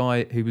 They had a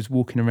guy who was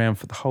walking around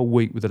for the whole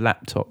week with a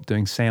laptop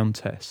doing sound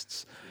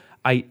tests,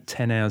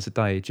 8-10 hours a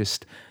day,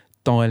 just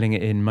dialing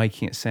it in,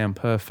 making it sound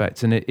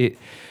perfect. And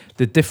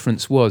the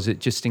difference was it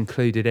just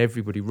included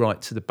everybody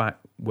right to the back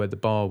where the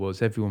bar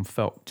was. Everyone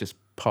felt just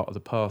part of the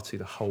party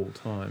the whole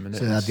time. And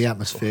So it had the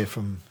atmosphere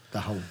from the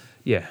whole.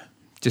 Yeah,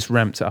 just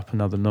ramped it up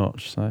another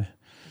notch. So.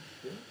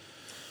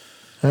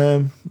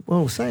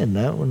 Well, saying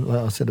that, like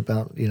I said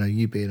about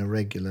you being a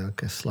regular, I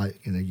guess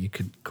you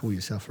could call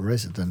yourself a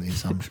resident in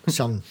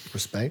some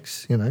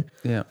respects. Yeah.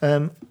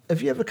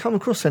 Have you ever come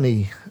across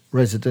any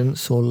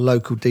residents or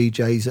local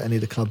DJs at any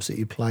of the clubs that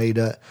you played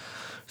at?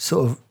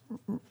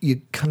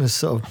 You kind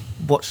of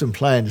watch them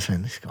play and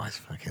saying, "This guy's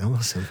fucking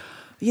awesome."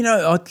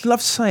 I'd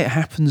love to say it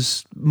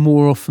happens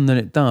more often than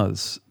it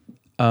does.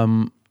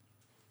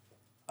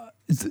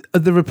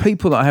 There are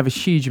people that I have a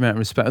huge amount of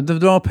respect.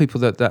 There are people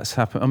that's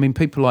happened. I mean,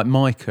 people like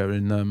Micah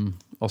in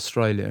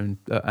Australia and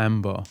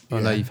Amber. I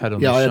know you've had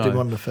on the show. Yeah, I had him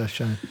on the first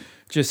show.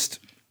 Just,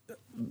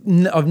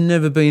 I've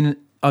never been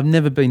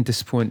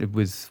disappointed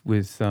with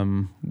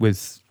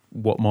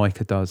what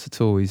Micah does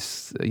at all.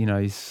 He's he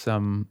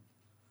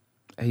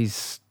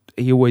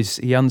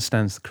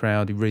understands the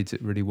crowd. He reads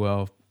it really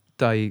well,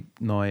 day,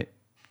 night.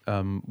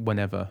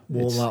 Whenever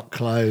warm up,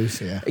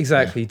 close,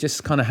 exactly.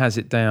 Just kind of has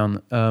it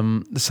down.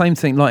 The same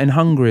thing like in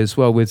Hungary as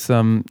well with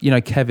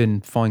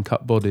Kevin Fine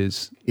Cut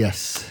Bodies,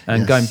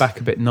 and going back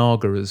a bit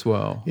Naga as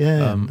well,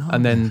 Naga.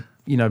 And then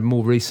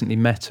more recently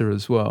Meta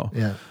as well.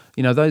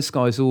 Those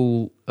guys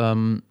all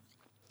the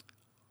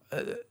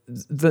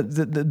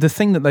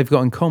thing that they've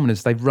got in common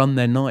is they've run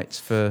their nights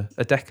for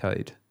a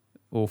decade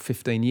or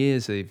 15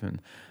 years even,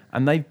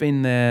 and they've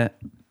been there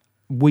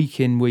week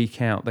in,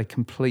 week out. They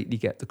completely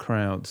get the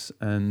crowds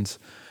and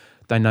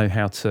they know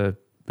how to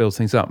build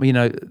things up.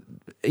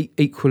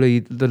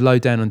 Equally, the Low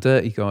Down and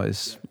Dirty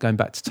guys, going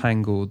back to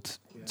Tangled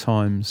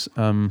times.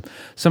 Some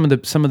of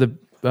the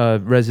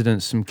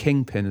residents from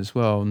Kingpin as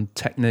well, and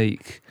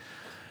Technique,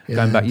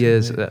 going back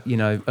years.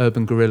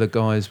 Urban Guerrilla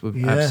guys were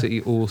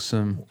absolutely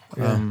awesome.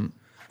 There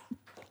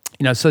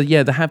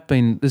have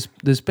been.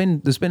 There's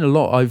been a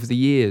lot over the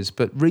years,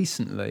 but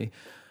recently,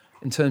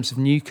 in terms of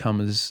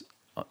newcomers,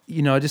 I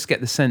just get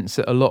the sense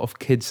that a lot of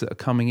kids that are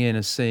coming in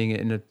are seeing it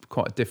in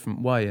quite a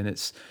different way,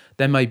 and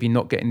they're maybe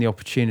not getting the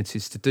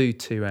opportunities to do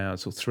 2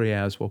 hours or 3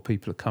 hours while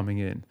people are coming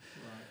in.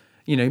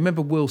 Right.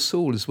 Remember Will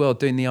Saul as well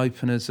doing the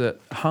openers at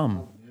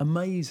Hum.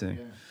 Amazing.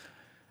 Yeah.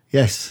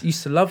 Yes.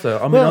 Used to love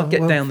that. I'd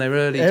get down there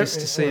early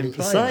just to see him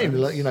play. Same.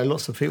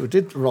 Lots of people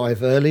did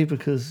arrive early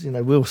because,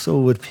 Will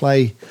Saul would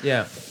play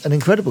an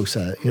incredible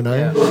set,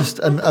 just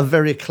a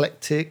very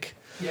eclectic,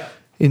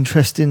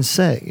 interesting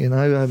set,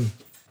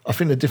 I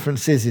think the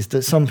difference is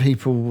that some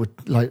people would,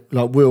 like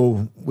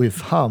Will with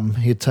Hum,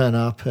 he'd turn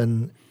up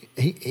and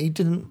he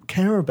didn't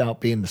care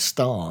about being the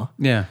star.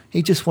 Yeah.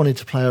 He just wanted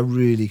to play a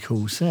really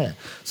cool set.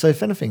 So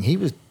if anything, he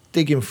was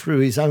digging through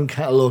his own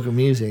catalogue of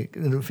music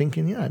and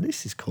thinking,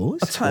 this is cool.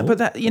 But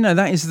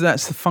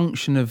that's the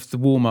function of the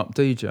warm-up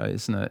DJ,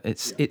 isn't it?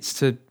 It's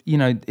to,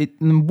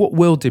 what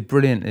Will did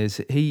brilliant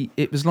is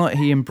it was like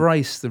he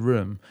embraced the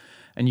room,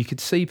 and you could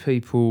see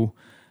people,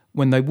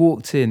 when they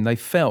walked in, they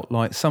felt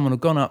like someone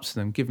had gone up to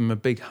them, given them a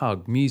big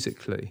hug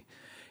musically,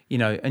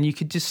 and you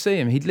could just see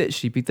him. He'd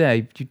literally be there,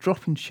 you'd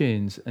drop in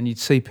tunes, and you'd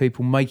see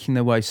people making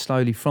their way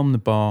slowly from the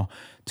bar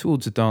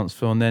towards the dance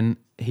floor, and then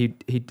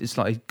it's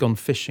like he'd gone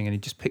fishing and he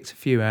just picked a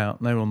few out,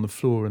 and they were on the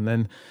floor, and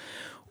then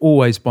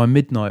always by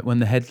midnight, when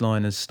the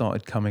headliners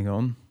started coming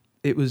on,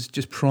 it was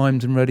just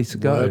primed and ready to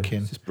go.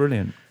 Working. It's just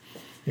brilliant.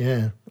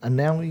 Yeah, and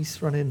now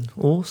he's running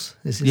Horse,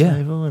 is his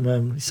label,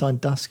 and he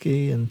signed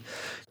Dusky, and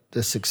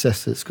the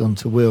success that's gone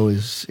to Will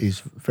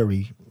is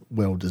very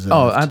well deserved.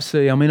 Oh,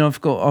 absolutely. I mean,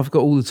 I've got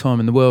all the time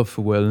in the world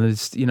for Will, and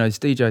his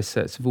DJ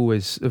sets have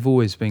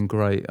always been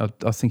great.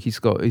 I think he's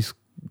got a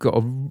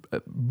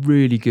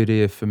really good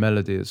ear for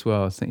melody as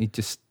well. I think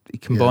he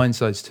combines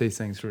those two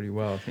things really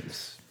well. I think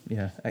it's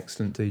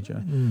excellent DJ.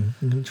 I'm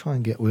going to try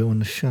and get Will on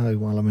the show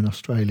while I'm in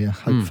Australia,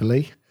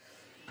 hopefully.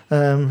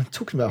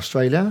 Talking about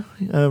Australia,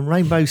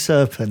 Rainbow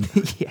Serpent.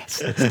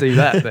 Yes, let's do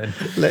that then.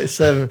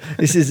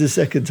 This is the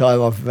second time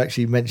I've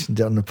actually mentioned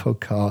it on the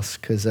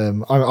podcast, because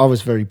I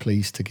was very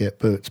pleased to get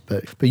booked,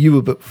 but you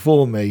were booked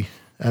before me,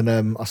 and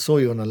I saw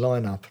you on the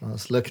lineup, and I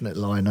was looking at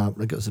the lineup,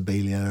 and I got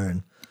Zabelia,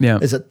 and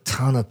there's a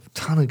ton of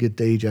good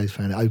DJs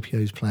playing it.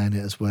 OPO's playing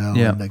it as well.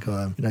 Yeah. And they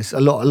got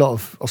a lot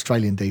of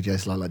Australian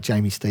DJs like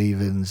Jamie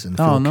Stevens and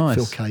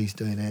Phil Kay's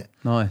doing it.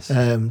 Nice.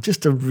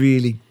 Just a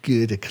really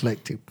good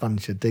eclectic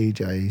bunch of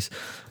DJs.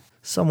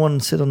 Someone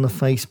said on the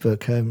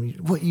Facebook,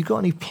 "What, you got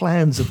any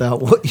plans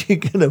about what you're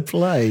going to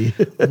play?"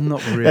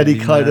 Not really. Any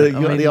kind of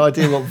any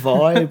idea what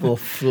vibe or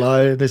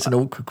flow? That's an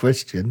awkward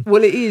question.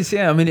 Well, it is.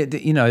 Yeah, I mean,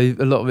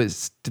 a lot of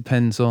it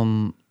depends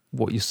on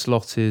what your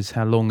slot is,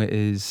 how long it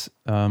is.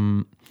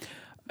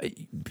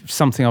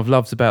 Something I've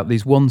loved about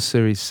these One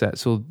Series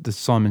sets or the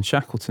Simon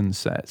Shackleton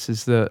sets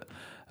is that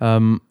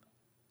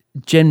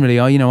generally,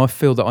 I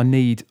feel that I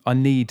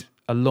need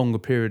a longer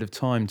period of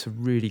time to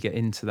really get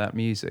into that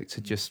music, to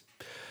just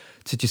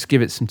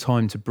give it some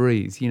time to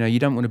breathe. You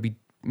don't want to be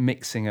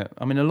mixing it.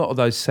 I mean, a lot of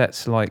those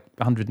sets are like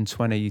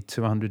 120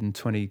 to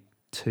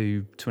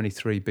 122,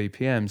 23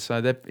 BPM,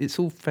 so it's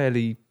all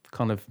fairly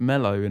kind of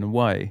mellow in a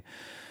way,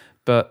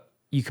 but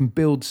you can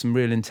build some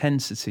real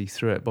intensity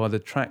through it by the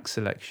track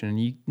selection, and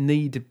you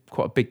need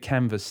quite a big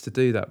canvas to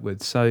do that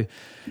with. So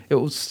it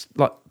will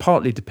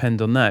partly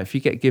depend on that. If you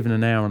get given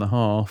an hour and a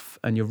half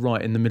and you're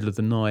right in the middle of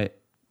the night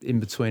in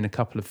between a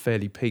couple of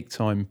fairly peak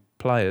time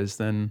players,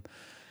 then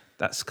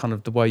that's kind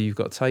of the way you've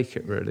got to take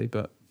it, really.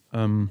 But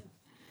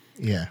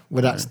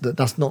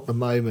that's not the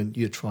moment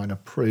you're trying to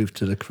prove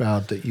to the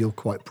crowd that you're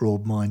quite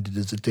broad-minded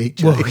as a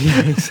DJ. Well,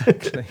 yeah,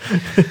 exactly.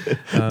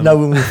 No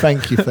one will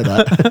thank you for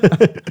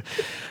that.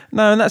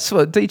 No, and that's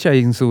what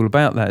DJing is all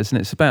about, that, isn't it?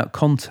 It's about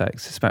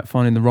context. It's about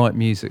finding the right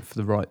music for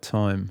the right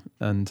time.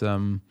 And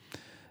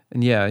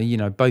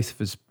both of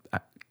us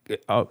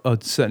are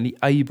certainly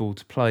able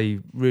to play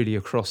really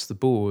across the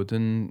board,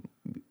 and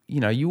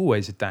you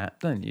always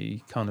adapt, don't you?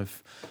 Kind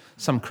of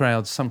some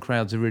crowds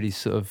are really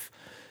sort of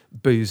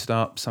boozed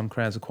up, some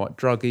crowds are quite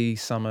druggy,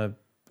 some are,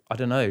 I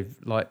don't know,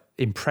 like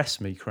impress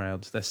me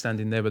crowds. They're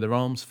standing there with their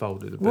arms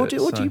folded a bit. What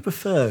do you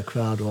prefer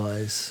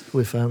crowd-wise?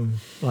 With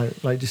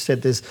like you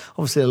said, there's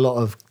obviously a lot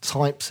of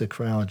types of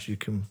crowds you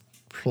can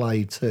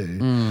play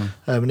to,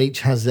 and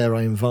each has their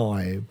own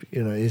vibe.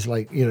 It's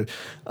like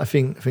I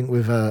think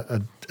with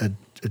a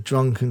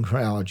drunken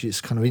crowd,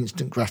 it's kind of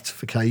instant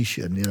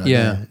gratification.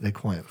 They're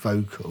quite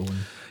vocal.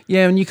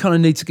 And you kind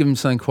of need to give them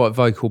something quite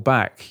vocal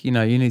back. You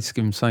need to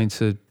give them something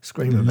to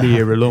scream about,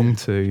 leer along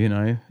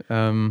to.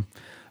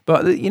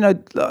 But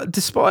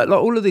despite like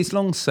all of these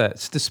long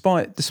sets,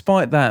 despite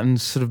that, and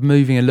sort of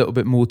moving a little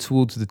bit more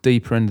towards the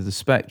deeper end of the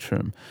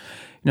spectrum,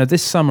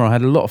 this summer I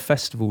had a lot of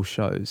festival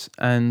shows,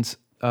 and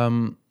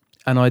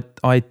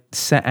I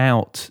set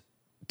out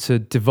to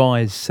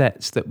devise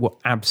sets that were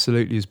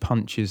absolutely as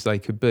punchy as they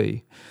could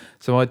be.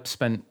 So I'd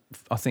spent,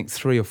 I think,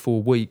 3 or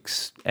 4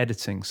 weeks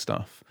editing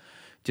stuff,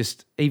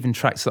 just even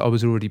tracks that I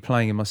was already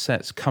playing in my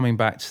sets, coming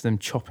back to them,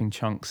 chopping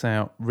chunks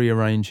out,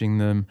 rearranging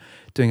them,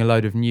 doing a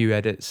load of new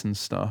edits and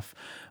stuff.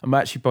 And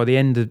actually by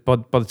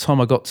the time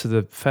I got to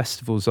the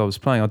festivals I was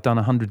playing, I'd done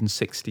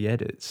 160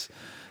 edits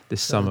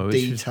this summer.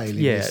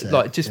 Detailing,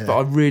 but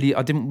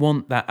I didn't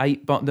want that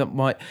 8 button that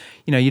might,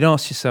 you'd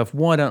ask yourself,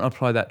 why don't I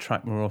play that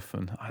track more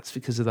often? It's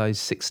because of those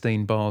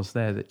 16 bars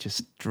there that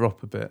just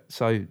drop a bit.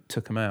 So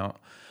took them out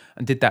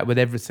and did that with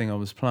everything I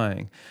was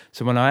playing.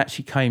 So when I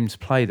actually came to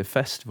play the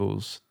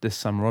festivals this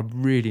summer, I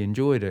really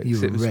enjoyed it. You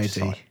were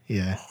ready,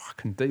 I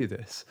can do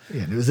this.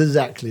 Yeah, and it was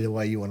exactly the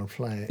way you want to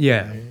play it.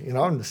 Yeah.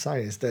 I'm the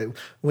same. Is that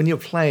when you're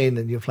playing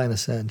and you're playing a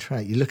certain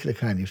track, you look at the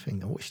crowd and you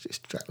think, I wish this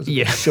track was a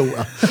bit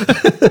shorter.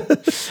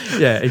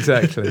 Yeah,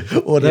 exactly.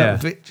 Or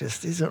that bit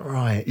just isn't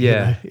right.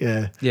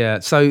 Yeah.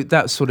 So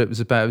that's what it was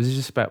about. It was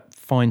just about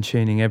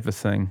fine-tuning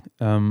everything.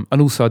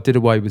 And also I did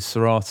away with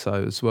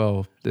Serato as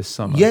well this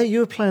summer. Yeah, you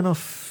were playing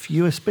off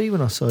USB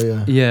when I saw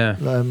you.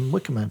 Yeah.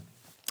 Wicker Man.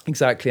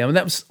 Exactly. I mean,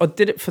 I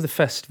did it for the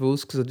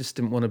festivals because I just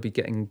didn't want to be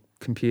getting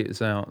computers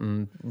out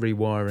and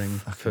rewiring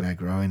for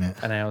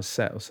an hour's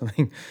set or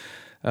something.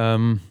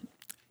 But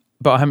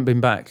I haven't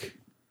been back.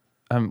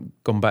 I haven't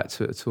gone back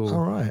to it at all.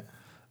 All right.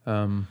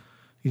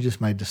 You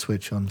just made the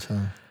switch on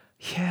to...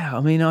 Yeah,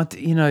 I mean,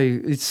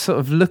 it's sort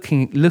of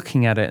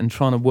looking at it and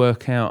trying to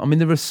work out. I mean,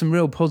 there are some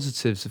real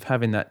positives of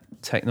having that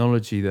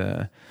technology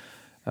there,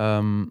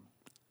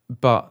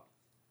 but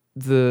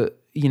the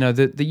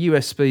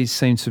USBs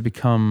seem to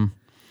become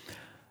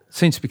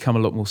a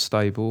lot more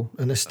stable,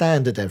 and a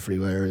standard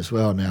everywhere as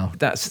well now.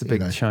 That's the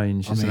big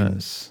change, isn't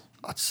it?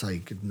 I'd say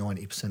good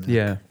 90% of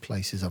the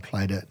places I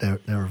played at, they're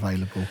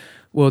available.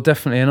 Well,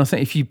 definitely, and I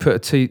think if you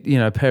put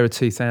a pair of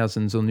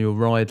 2000s on your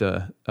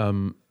rider,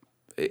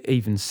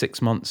 even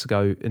 6 months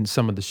ago in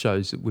some of the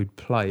shows that we'd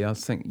play, I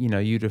think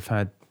you'd have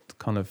had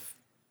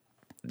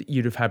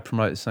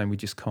promoters saying we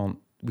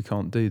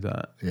can't do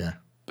that. Yeah,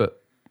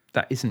 but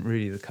that isn't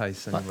really the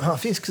case anymore. I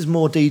think it's because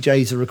more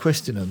DJs are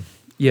requesting them.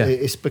 Yeah,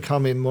 it's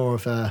becoming more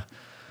of a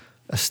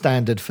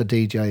standard for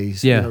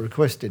DJs.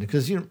 Requesting,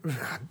 because you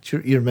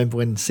remember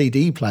when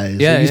CD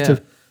players used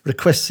to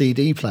request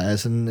CD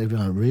players, and they'd be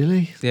like,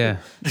 really? Yeah,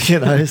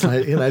 it's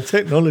like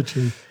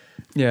technology.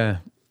 Yeah.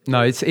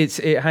 No, it's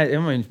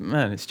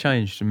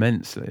changed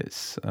immensely.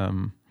 It's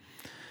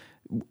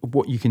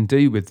what you can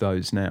do with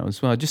those now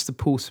as well. Just the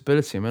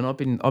portability. I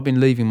mean, I've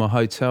been leaving my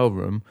hotel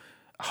room,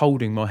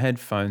 holding my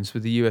headphones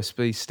with the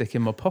USB stick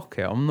in my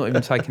pocket. I'm not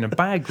even taking a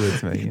bag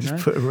with me.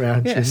 Just put it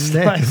around your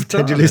neck.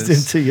 Pretend you're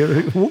listening to your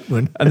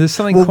Walkman. And there's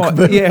something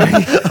Walkman.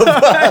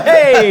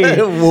 Hey,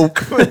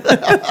 Walkman.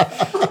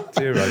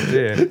 Dear, oh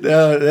dear.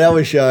 Now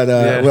we're showing.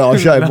 Well, I'm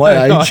showing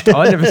my age.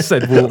 I never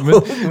said Walkman.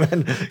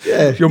 Walkman.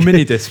 Yeah, your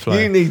mini disc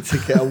player. You need to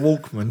get a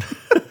Walkman.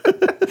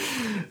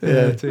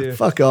 Dear.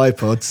 Fuck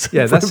iPods.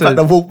 Yeah, that's a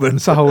Walkman.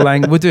 It's a whole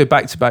angle. We'll do a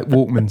back-to-back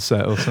Walkman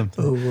set or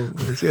something. Oh,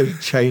 it's going to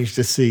change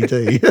the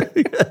CD.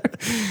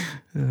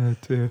 Oh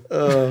dear.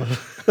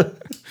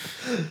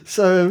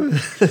 So,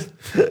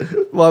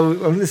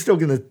 well, I'm still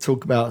going to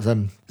talk about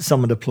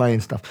some of the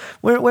playing stuff.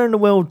 Where in the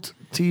world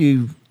do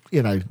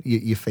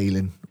you're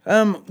feeling?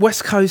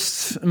 West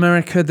Coast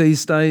America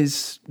these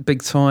days,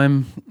 big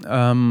time.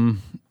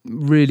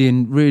 Really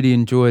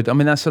enjoyed. I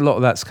mean, a lot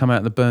of that's come out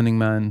of the Burning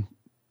Man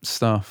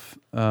stuff.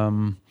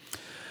 I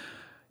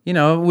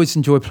always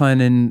enjoy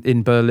playing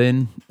in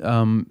Berlin,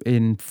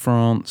 in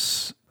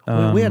France.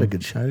 We had a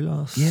good show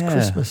last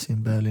Christmas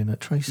in Berlin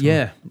at Trace.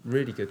 Yeah,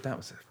 really good. That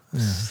was a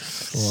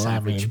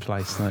savage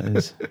place, that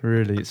is.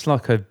 Really, it's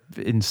like a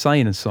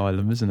insane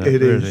asylum, isn't it?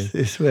 It really is.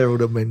 It's where all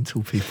the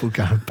mental people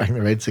go and bang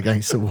their heads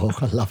against the wall.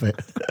 I love it.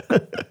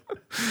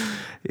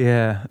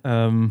 Yeah.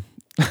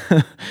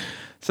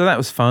 So that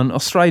was fun. I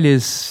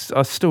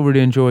still really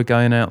enjoy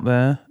going out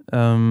there.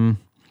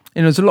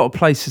 There's a lot of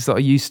places that I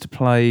used to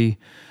play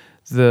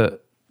that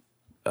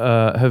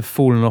have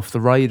fallen off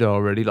the radar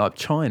already, like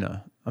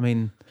China. I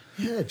mean...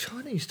 Yeah,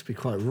 China used to be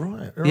quite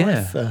right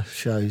yeah. for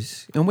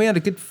shows. And we had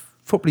a good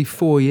probably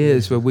 4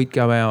 years where we'd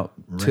go out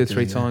 2 or 3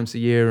 Regularly, yeah. times a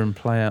year and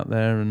play out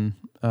there. And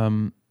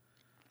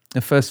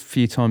the first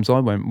few times I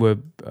went were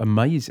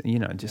amazing, you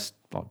know, just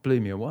like blew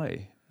me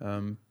away.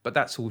 But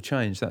that's all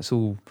changed. That's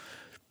all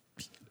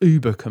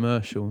uber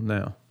commercial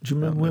now. Do you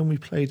remember when we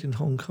played in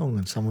Hong Kong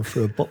and someone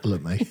threw a bottle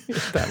at me?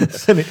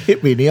 And it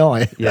hit me in the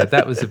eye. Yeah,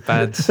 that was a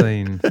bad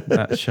scene,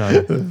 that show.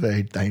 It was a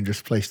very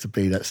dangerous place to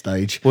be, that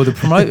stage. Well, the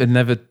promoter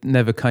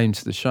never came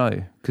to the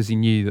show because he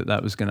knew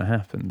that was going to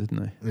happen,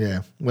 didn't he?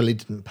 Yeah. Well, he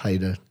didn't pay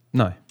the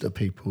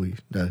people,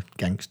 the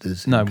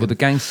gangsters. No, well, the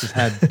gangsters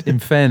had, in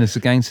fairness, the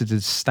gangsters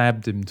had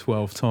stabbed him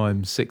 12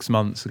 times 6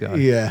 months ago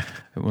Yeah.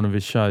 at one of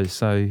his shows.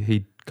 So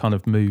he kind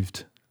of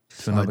moved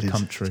to another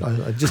country.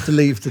 So just to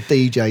leave the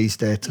DJs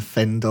there to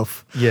fend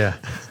off. Yeah.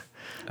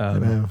 I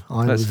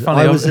that's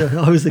funny.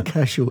 I was the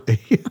casualty.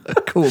 I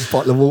caught a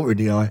bottle of water in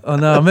the eye. I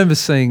know. I remember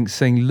seeing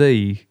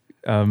Lee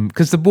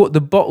because the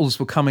bottles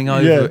were coming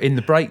over in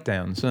the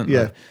breakdowns, weren't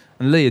Yeah. they?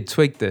 And Lee had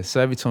twigged this, so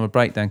every time a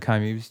breakdown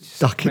came, he was just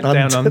Ducking went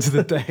down under. under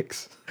the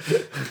decks.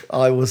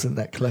 I wasn't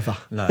that clever.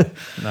 No,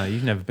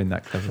 you've never been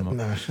that clever, Mark.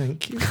 No,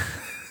 thank you.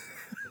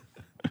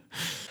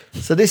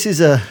 So this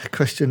is a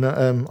question that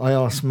I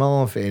asked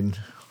Marvin,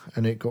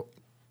 and it got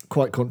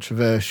quite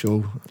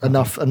controversial.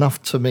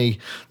 Enough to me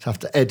to have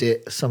to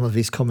edit some of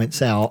his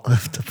comments out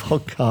of the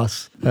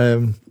podcast.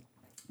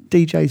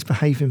 DJs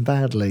behaving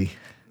badly.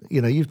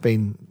 You know, you've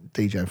been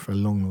DJing for a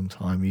long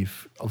time.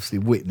 You've obviously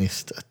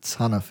witnessed a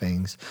ton of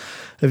things.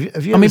 Have you?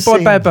 I mean, by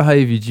seen, bad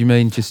behaviour, do you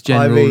mean just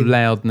general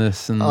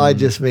loudness? And I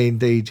just mean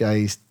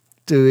DJs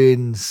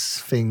doing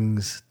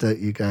things that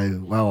you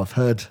go, well, I've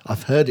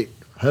heard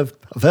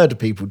of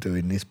people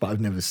doing this, but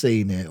I've never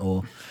seen it,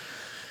 or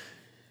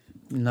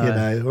no. you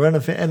know, or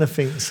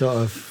anything sort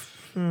of,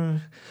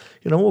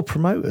 or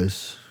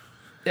promoters.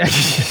 I've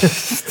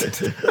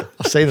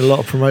seen a lot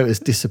of promoters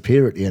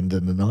disappear at the end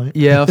of the night.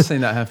 Yeah, I've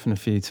seen that happen a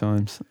few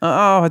times.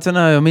 I don't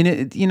know. I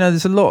mean,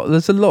 there's a lot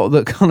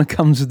that kind of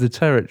comes with the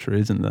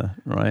territory, isn't there?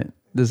 Right?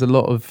 There's a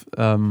lot of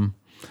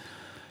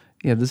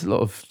there's a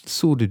lot of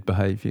sordid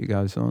behaviour that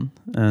goes on,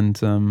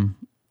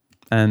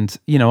 and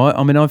you know,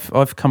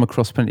 I've come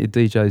across plenty of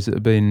DJs that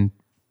have been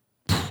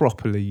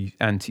properly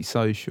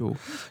antisocial,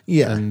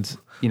 and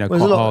you know, quite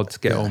hard to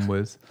get on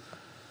with.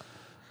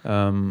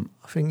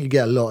 I think you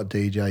get a lot of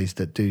DJs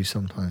that do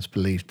sometimes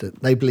believe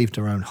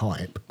their own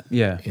hype.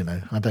 Yeah, you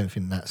know, I don't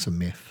think that's a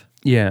myth.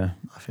 Yeah,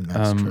 I think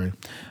that's true.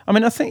 I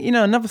mean, I think, you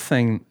know, another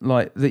thing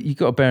like that you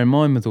got to bear in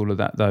mind with all of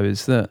that though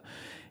is that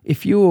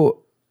if you're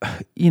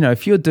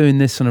doing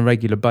this on a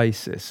regular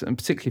basis, and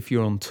particularly if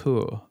you're on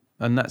tour,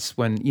 and that's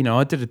when, you know,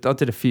 I did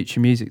a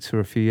Future Music tour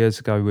a few years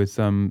ago with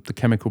the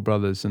Chemical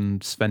Brothers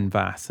and Sven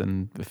Vath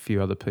and a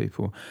few other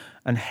people,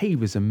 and he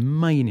was a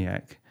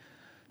maniac.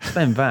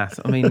 Sven Vath,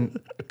 I mean,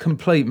 a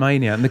complete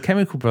maniac. And the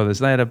Chemical Brothers,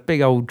 they had a big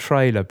old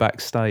trailer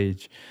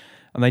backstage,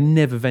 and they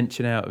never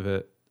ventured out of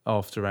it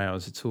after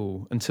hours at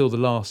all until the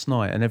last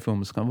night. And everyone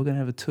was going, we're going to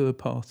have a tour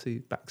party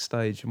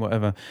backstage and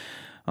whatever.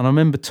 And I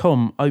remember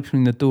Tom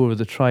opening the door of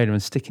the trailer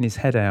and sticking his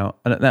head out.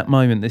 And at that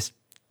moment, this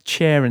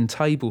chair and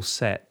table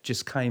set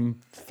just came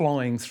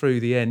flying through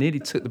the air, nearly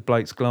took the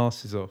bloke's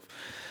glasses off.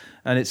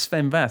 And it's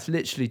Sven Vath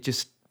literally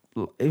just,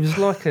 it was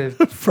like a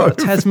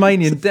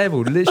Tasmanian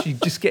devil, literally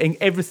just getting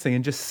everything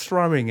and just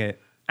throwing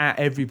it at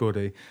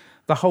everybody.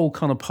 The whole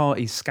kind of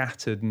party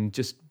scattered and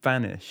just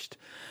vanished.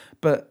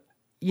 But,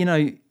 you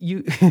know,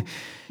 you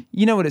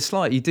know what it's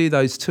like. You do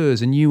those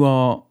tours and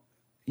you're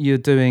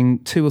doing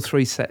 2 or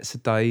 3 sets a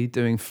day,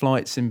 doing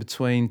flights in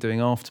between,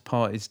 doing after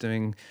parties,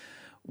 doing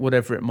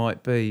whatever it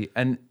might be.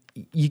 And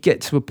you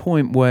get to a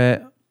point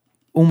where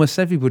almost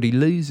everybody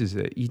loses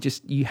it.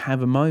 You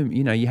have a moment,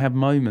 you know, you have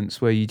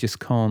moments where you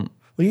just can't.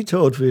 Well, you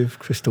toured with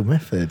Crystal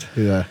Method,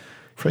 who are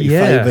pretty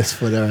famous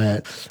for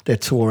their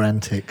tour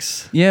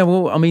antics. Yeah,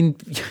 well, I mean,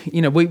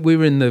 you know, we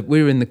were in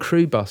the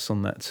crew bus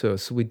on that tour,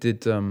 so we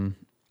did. There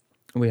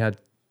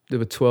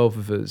were 12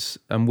 of us,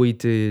 and we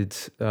did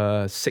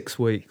 6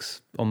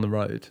 weeks on the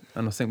road,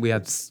 and I think we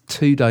had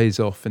 2 days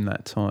off in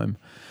that time,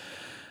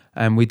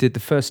 and we did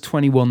the first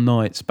 21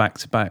 nights back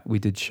to back. We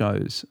did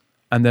shows,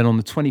 and then on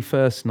the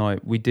 21st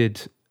night we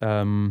did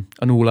an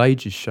all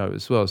ages show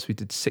as well. So we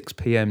did 6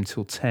 p.m.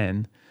 till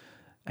 10.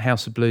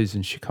 House of Blues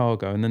in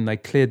Chicago, and then they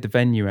cleared the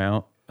venue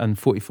out, and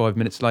 45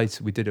 minutes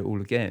later we did it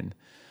all again.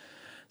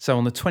 So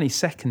on the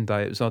 22nd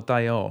day, it was our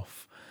day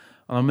off,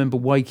 and I remember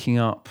waking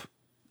up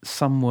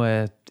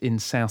somewhere in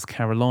South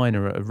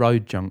Carolina at a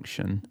road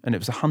junction, and it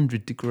was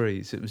 100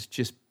 degrees. It was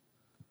just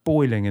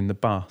boiling in the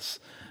bus,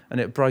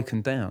 and it had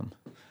broken down,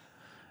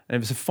 and it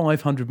was a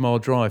 500-mile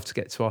drive to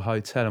get to our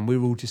hotel, and we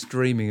were all just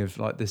dreaming of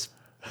like this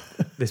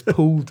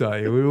pool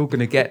day. We were all going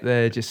to get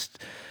there, just,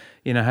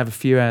 you know, have a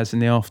few hours in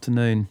the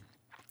afternoon.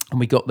 And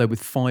we got there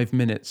with 5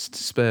 minutes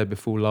to spare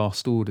before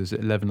last orders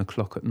at 11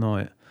 o'clock at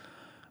night.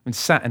 We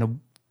sat in a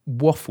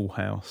Waffle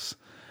House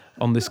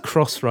on this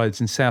crossroads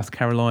in South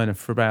Carolina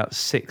for about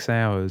 6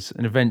 hours.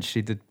 And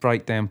eventually the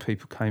breakdown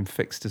people came,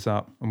 fixed us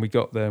up. And we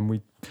got there and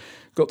we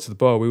got to the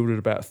bar. We ordered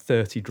about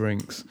 30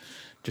 drinks,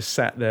 just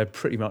sat there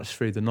pretty much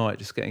through the night,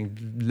 just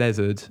getting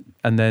leathered,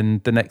 and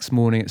then the next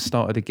morning it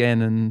started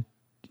again, and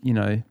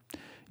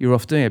you're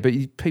off doing it. But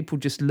people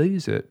just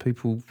lose it.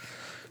 People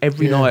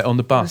every night on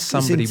the bus,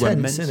 somebody intense,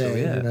 went mental. isn't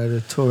it? Yeah,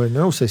 The touring,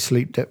 and also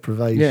sleep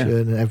deprivation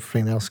and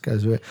everything else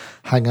goes with it.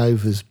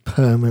 Hangovers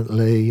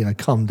permanently,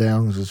 calm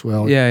downs as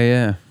well.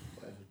 Yeah.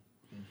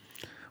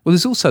 Well,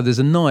 there's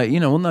a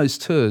night, on those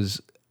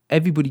tours,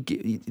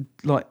 everybody,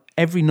 like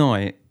every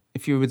night,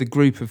 if you're with a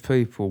group of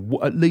people,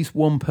 at least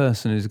one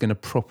person is going to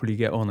properly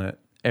get on it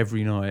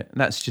every night. And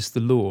that's just the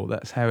law.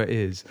 That's how it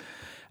is.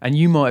 And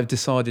you might have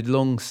decided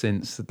long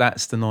since that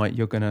that's the night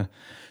you're going to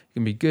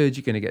be good,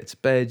 you're going to get to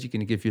bed, you're going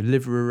to give your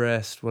liver a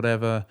rest,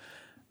 whatever.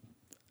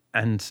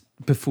 And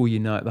before you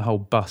know it, the whole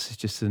bus is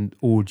just an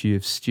orgy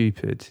of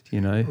stupid,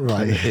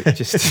 Right.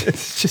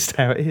 It's just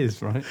how it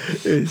is, right?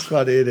 It's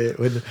funny,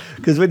 isn't it?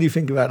 Because when you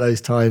think about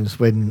those times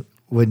when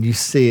you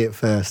see it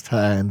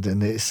firsthand,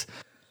 and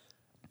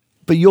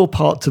but you're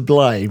part to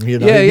blame,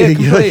 Yeah,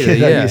 completely,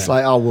 yeah. It's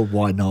like, oh well,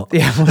 why not?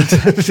 Yeah, well,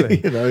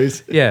 exactly.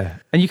 Yeah,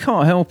 and you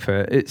can't help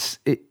it.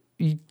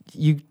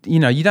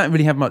 You don't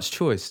really have much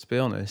choice, to be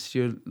honest.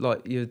 You're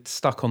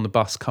stuck on the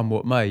bus, come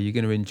what may. You're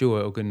going to enjoy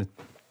it or going to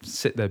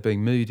sit there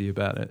being moody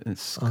about it.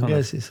 I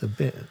guess it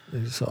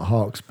sort of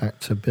harks back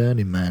to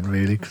Burning Man,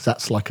 really, because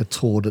that's like a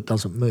tour that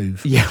doesn't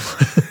move. Yeah.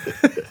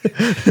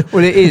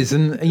 Well, it is,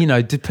 and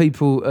do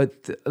people?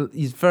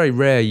 It's very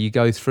rare you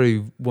go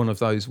through one of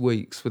those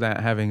weeks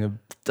without having a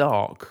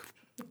dark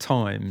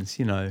times.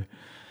 You've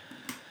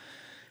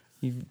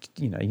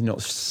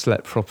not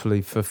slept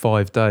properly for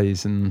 5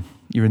 days, and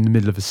you're in the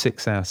middle of a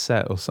 6-hour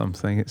set or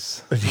something.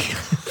 It's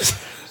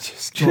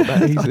just not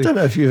that easy. I don't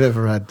know if you've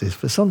ever had this,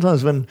 but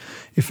sometimes when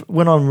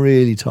I'm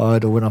really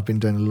tired, or when I've been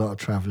doing a lot of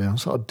travelling, I'm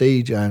sort of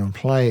DJing and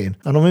playing,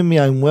 and I'm in my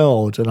own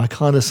world, and I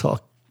kind of sort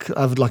of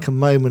have like a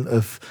moment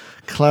of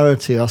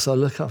clarity. I sort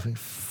of look up and think,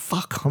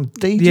 fuck, I'm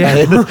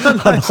DJing,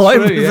 and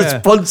I'm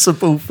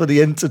responsible for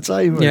the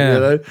entertainment,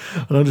 and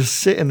I'm just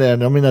sitting there,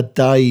 and I'm in a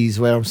daze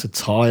where I'm so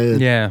tired.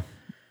 Yeah.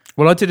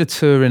 Well, I did a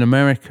tour in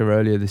America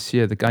earlier this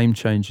year, the Game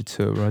Changer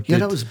tour.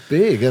 That was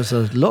big. That was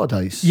a lot of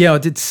days. Yeah, I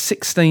did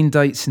 16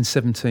 dates in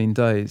 17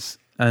 days,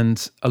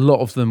 and a lot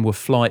of them were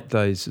flight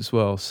days as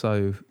well.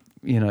 So,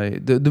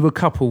 there were a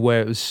couple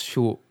where it was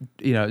short,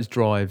 it was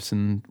drives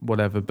and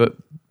whatever, but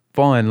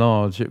by and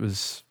large, it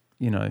was,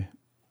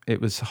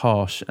 it was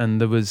harsh.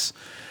 And there was,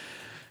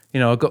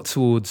 I got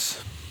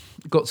towards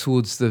got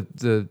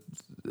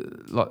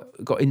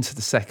into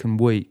the second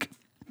week,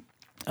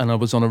 and I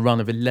was on a run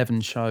of 11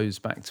 shows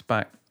back to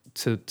back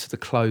to the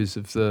close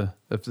of the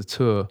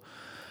tour,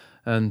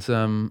 and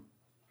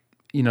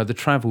the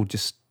travel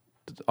just.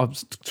 I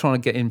was trying to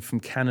get in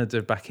from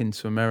Canada back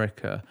into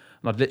America,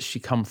 and I'd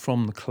literally come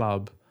from the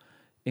club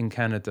in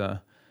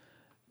Canada.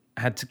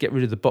 I had to get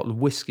rid of the bottle of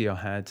whiskey I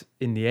had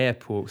in the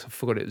airport because I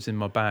forgot it was in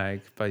my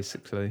bag,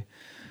 basically.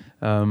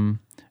 In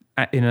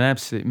an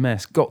absolute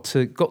mess. Got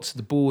to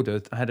the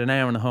border. I had an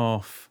hour and a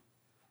half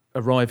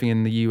arriving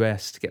in the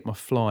US to get my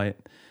flight,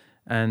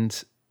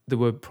 and there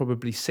were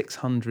probably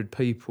 600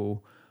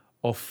 people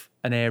off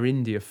an Air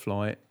India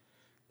flight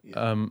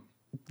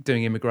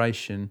doing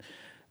immigration,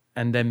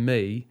 and then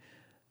me,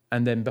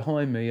 and then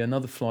behind me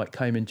another flight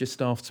came in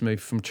just after me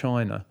from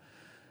China,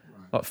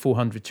 like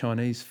 400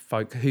 Chinese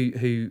folk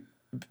who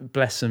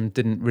bless them,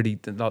 didn't really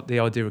like the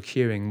idea of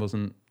queuing.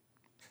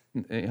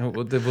 They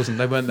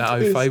weren't that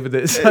au fait with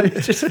it, so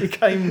it just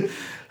became.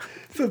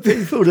 For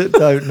people that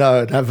don't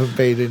know and haven't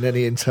been in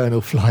any internal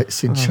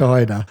flights in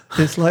China,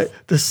 it's like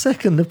the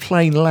second the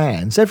plane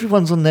lands,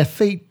 everyone's on their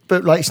feet,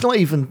 but it's not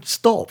even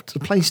stopped. The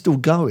plane's still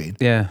going.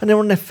 Yeah. And they're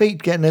on their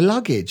feet getting their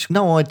luggage.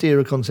 No idea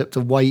or concept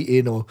of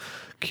waiting or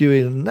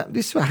queuing.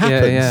 This is what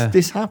happens. Yeah.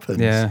 This happens.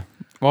 Yeah.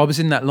 Well, I was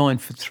in that line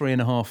for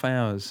 3.5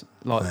 hours.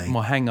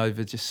 My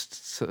hangover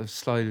just sort of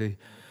slowly.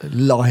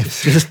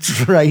 Life's just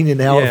draining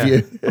out of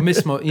you. I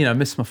missed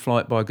my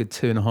flight by a good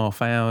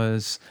 2.5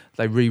 hours.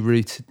 They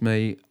rerouted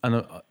me,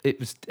 and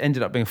it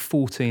ended up being a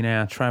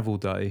 14-hour travel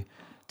day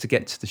to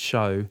get to the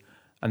show.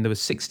 And there were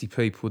 60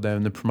 people there,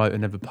 and the promoter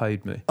never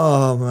paid me.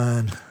 Oh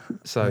man!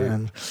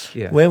 So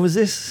yeah, where was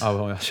this?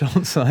 Oh, I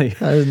shan't say.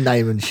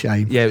 Name and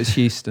shame. Yeah, it was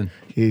Houston.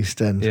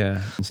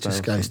 Yeah,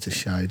 just goes to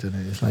show, doesn't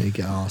it? It's like you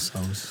get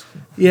arseholes.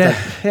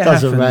 Yeah,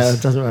 doesn't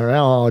matter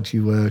how hard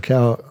you work,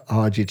 how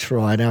hard you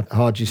try, and how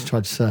hard you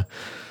try to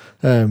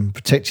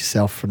protect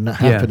yourself from that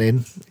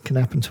happening. It can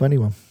happen to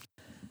anyone.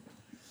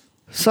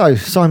 So,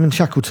 Simon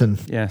Shackleton.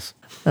 Yes.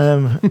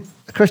 A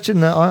question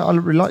that I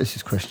really like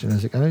this question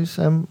as it goes.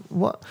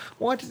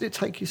 Why did it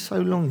take you so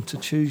long to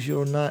choose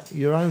your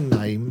own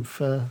name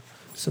for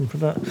some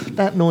product?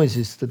 That noise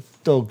is the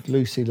dog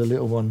Lucy, the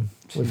little one.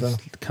 She's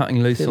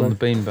cutting loose on the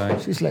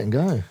beanbag. She's letting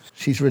go.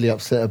 She's really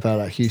upset about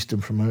that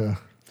Houston promoter.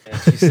 Yeah,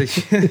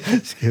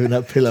 she's giving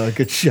that pillow a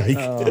good shake.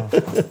 Oh,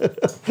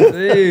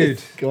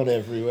 dude. Gone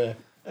everywhere.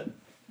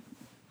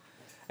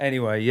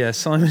 Anyway, yeah,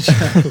 Simon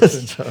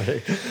Shackleton.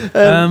 Sorry.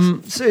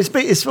 So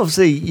it's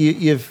obviously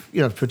you've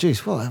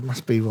produced what? It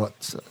must be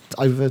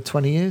over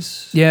 20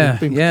 years. Yeah,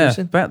 you've been yeah,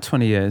 producing? about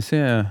 20 years.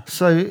 Yeah.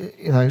 So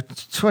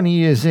 20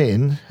 years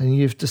in, and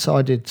you've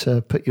decided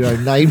to put your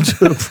own name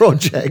to a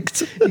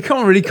project. You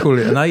can't really call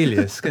it an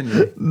alias, can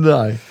you?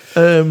 No.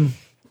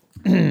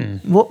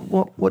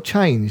 What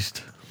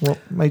changed? What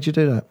made you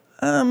do that?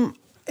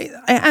 It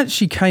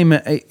actually came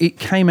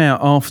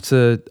out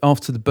after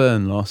the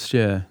burn last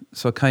year.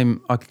 So I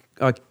came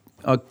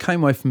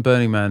away from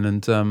Burning Man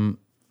and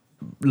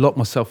locked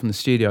myself in the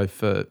studio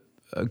for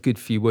a good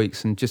few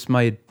weeks and just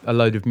made a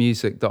load of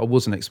music that I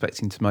wasn't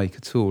expecting to make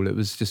at all. It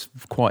was just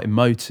quite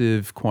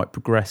emotive, quite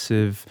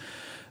progressive,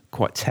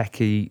 quite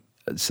techy.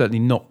 Certainly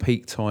not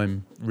peak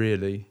time,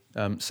 really.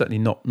 Certainly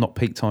not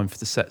peak time for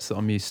the sets that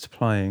I'm used to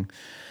playing.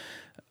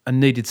 And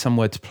needed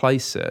somewhere to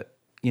place it.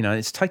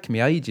 It's taken me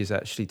ages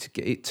actually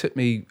it took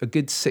me a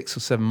good 6 or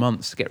 7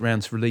 months to get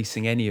around to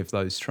releasing any of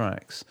those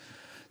tracks.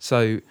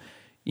 So,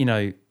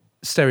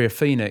 Stereo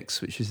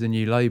Phoenix, which is the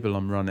new label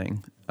I'm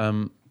running,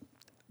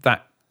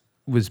 that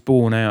was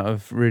born out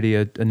of really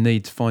a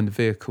need to find a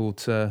vehicle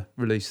to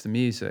release the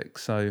music.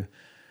 So,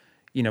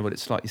 what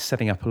it's like, you're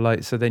setting up a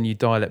label, so then you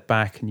dial it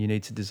back and you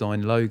need to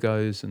design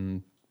logos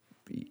and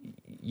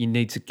you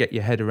need to get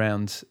your head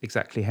around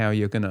exactly how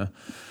you're going to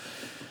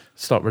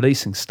start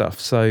releasing stuff.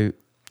 So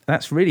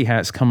that's really how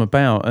it's come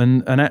about.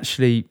 And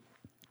actually,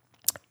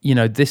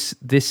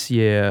 this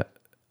year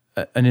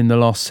and in the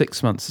last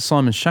 6 months, the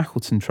Simon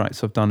Shackleton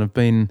tracks I've done have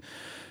been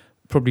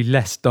probably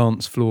less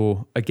dance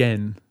floor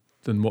again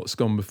than what's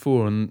gone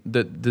before. And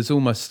there's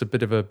almost a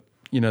bit of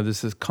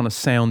there's a kind of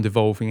sound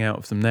evolving out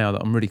of them now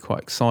that I'm really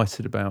quite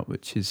excited about,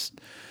 which is,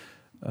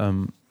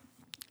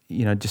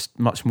 just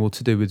much more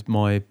to do with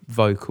my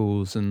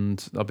vocals.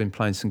 And I've been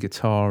playing some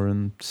guitar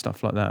and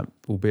stuff like that,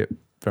 albeit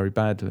very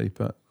badly,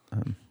 but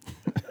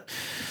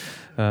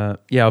I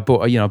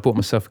bought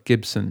myself a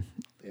Gibson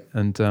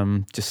and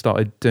just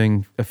started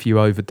doing a few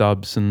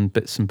overdubs and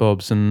bits and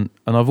bobs, and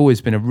I've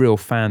always been a real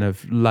fan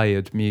of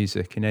layered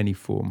music in any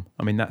form.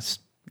 I mean, that's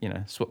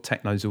it's what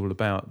techno's all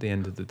about at the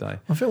end of the day.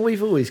 I think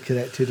we've always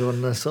connected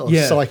on a sort of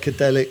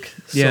psychedelic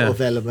sort of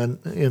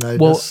element,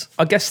 Well,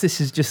 I guess this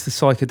is just the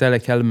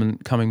psychedelic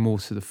element coming more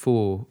to the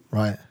fore,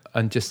 right?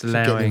 And just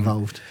getting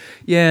involved,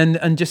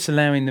 and just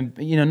allowing them,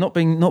 not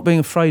being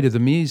afraid of the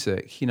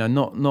music,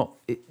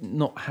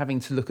 not having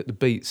to look at the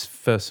beats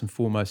first and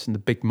foremost and the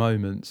big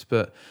moments,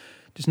 but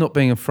just not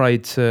being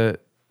afraid to,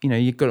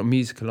 you've got a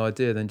musical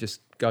idea, then just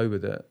go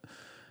with it.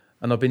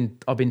 And I've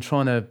been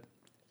trying to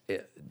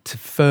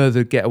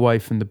further get away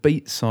from the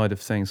beat side of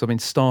things. I've been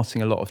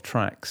starting a lot of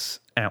tracks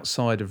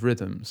outside of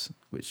rhythms,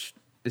 which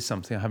is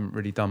something I haven't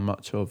really done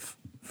much of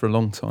for a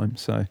long time.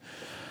 So.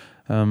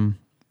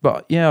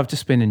 But yeah, I've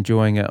just been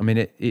enjoying it. I mean,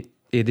 it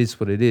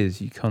is what it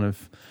is. You kind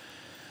of,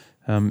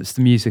 it's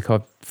the music I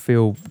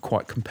feel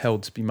quite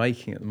compelled to be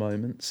making at the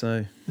moment.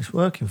 So it's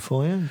working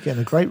for you. You're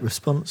getting a great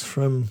response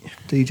from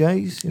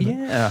DJs.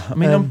 Yeah, I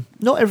mean,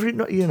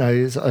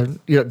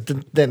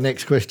 Their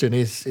next question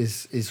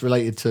is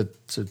related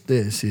to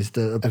this. Is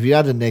that have you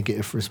had a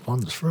negative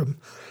response from?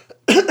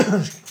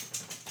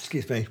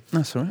 Excuse me.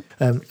 That's all right.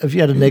 Have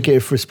you had a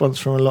negative response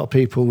from a lot of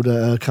people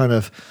that are kind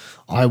of,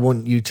 I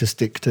want you to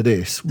stick to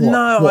this? What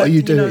are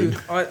you doing?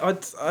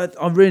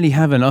 I really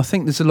haven't. I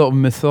think there's a lot of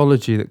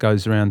mythology that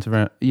goes around,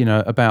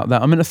 about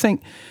that. I mean, I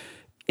think,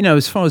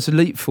 as far as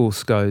Elite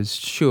Force goes,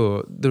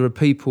 sure, there are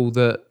people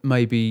that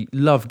maybe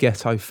love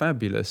Ghetto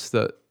Fabulous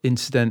that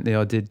incidentally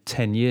I did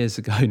 10 years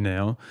ago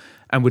now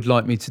and would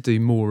like me to do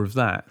more of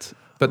that.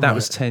 But that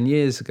was 10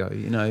 years ago,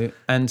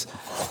 and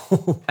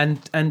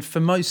for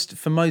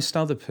most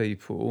other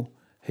people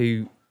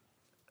who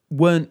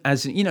weren't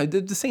as,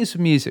 the things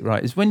with music,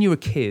 right, is when you're a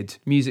kid,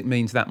 music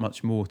means that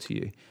much more to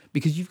you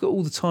because you've got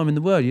all the time in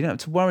the world. You don't have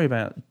to worry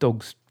about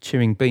dogs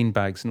chewing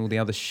beanbags and all the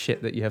other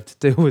shit that you have to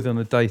deal with on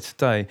a day to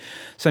day.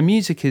 So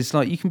music is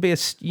like, you can be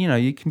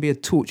a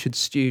tortured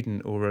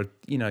student or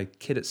a,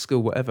 kid at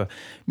school, whatever.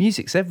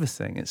 Music's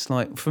everything. It's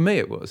like, for me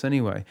it was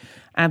anyway,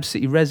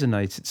 absolutely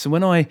resonated. So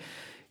when I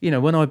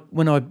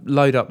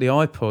load up the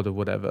iPod or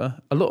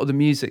whatever, a lot of the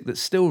music that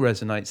still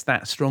resonates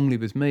that strongly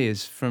with me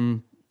is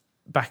from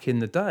back in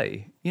the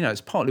day.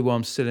 It's partly why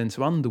I'm still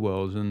into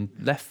Underworld and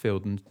Left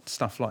Field and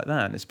stuff like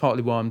that. And it's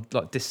partly why I'm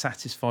like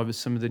dissatisfied with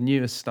some of the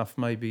newest stuff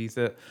maybe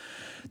that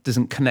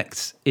doesn't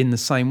connect in the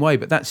same way.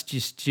 But that's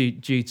just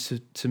due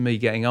to me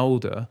getting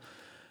older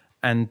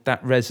and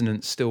that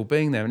resonance still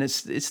being there. And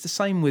it's the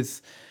same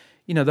with,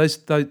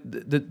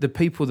 the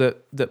people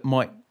that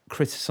might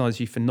criticize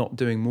you for not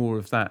doing more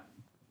of that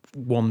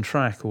one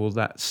track or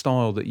that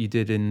style that you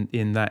did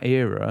in that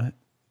era.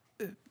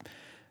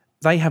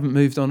 They haven't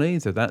moved on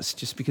either. That's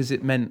just because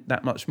it meant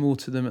that much more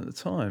to them at the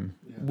time.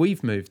 Yeah.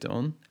 We've moved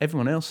on.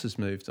 Everyone else has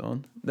moved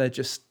on. They're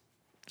just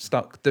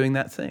stuck doing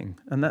that thing,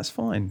 and that's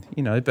fine,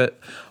 But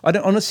I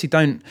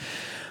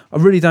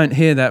really don't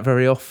hear that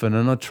very often,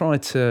 and I try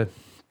to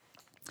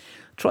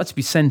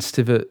be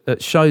sensitive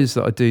at shows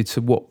that I do to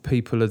what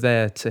people are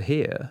there to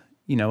hear.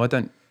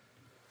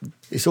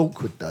 It's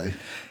awkward though.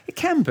 It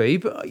can be,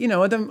 but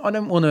I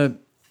don't want to.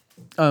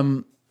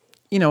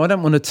 I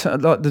don't want to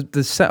like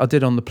the set I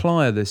did on the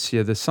Playa this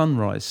year, the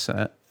Sunrise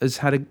set, has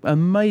had an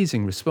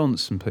amazing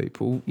response from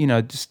people.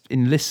 Just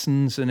in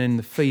listens and in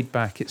the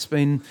feedback, it's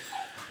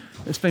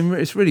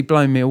really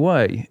blown me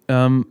away.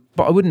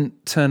 But I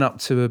wouldn't turn up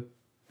to a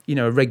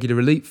regular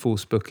Elite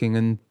Force booking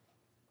and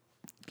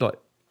like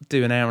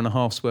do an hour and a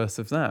half's worth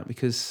of that,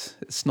 because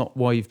it's not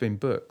why you've been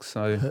booked.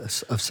 So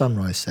A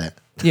Sunrise set.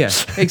 yeah,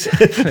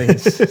 exactly.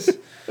 It's just,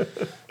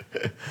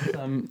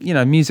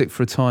 music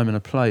for a time and a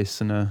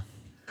place and a.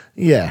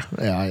 Yeah,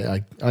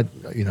 I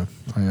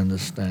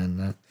understand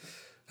that.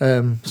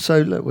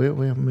 So look,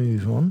 we'll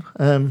move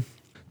on.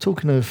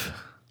 Talking of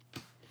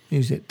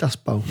music,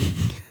 Dust Bowl,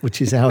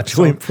 which is our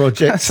joint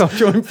project. That's our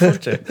joint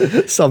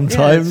project.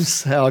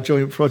 Sometimes our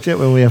joint project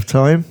when we have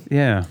time.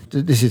 Yeah.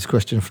 This is a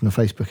question from the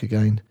Facebook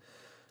again.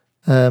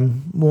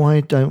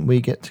 Why don't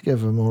we get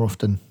together more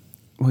often?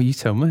 Well, you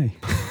tell me.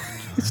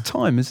 It's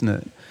time, isn't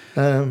it?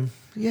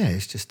 Yeah,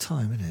 it's just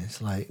time, isn't it?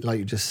 It's like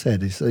you just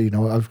said. It's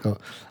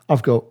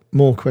I've got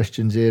more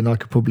questions here, and I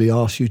could probably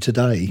ask you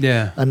today.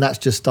 Yeah, and that's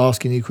just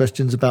asking you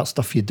questions about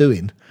stuff you're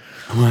doing.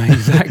 Right,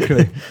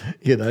 exactly.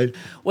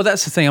 Well,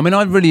 that's the thing. I mean,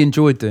 I really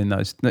enjoyed doing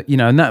those.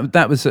 And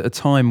that was at a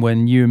time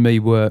when you and me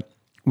were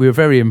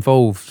very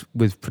involved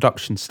with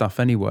production stuff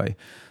anyway.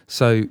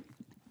 So,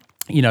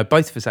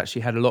 both of us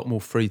actually had a lot more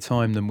free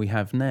time than we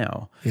have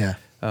now. Yeah.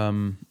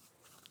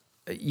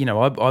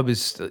 I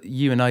was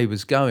UNA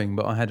was going,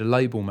 but I had a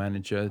label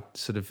manager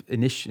sort of in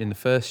the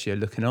first year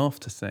looking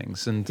after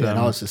things, and and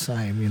I was the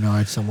same. I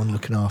had someone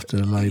looking after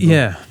the label.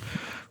 Yeah.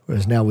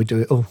 Whereas now we do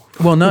it all.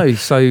 Well, no.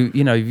 So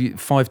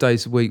 5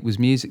 days a week was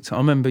music time.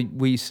 I remember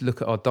we used to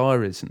look at our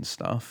diaries and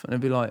stuff, and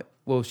it'd be like,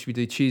 well, should we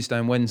do Tuesday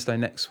and Wednesday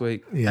next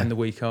week and the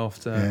week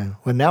after? Yeah.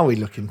 Well, now we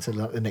look into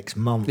like the next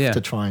month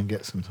to try and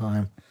get some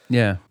time.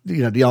 Yeah.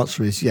 The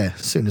answer is as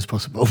soon as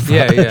possible.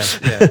 Yeah.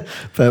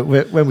 But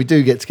when we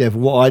do get together,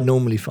 what I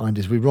normally find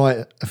is we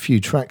write a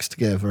few tracks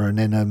together, and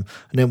then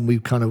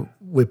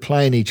we're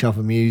playing each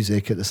other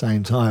music at the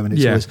same time, and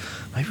it's always,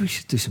 maybe we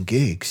should do some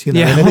gigs,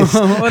 Yeah.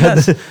 And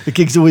the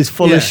gigs always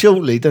follow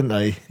shortly, don't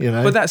they?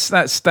 But that's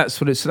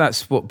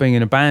what being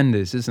in a band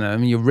is, isn't it? I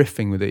mean, you're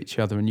riffing with each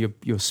other, and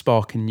you're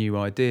sparking new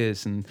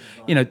ideas, and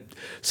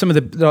some of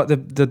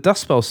the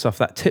Dust Bowl stuff,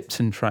 that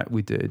Tipton track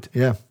we did,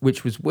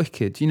 which was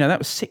wicked. That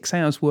was 6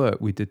 hours work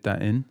we did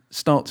that in,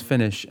 start to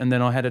finish, and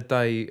then I had a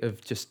day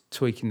of just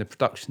tweaking the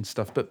production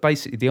stuff. But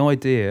basically, the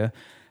idea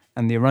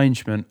and the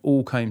arrangement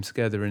all came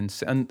together,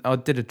 and I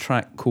did a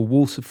track called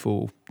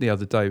Waterfall the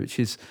other day, which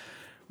is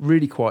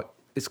really quite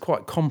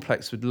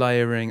complex with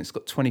layering. It's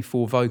got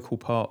 24 vocal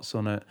parts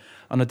on it,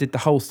 and I did the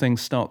whole thing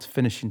start to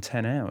finish in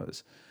 10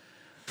 hours.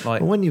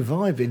 Like, well, when you're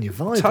vibing, you're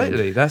vibing.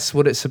 Totally, that's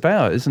what it's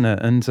about, isn't it?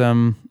 And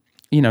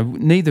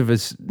neither of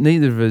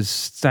us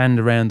stand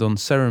around on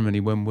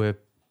ceremony when we're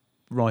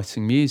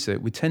writing music.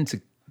 We tend to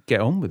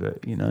get on with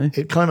it.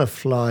 It kind of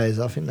flies.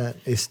 I think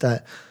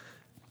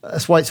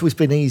that's why it's always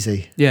been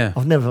easy. Yeah.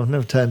 I've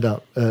never turned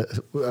up at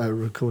a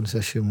recording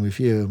session with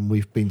you and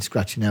we've been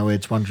scratching our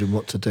heads wondering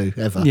what to do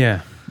ever.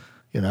 Yeah.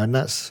 And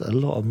that's a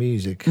lot of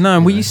music. No,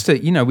 and we used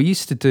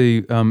to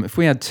do, if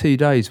we had 2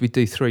 days, we'd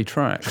do 3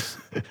 tracks.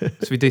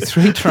 So we'd do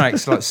 3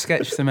 tracks, like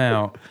sketch them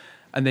out,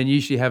 and then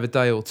usually have a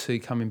day or two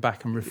coming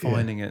back and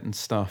refining it and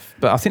stuff.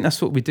 But I think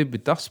that's what we did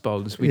with Dust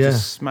Bowl, is we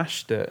just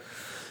smashed it.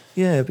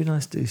 Yeah, it'd be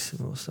nice to do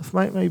some more stuff.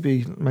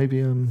 Maybe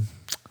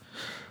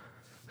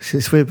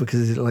it's weird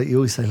because like you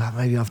always say, like,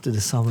 maybe after the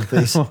summer,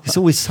 but it's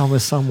always summer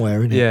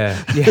somewhere, isn't it?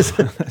 Yeah,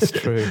 that's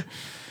true.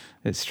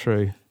 It's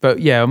true. But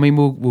yeah, I mean,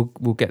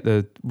 we'll get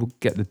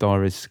the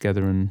diaries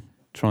together and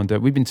try and do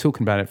it. We've been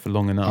talking about it for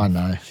long enough. I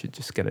know. Should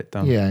just get it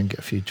done. Yeah, and get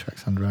a few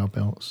tracks under our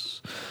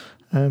belts.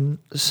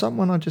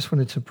 Someone I just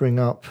wanted to bring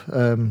up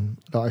that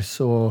I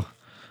saw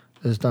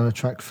has done a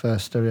track for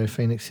Stereo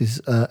Phoenix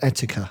is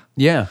Etika.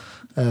 Yeah.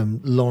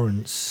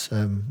 Lawrence,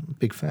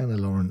 big fan of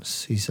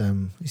Lawrence. He's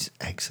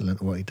excellent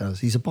at what he does.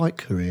 He's a bike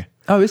courier.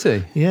 Oh, is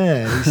he?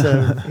 Yeah, he's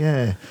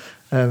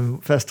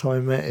first time I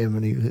met him,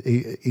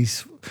 and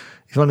he's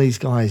one of these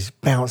guys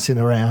bouncing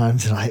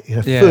around, like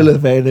full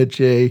of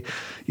energy.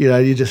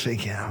 You're just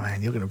thinking, oh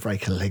man, you're going to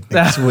break a leg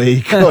next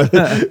week. Or,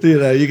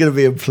 you're going to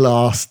be in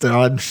plaster.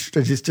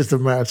 It's just a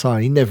matter of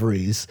time. He never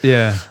is.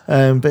 Yeah.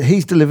 But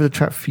he's delivered a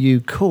track for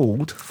you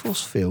called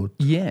Forcefield.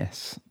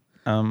 Yes.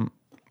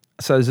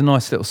 So there's a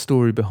nice little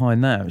story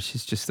behind that, which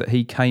is just that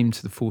he came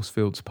to the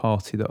Forcefields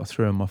party that I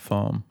threw on my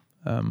farm,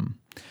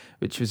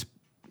 which was,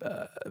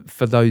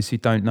 for those who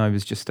don't know,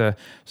 was just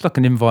it's like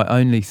an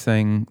invite-only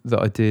thing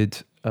that I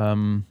did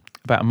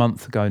about a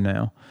month ago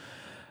now.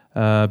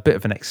 A bit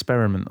of an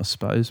experiment, I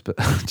suppose, but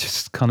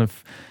just kind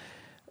of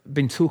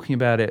been talking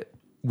about it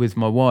with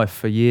my wife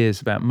for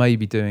years about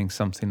maybe doing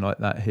something like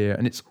that here,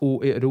 and it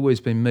had always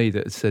been me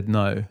that had said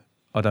no.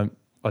 I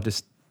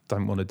just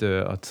don't want to do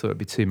it. I thought it'd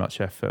be too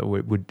much effort, or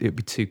it'd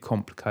be too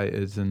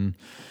complicated, and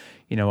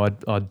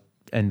I'd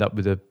end up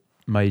with a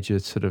major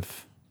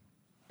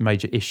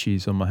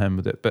issues on my hand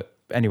with it. But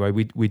anyway,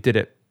 we did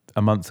it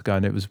a month ago,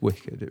 and it was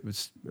wicked. It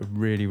was a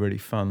really, really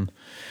fun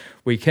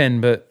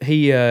weekend. But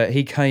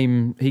he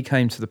came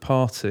to the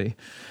party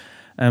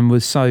and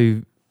was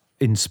so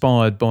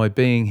inspired by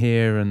being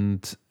here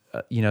and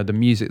the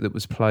music that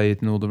was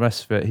played and all the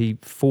rest of it. He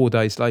 4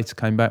 days later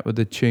came back with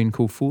a tune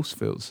called Force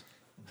Fields,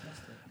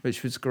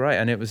 which was great,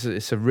 and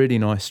it's a really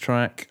nice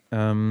track.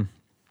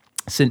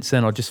 Since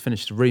then, I just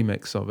finished a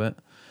remix of it.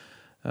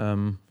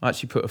 I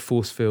actually put a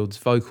Force Fields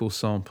vocal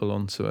sample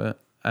onto it,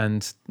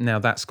 and now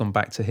that's gone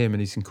back to him, and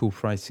he's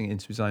incorporating it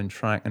into his own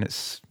track. And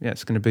it's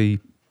going to be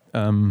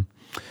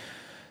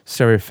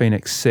Stereo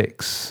Phoenix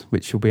 6,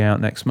 which will be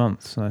out next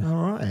month. So.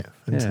 All right,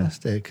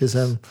 fantastic.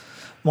 Because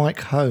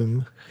Mike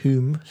Hume,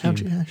 is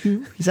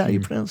that how you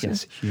pronounce it?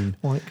 Yes, Hume.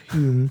 Mike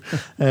Hume.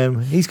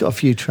 He's got a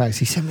few tracks.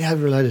 He sent me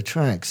over a load of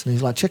tracks, and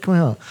he's like, check them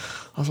out.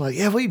 I was like,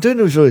 yeah, what are you doing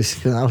with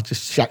voice? I was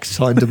just Shaq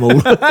signed them all.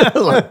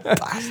 Like,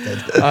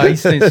 bastard.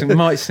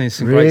 Mike's seen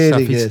some really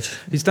great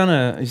stuff. He's done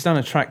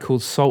a track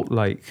called Salt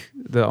Lake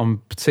that I'm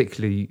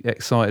particularly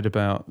excited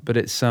about, but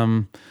it's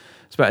about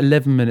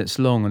 11 minutes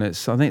long, and I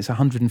think it's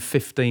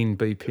 115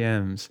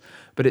 BPMs,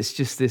 but it's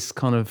just this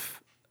kind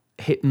of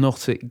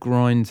hypnotic,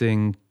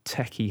 grinding,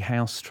 techie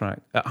house track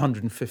at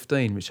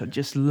 115, which I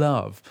just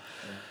love.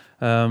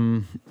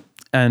 And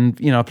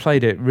I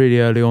played it really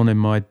early on in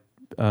my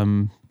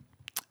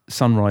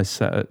Sunrise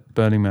set at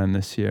Burning Man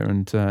this year,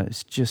 and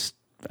it's just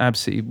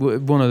absolutely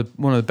one of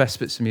the best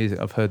bits of music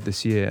I've heard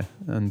this year,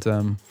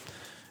 and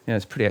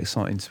it's pretty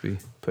exciting to be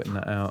putting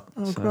that out.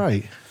 Oh, so.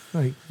 Great.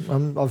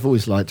 I've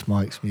always liked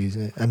Mike's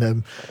music,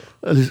 and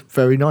a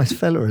very nice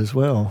fella as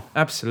well.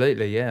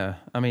 Absolutely, yeah.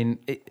 I mean,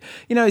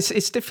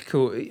 it's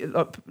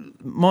difficult.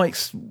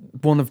 Mike's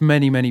one of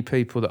many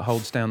people that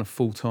holds down a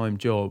full-time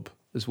job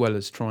as well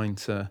as trying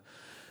to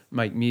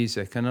make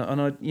music, and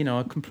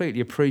I completely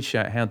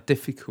appreciate how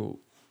difficult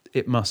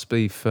it must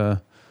be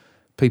for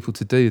people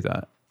to do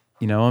that.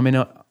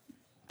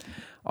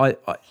 I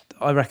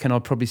reckon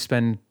I'd probably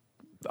spend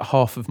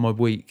half of my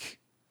week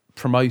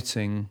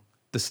promoting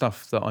the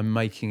stuff that I'm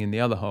making in the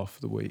other half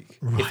of the week,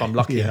 if I'm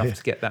lucky enough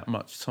to get that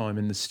much time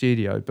in the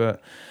studio.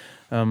 But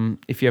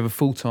if you have a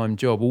full-time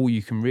job, all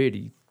you can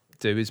really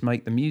do is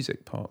make the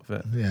music part of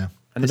it. Yeah.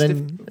 And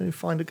then you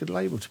find a good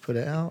label to put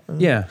it out.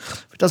 Yeah.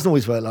 It doesn't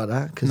always work like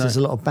that, because there's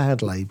a lot of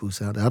bad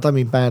labels out there. I don't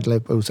mean bad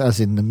labels as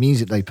in the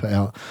music they put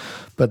out,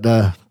 but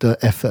the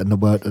effort and the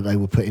work that they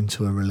will put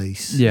into a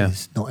release.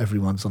 Is not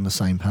everyone's on the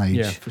same page.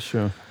 Yeah, for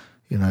sure.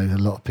 A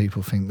lot of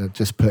people think that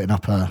just putting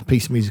up a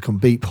piece of music on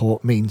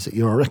Beatport means that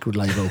you're a record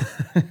label.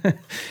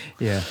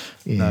 Yeah,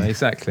 no,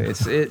 exactly.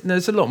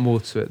 There's a lot more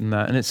to it than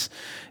that, and it's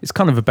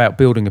kind of about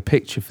building a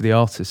picture for the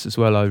artist as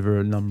well over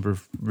a number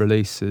of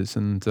releases.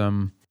 And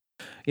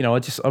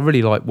I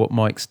really like what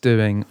Mike's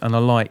doing, and I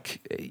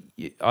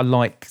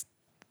like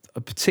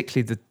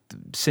particularly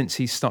since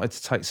he started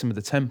to take some of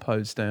the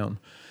tempos down.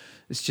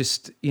 It's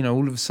just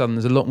all of a sudden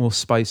there's a lot more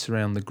space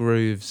around the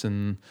grooves,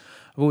 and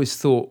I've always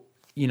thought.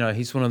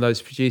 He's one of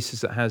those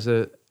producers that has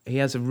a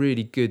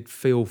really good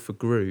feel for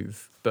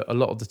groove, but a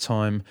lot of the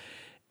time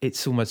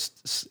it's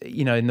almost,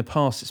 in the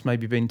past it's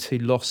maybe been too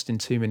lost in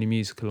too many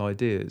musical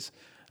ideas.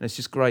 And it's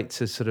just great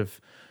to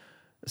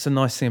it's a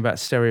nice thing about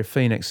Stereo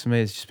Phoenix for me,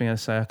 is just being able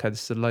to say, okay,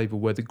 this is a label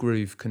where the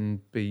groove can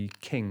be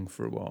king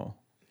for a while,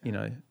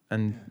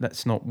 and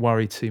let's not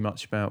worry too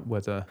much about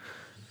whether...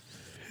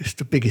 It's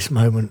the biggest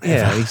moment ever.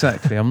 Yeah,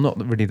 exactly. I'm not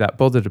really that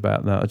bothered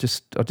about that. I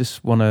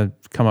just want to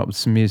come up with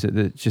some music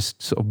that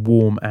just sort of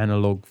warm,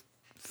 analog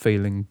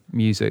feeling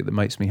music that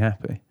makes me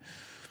happy.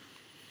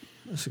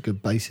 That's a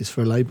good basis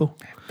for a label.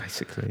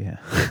 Basically, yeah.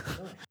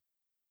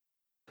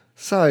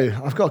 So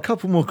I've got a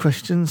couple more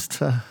questions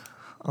to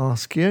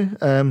ask you.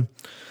 In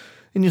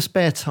your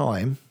spare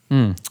time...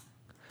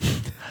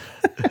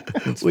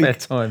 Spare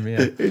time,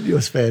 yeah. In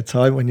your spare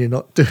time, when you're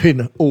not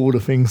doing all the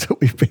things that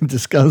we've been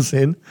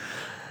discussing...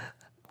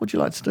 What do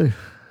you like to do?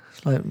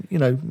 Like,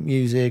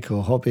 music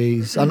or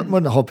hobbies?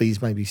 Well, hobbies,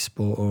 maybe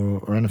sport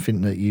or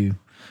anything that you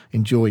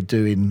enjoy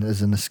doing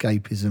as an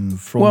escapism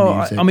from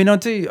music. I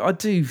do. I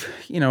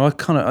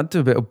do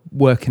a bit of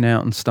working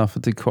out and stuff. I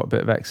do quite a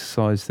bit of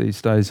exercise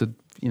these days.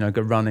 I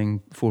go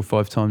running 4 or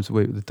 5 times a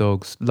week with the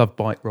dogs. Love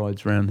bike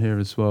rides around here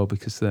as well,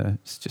 because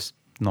it's just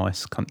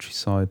nice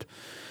countryside.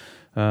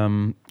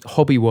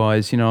 Hobby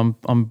wise,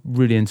 I'm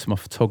really into my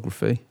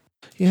photography.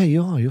 Yeah,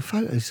 you are. Your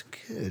photos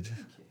are good.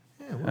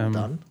 Well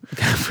done.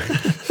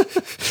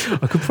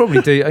 I could probably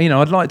do.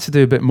 I'd like to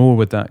do a bit more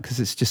with that, because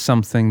it's just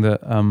something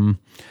that,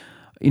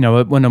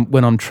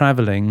 when I'm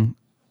traveling,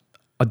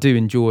 I do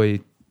enjoy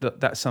that.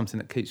 That's something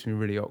that keeps me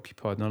really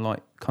occupied, and I like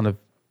kind of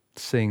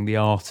seeing the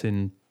art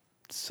in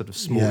sort of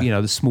small,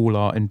 the small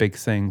art in big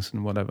things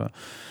and whatever.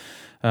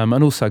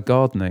 And also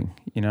gardening,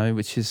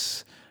 which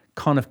is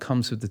kind of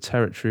comes with the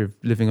territory of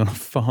living on a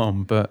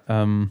farm, but.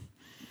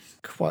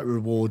 Quite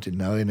rewarding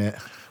though, isn't it?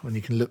 When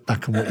you can look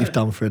back on what you've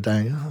done for a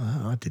day.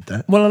 Oh, I did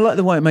that. Well, I like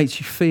the way it makes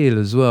you feel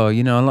as well. I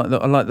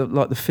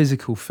like the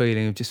physical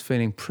feeling of just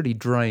feeling pretty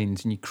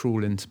drained, and you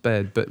crawl into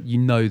bed, but you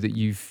know that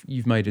you've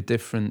made a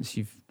difference.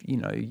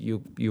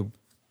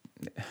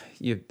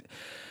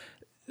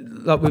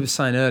 like we were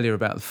saying earlier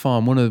about the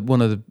farm, one of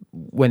the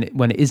when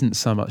it isn't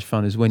so much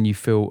fun is when you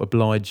feel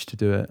obliged to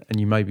do it and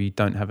you maybe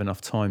don't have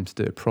enough time to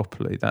do it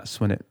properly. That's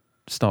when it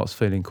starts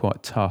feeling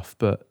quite tough.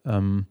 But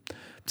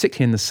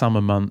particularly in the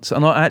summer months,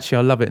 and I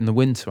love it in the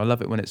winter. I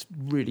love it when it's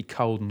really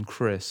cold and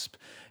crisp.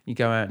 You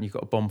go out and you've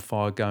got a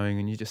bonfire going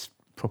and you just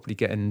properly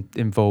get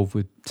involved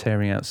with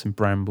tearing out some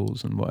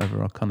brambles and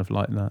whatever. I kind of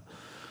like that.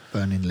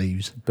 Burning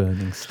leaves.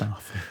 Burning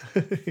stuff.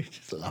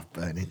 Just love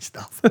burning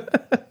stuff.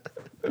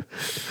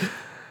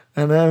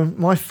 And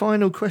my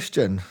final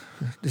question,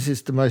 this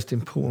is the most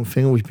important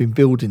thing, we've been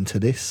building to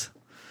this.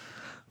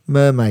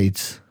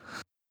 Mermaids.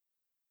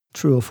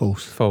 True or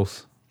false?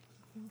 False.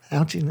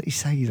 How do you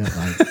say that,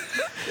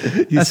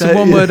 mate? That's a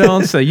one-word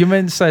answer. You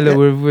meant to say, look,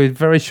 we're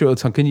very short of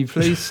time. Can you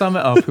please sum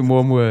it up in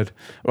one word?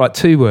 Right,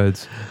 2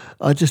 words.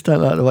 I just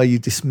don't like the way you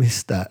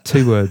dismissed that.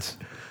 2 words.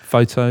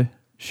 Photo,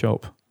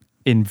 shop.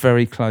 In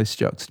very close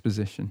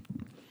juxtaposition.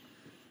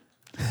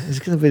 There's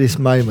going to be this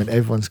moment,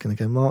 everyone's going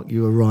to go, Mark,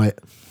 you were right.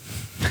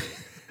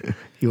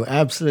 You were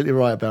absolutely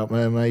right about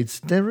mermaids.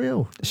 They're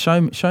real.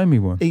 Show me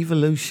one.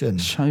 Evolution.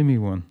 Show me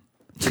one.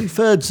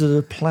 2/3 of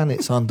the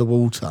planet's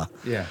underwater.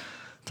 Yeah.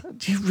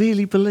 Do you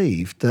really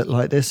believe that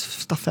like there's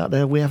stuff out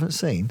there we haven't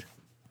seen?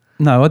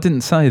 No, I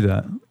didn't say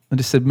that. I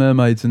just said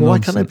mermaids and Well, why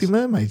nonsense. can't they be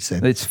mermaids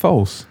then? It's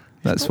false.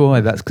 That's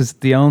why. That's because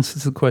the answer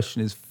to the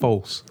question is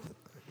false.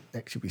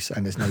 Next you'll be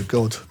saying there's no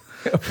God.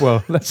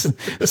 Well, let's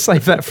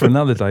save that for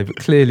another day, but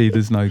clearly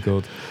there's no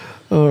God.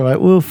 All right.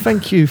 Well,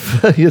 thank you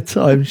for your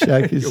time,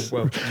 Shag. It's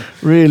You're welcome.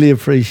 really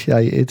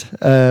appreciated.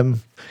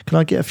 Can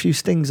I get a few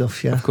stings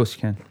off you? Of course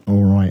you can.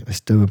 All right. Let's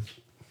do them.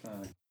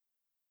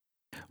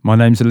 My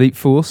name's Elite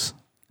Force,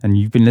 and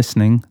you've been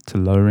listening to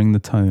Lowering the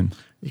Tone.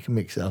 You can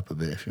mix it up a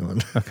bit if you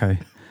want. Okay.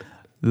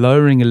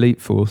 Lowering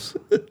Elite Force.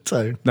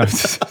 Tone. No,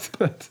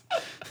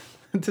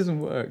 it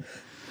doesn't work.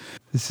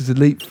 This is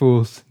Elite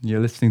Force, and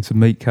you're listening to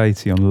Meet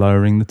Katie on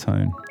Lowering the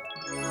Tone.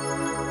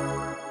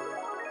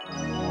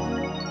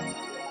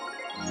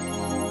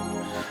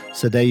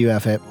 So there you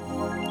have it.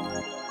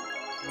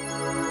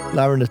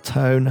 Lowering the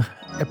Tone,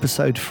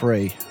 episode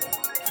 3,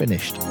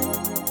 finished.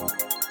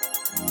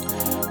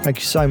 Thank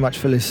you so much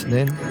for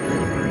listening.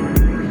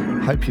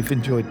 Hope you've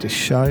enjoyed this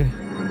show.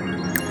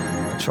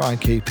 I'll try and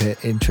keep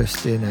it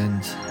interesting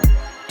and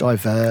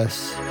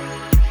diverse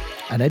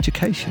and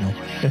educational.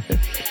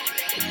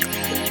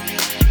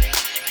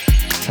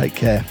 Take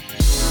care.